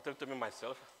prostatectomy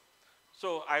myself.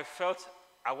 So I felt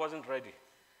I wasn't ready,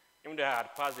 even though I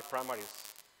had passed the primaries,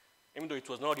 even though it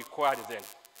was not required then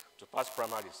to pass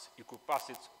primaries. You could pass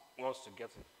it once to get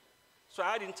it. So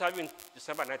I had an interview in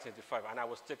December 1985, and I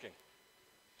was taken.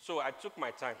 So I took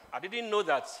my time. I didn't know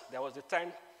that there was a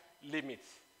time limit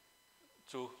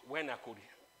to when I could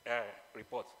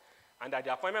report, and that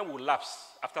the appointment would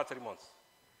lapse after 3 months.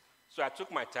 So I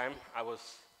took my time.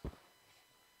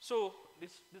 So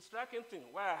the striking thing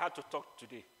why I had to talk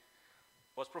today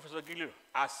was Professor Grillo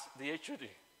as the HOD.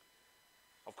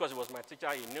 Of course, he was my teacher.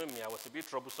 He knew me. I was a bit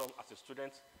troublesome as a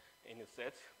student in his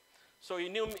set. So he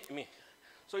knew me.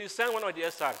 So he sent one of the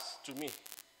SRs to me.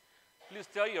 Please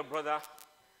tell your brother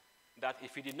that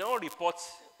if he did not report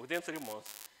within 3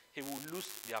 months, he would lose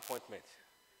the appointment.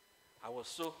 I was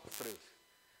so thrilled.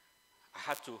 I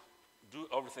had to do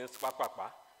everything.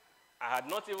 I had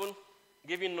not even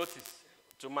given notice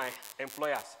to my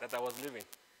employers that I was leaving.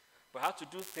 But I had to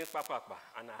do things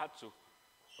and I had to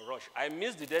rush. I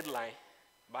missed the deadline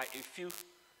by a few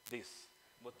days.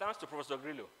 But thanks to Professor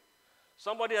Grillo,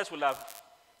 somebody else would have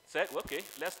said, okay,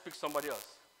 let's pick somebody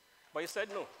else. But he said,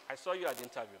 no, I saw you at the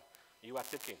interview. You are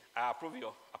taken. I approve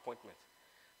your appointment.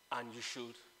 And you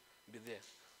should be there.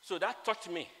 So that touched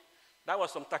me. That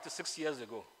was some 36 years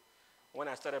ago when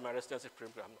I started my residency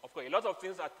program. Of course, a lot of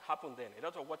things had happened then. A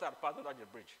lot of water had passed under the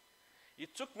bridge.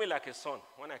 It took me like a son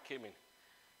when I came in.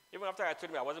 Even after I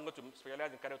told him I wasn't going to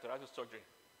specialize in cardiothoracic surgery,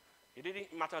 it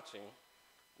didn't matter to him.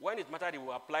 When it mattered, he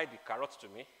would apply the carrot to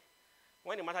me.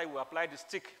 When it mattered, he would apply the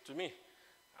stick to me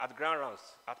at ground rounds,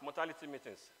 at mortality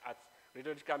meetings, at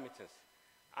radiological meetings.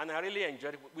 And I really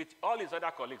enjoyed it with all his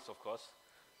other colleagues, of course,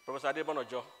 Professor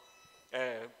Adebonojo,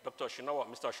 Dr. Shinowa,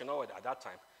 Mr. Shinowa at that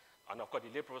time, and of course the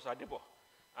late Professor Adebo,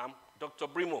 Dr.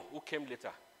 Brimo, who came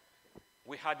later.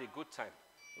 We had a good time.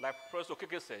 Like Professor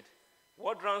Okeke said,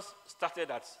 ward rounds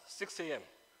started at 6 a.m.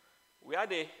 We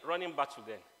had a running battle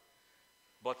then.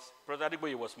 But Professor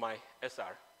Adeboye was my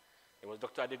SR. It was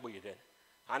Dr. Adeboye then.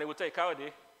 And he would tell you,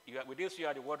 Kawade, we didn't see you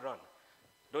at the ward round.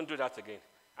 Don't do that again.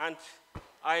 And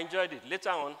I enjoyed it. Later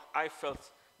on, I felt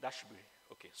that should be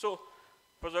okay. So,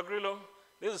 Professor Grillo,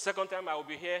 this is the second time I will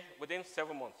be here within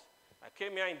 7 months. I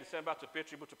came here in December to pay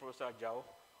tribute to Professor Jao,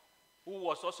 who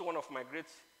was also one of my great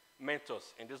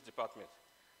mentors in this department.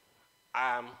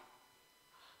 I am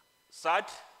sad,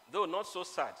 though not so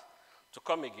sad, to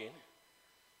come again,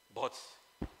 but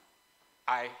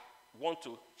I want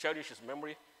to cherish his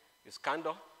memory, his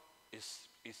candor, his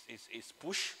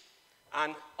push,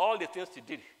 and all the things he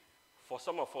did for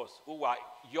some of us who were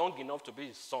young enough to be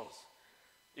his sons,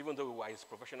 even though we were his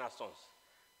professional sons.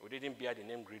 We didn't bear the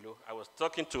name Grillo. I was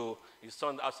talking to his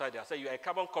son outside there. I said, you are a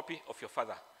carbon copy of your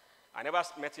father. I never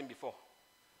met him before.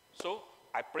 So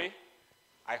I pray,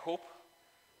 I hope,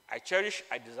 I cherish,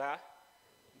 I desire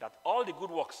that all the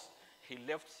good works he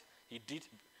left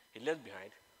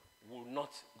behind will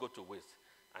not go to waste.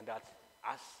 And that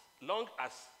as long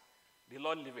as the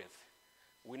Lord liveth,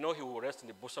 we know he will rest in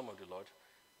the bosom of the Lord.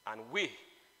 And we,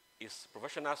 his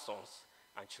professional sons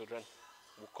and children,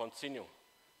 will continue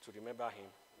to remember him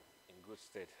in good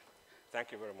stead.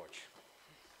 Thank you very much.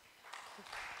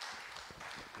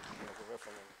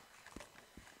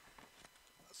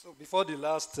 So before the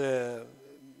last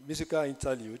musical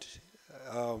interlude,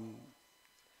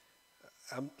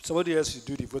 somebody else should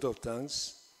do the vote of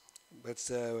thanks,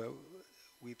 but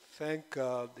we thank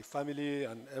the family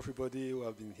and everybody who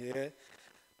have been here,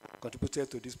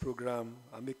 contributed to this program,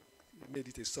 and made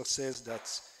it a success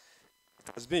that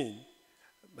it has been.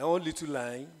 My own little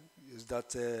line is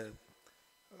that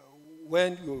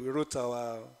when we wrote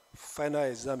our final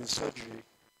exam in surgery,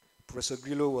 Professor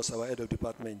Grillo was our head of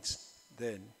department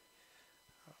then.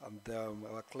 And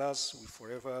our class will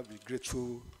forever be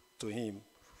grateful to him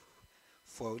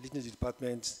for leading the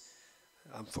department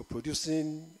and for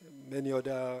producing many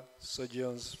other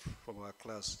surgeons from our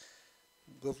class,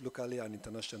 both locally and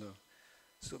international.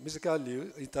 So musical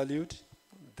interlude,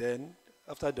 then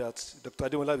after that, Dr.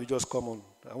 Ademola will just come on.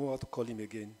 I won't have to call him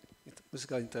again.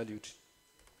 Musical interlude.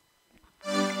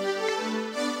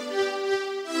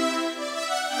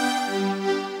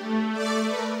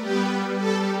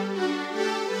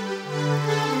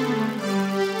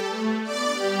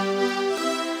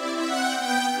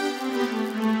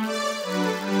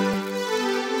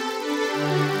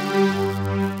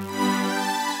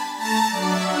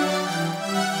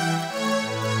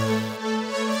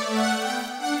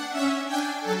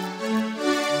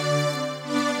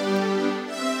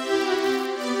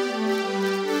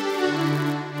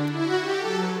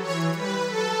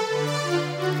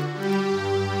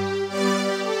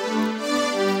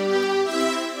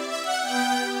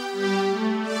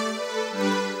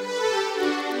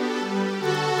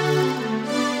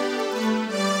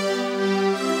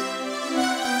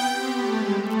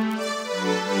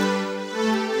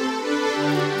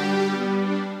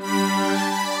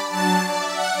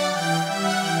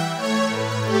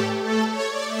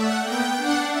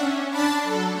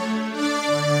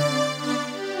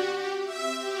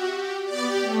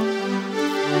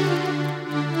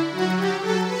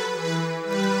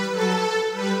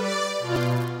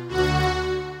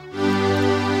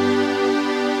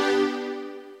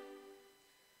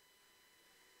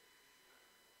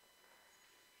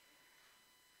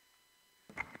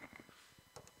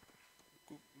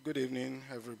 Good evening,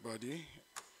 everybody.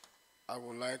 I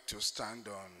would like to stand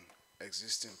on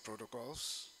existing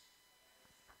protocols.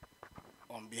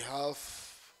 On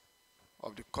behalf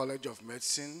of the College of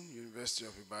Medicine, University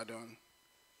of Ibadan,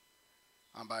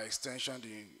 and by extension,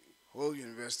 the whole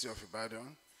University of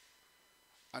Ibadan,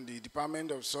 and the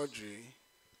Department of Surgery,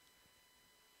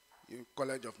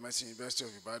 College of Medicine, University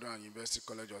of Ibadan, and University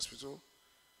College Hospital,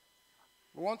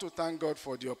 we want to thank God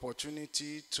for the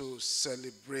opportunity to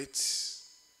celebrate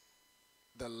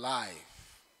the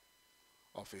life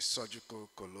of a surgical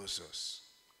colossus.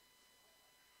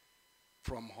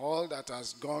 From all that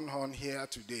has gone on here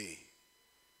today,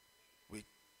 we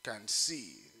can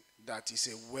see that it's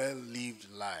a well-lived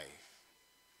life,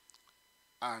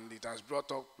 and it has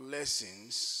brought up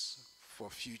lessons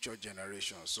for future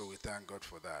generations, so we thank God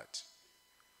for that.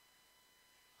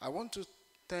 I want to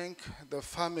thank the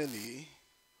family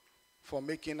for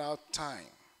making out time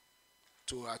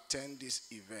to attend this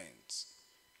event.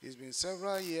 It's been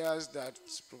several years that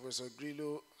Professor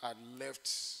Grillo had left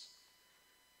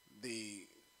the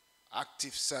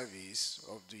active service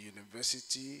of the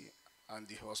university and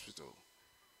the hospital,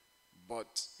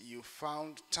 but you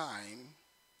found time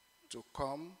to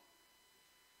come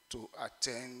to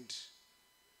attend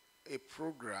a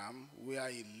program where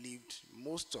he lived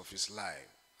most of his life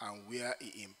and where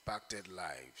he impacted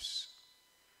lives.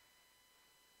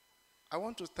 I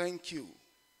want to thank you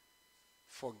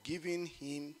for giving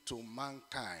him to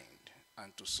mankind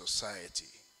and to society.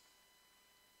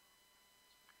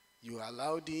 You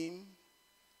allowed him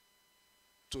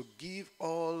to give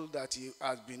all that he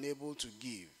has been able to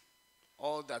give,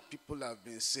 all that people have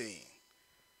been saying.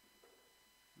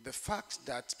 The fact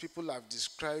that people have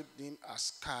described him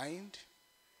as kind,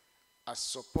 as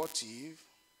supportive,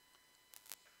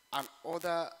 and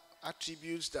other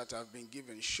attributes that have been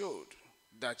given showed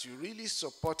that you really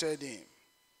supported him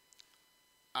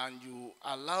and you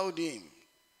allowed him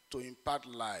to impact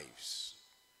lives.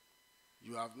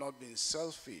 You have not been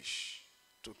selfish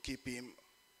to keep him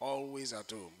always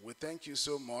at home. We thank you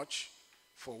so much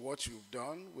for what you've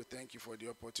done. We thank you for the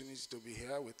opportunity to be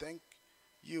here. We thank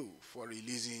you for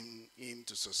releasing him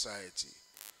to society.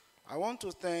 I want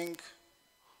to thank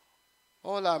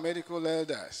all our medical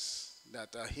elders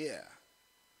that are here.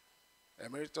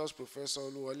 Emeritus Professor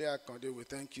Oluwole Akande, we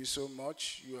thank you so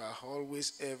much. You are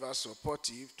always ever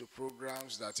supportive to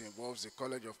programs that involves the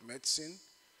College of Medicine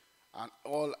and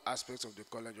all aspects of the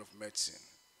College of Medicine.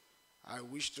 I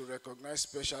wish to recognize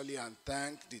specially and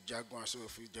thank the Jaguars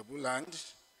of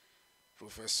Ijebuland,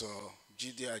 Professor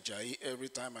Jide Ajayi. Every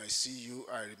time I see you,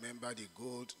 I remember the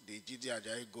Jide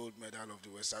Ajayi gold medal of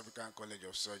the West African College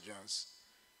of Surgeons.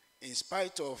 In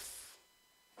spite of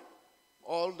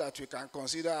all that we can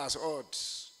consider as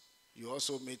odds, you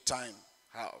also made time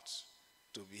out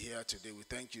to be here today. We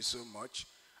thank you so much.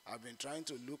 I've been trying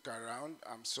to look around.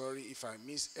 I'm sorry if I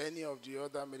miss any of the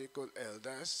other medical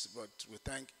elders, but we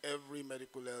thank every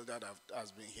medical elder that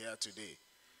has been here today.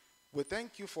 We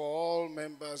thank you for all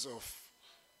members of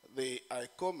the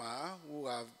ICOMA who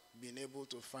have been able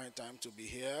to find time to be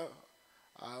here.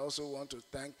 I also want to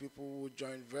thank people who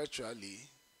joined virtually.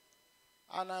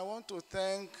 And I want to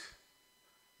thank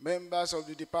members of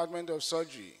the Department of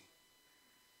Surgery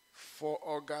for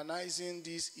organizing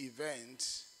this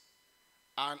event,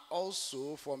 and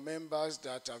also for members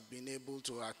that have been able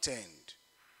to attend.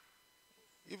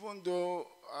 Even though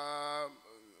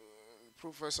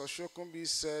Professor Shokumbi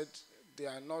said they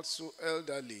are not so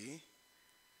elderly,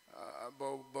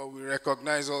 but we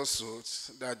recognize also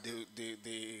that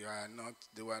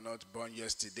they were not born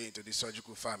yesterday into the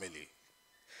surgical family.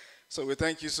 So we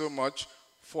thank you so much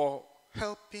for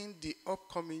helping the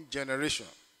upcoming generation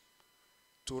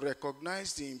to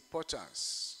recognize the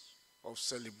importance of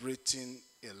celebrating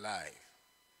a life.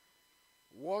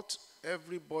 What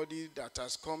everybody that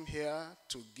has come here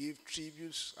to give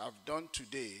tributes have done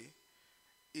today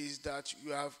is that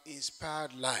you have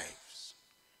inspired lives.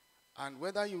 And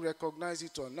whether you recognize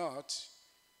it or not,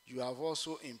 you have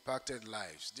also impacted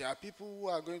lives. There are people who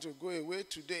are going to go away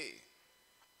today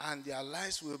and their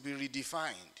lives will be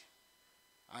redefined.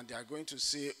 And they are going to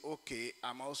say, okay,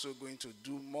 I'm also going to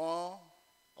do more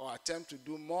or attempt to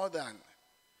do more than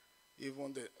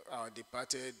even our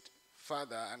departed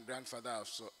father and grandfather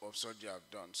of surgery have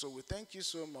done. So we thank you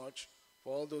so much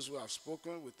for all those who have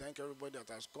spoken. We thank everybody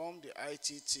that has come, the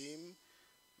IT team,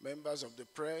 members of the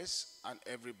press, and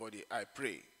everybody. I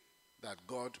pray that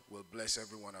God will bless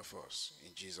every one of us.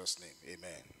 In Jesus' name,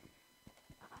 amen.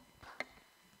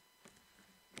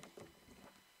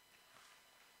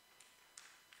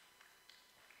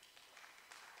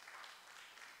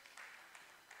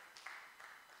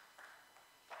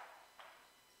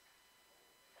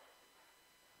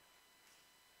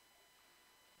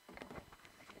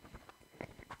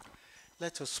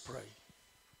 Let us pray.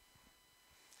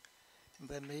 In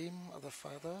the name of the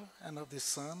Father, and of the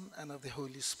Son, and of the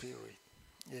Holy Spirit.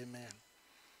 Amen.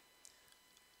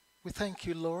 We thank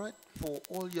you, Lord, for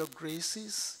all your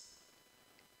graces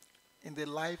in the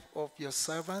life of your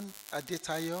servant,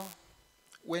 Adetayo,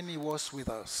 when he was with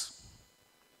us.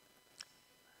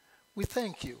 We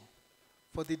thank you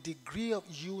for the degree of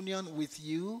union with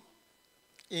you,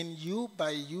 in you, by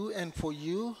you, and for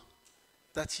you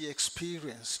that he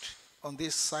experienced on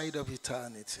this side of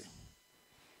eternity.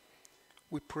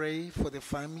 We pray for the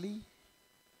family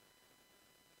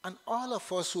and all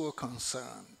of us who are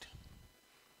concerned.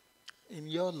 In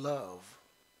your love,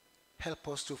 help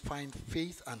us to find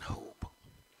faith and hope.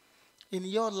 In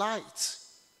your light,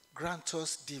 grant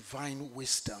us divine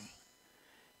wisdom.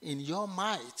 In your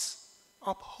might,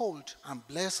 uphold and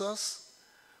bless us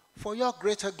for your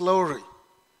greater glory,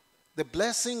 the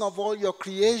blessing of all your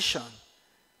creation,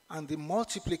 and the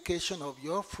multiplication of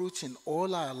your fruit in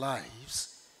all our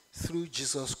lives. Through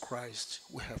Jesus Christ,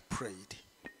 we have prayed.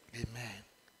 Amen.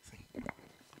 Thank you.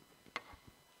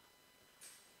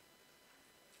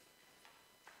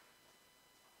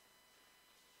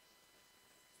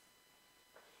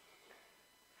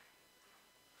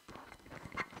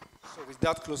 So with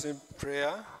that closing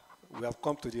prayer, we have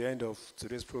come to the end of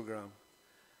today's program.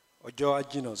 Ojo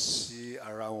Ajinos si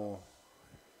ara wọn.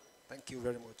 Thank you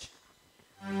very much.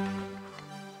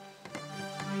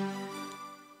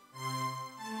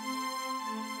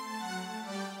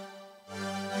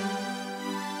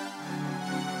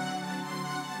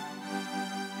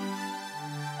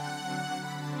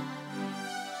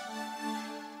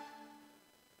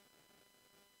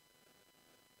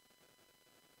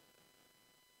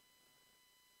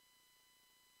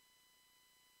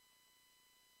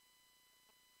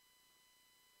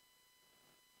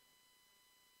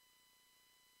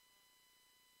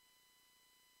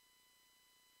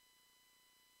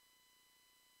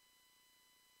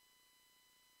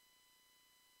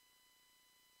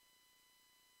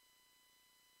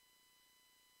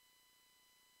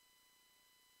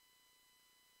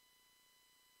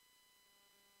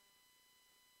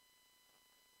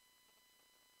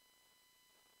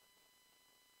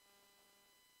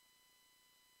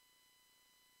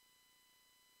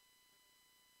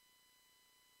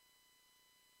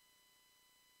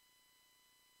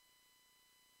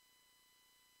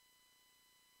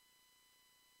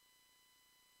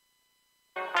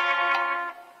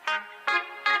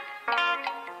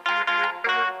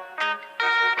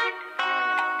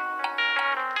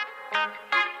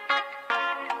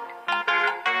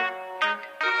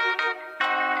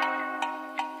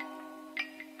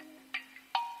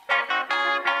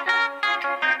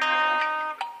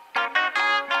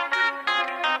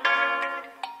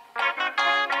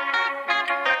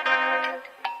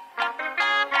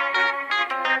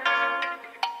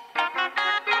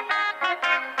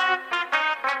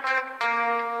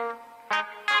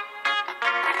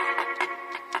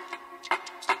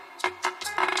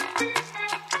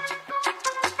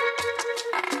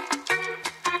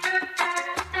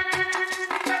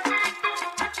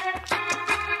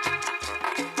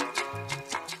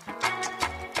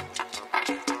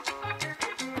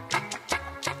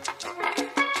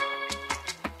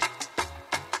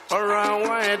 ọ̀rọ̀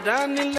àwọn ẹ̀dá nílẹ̀.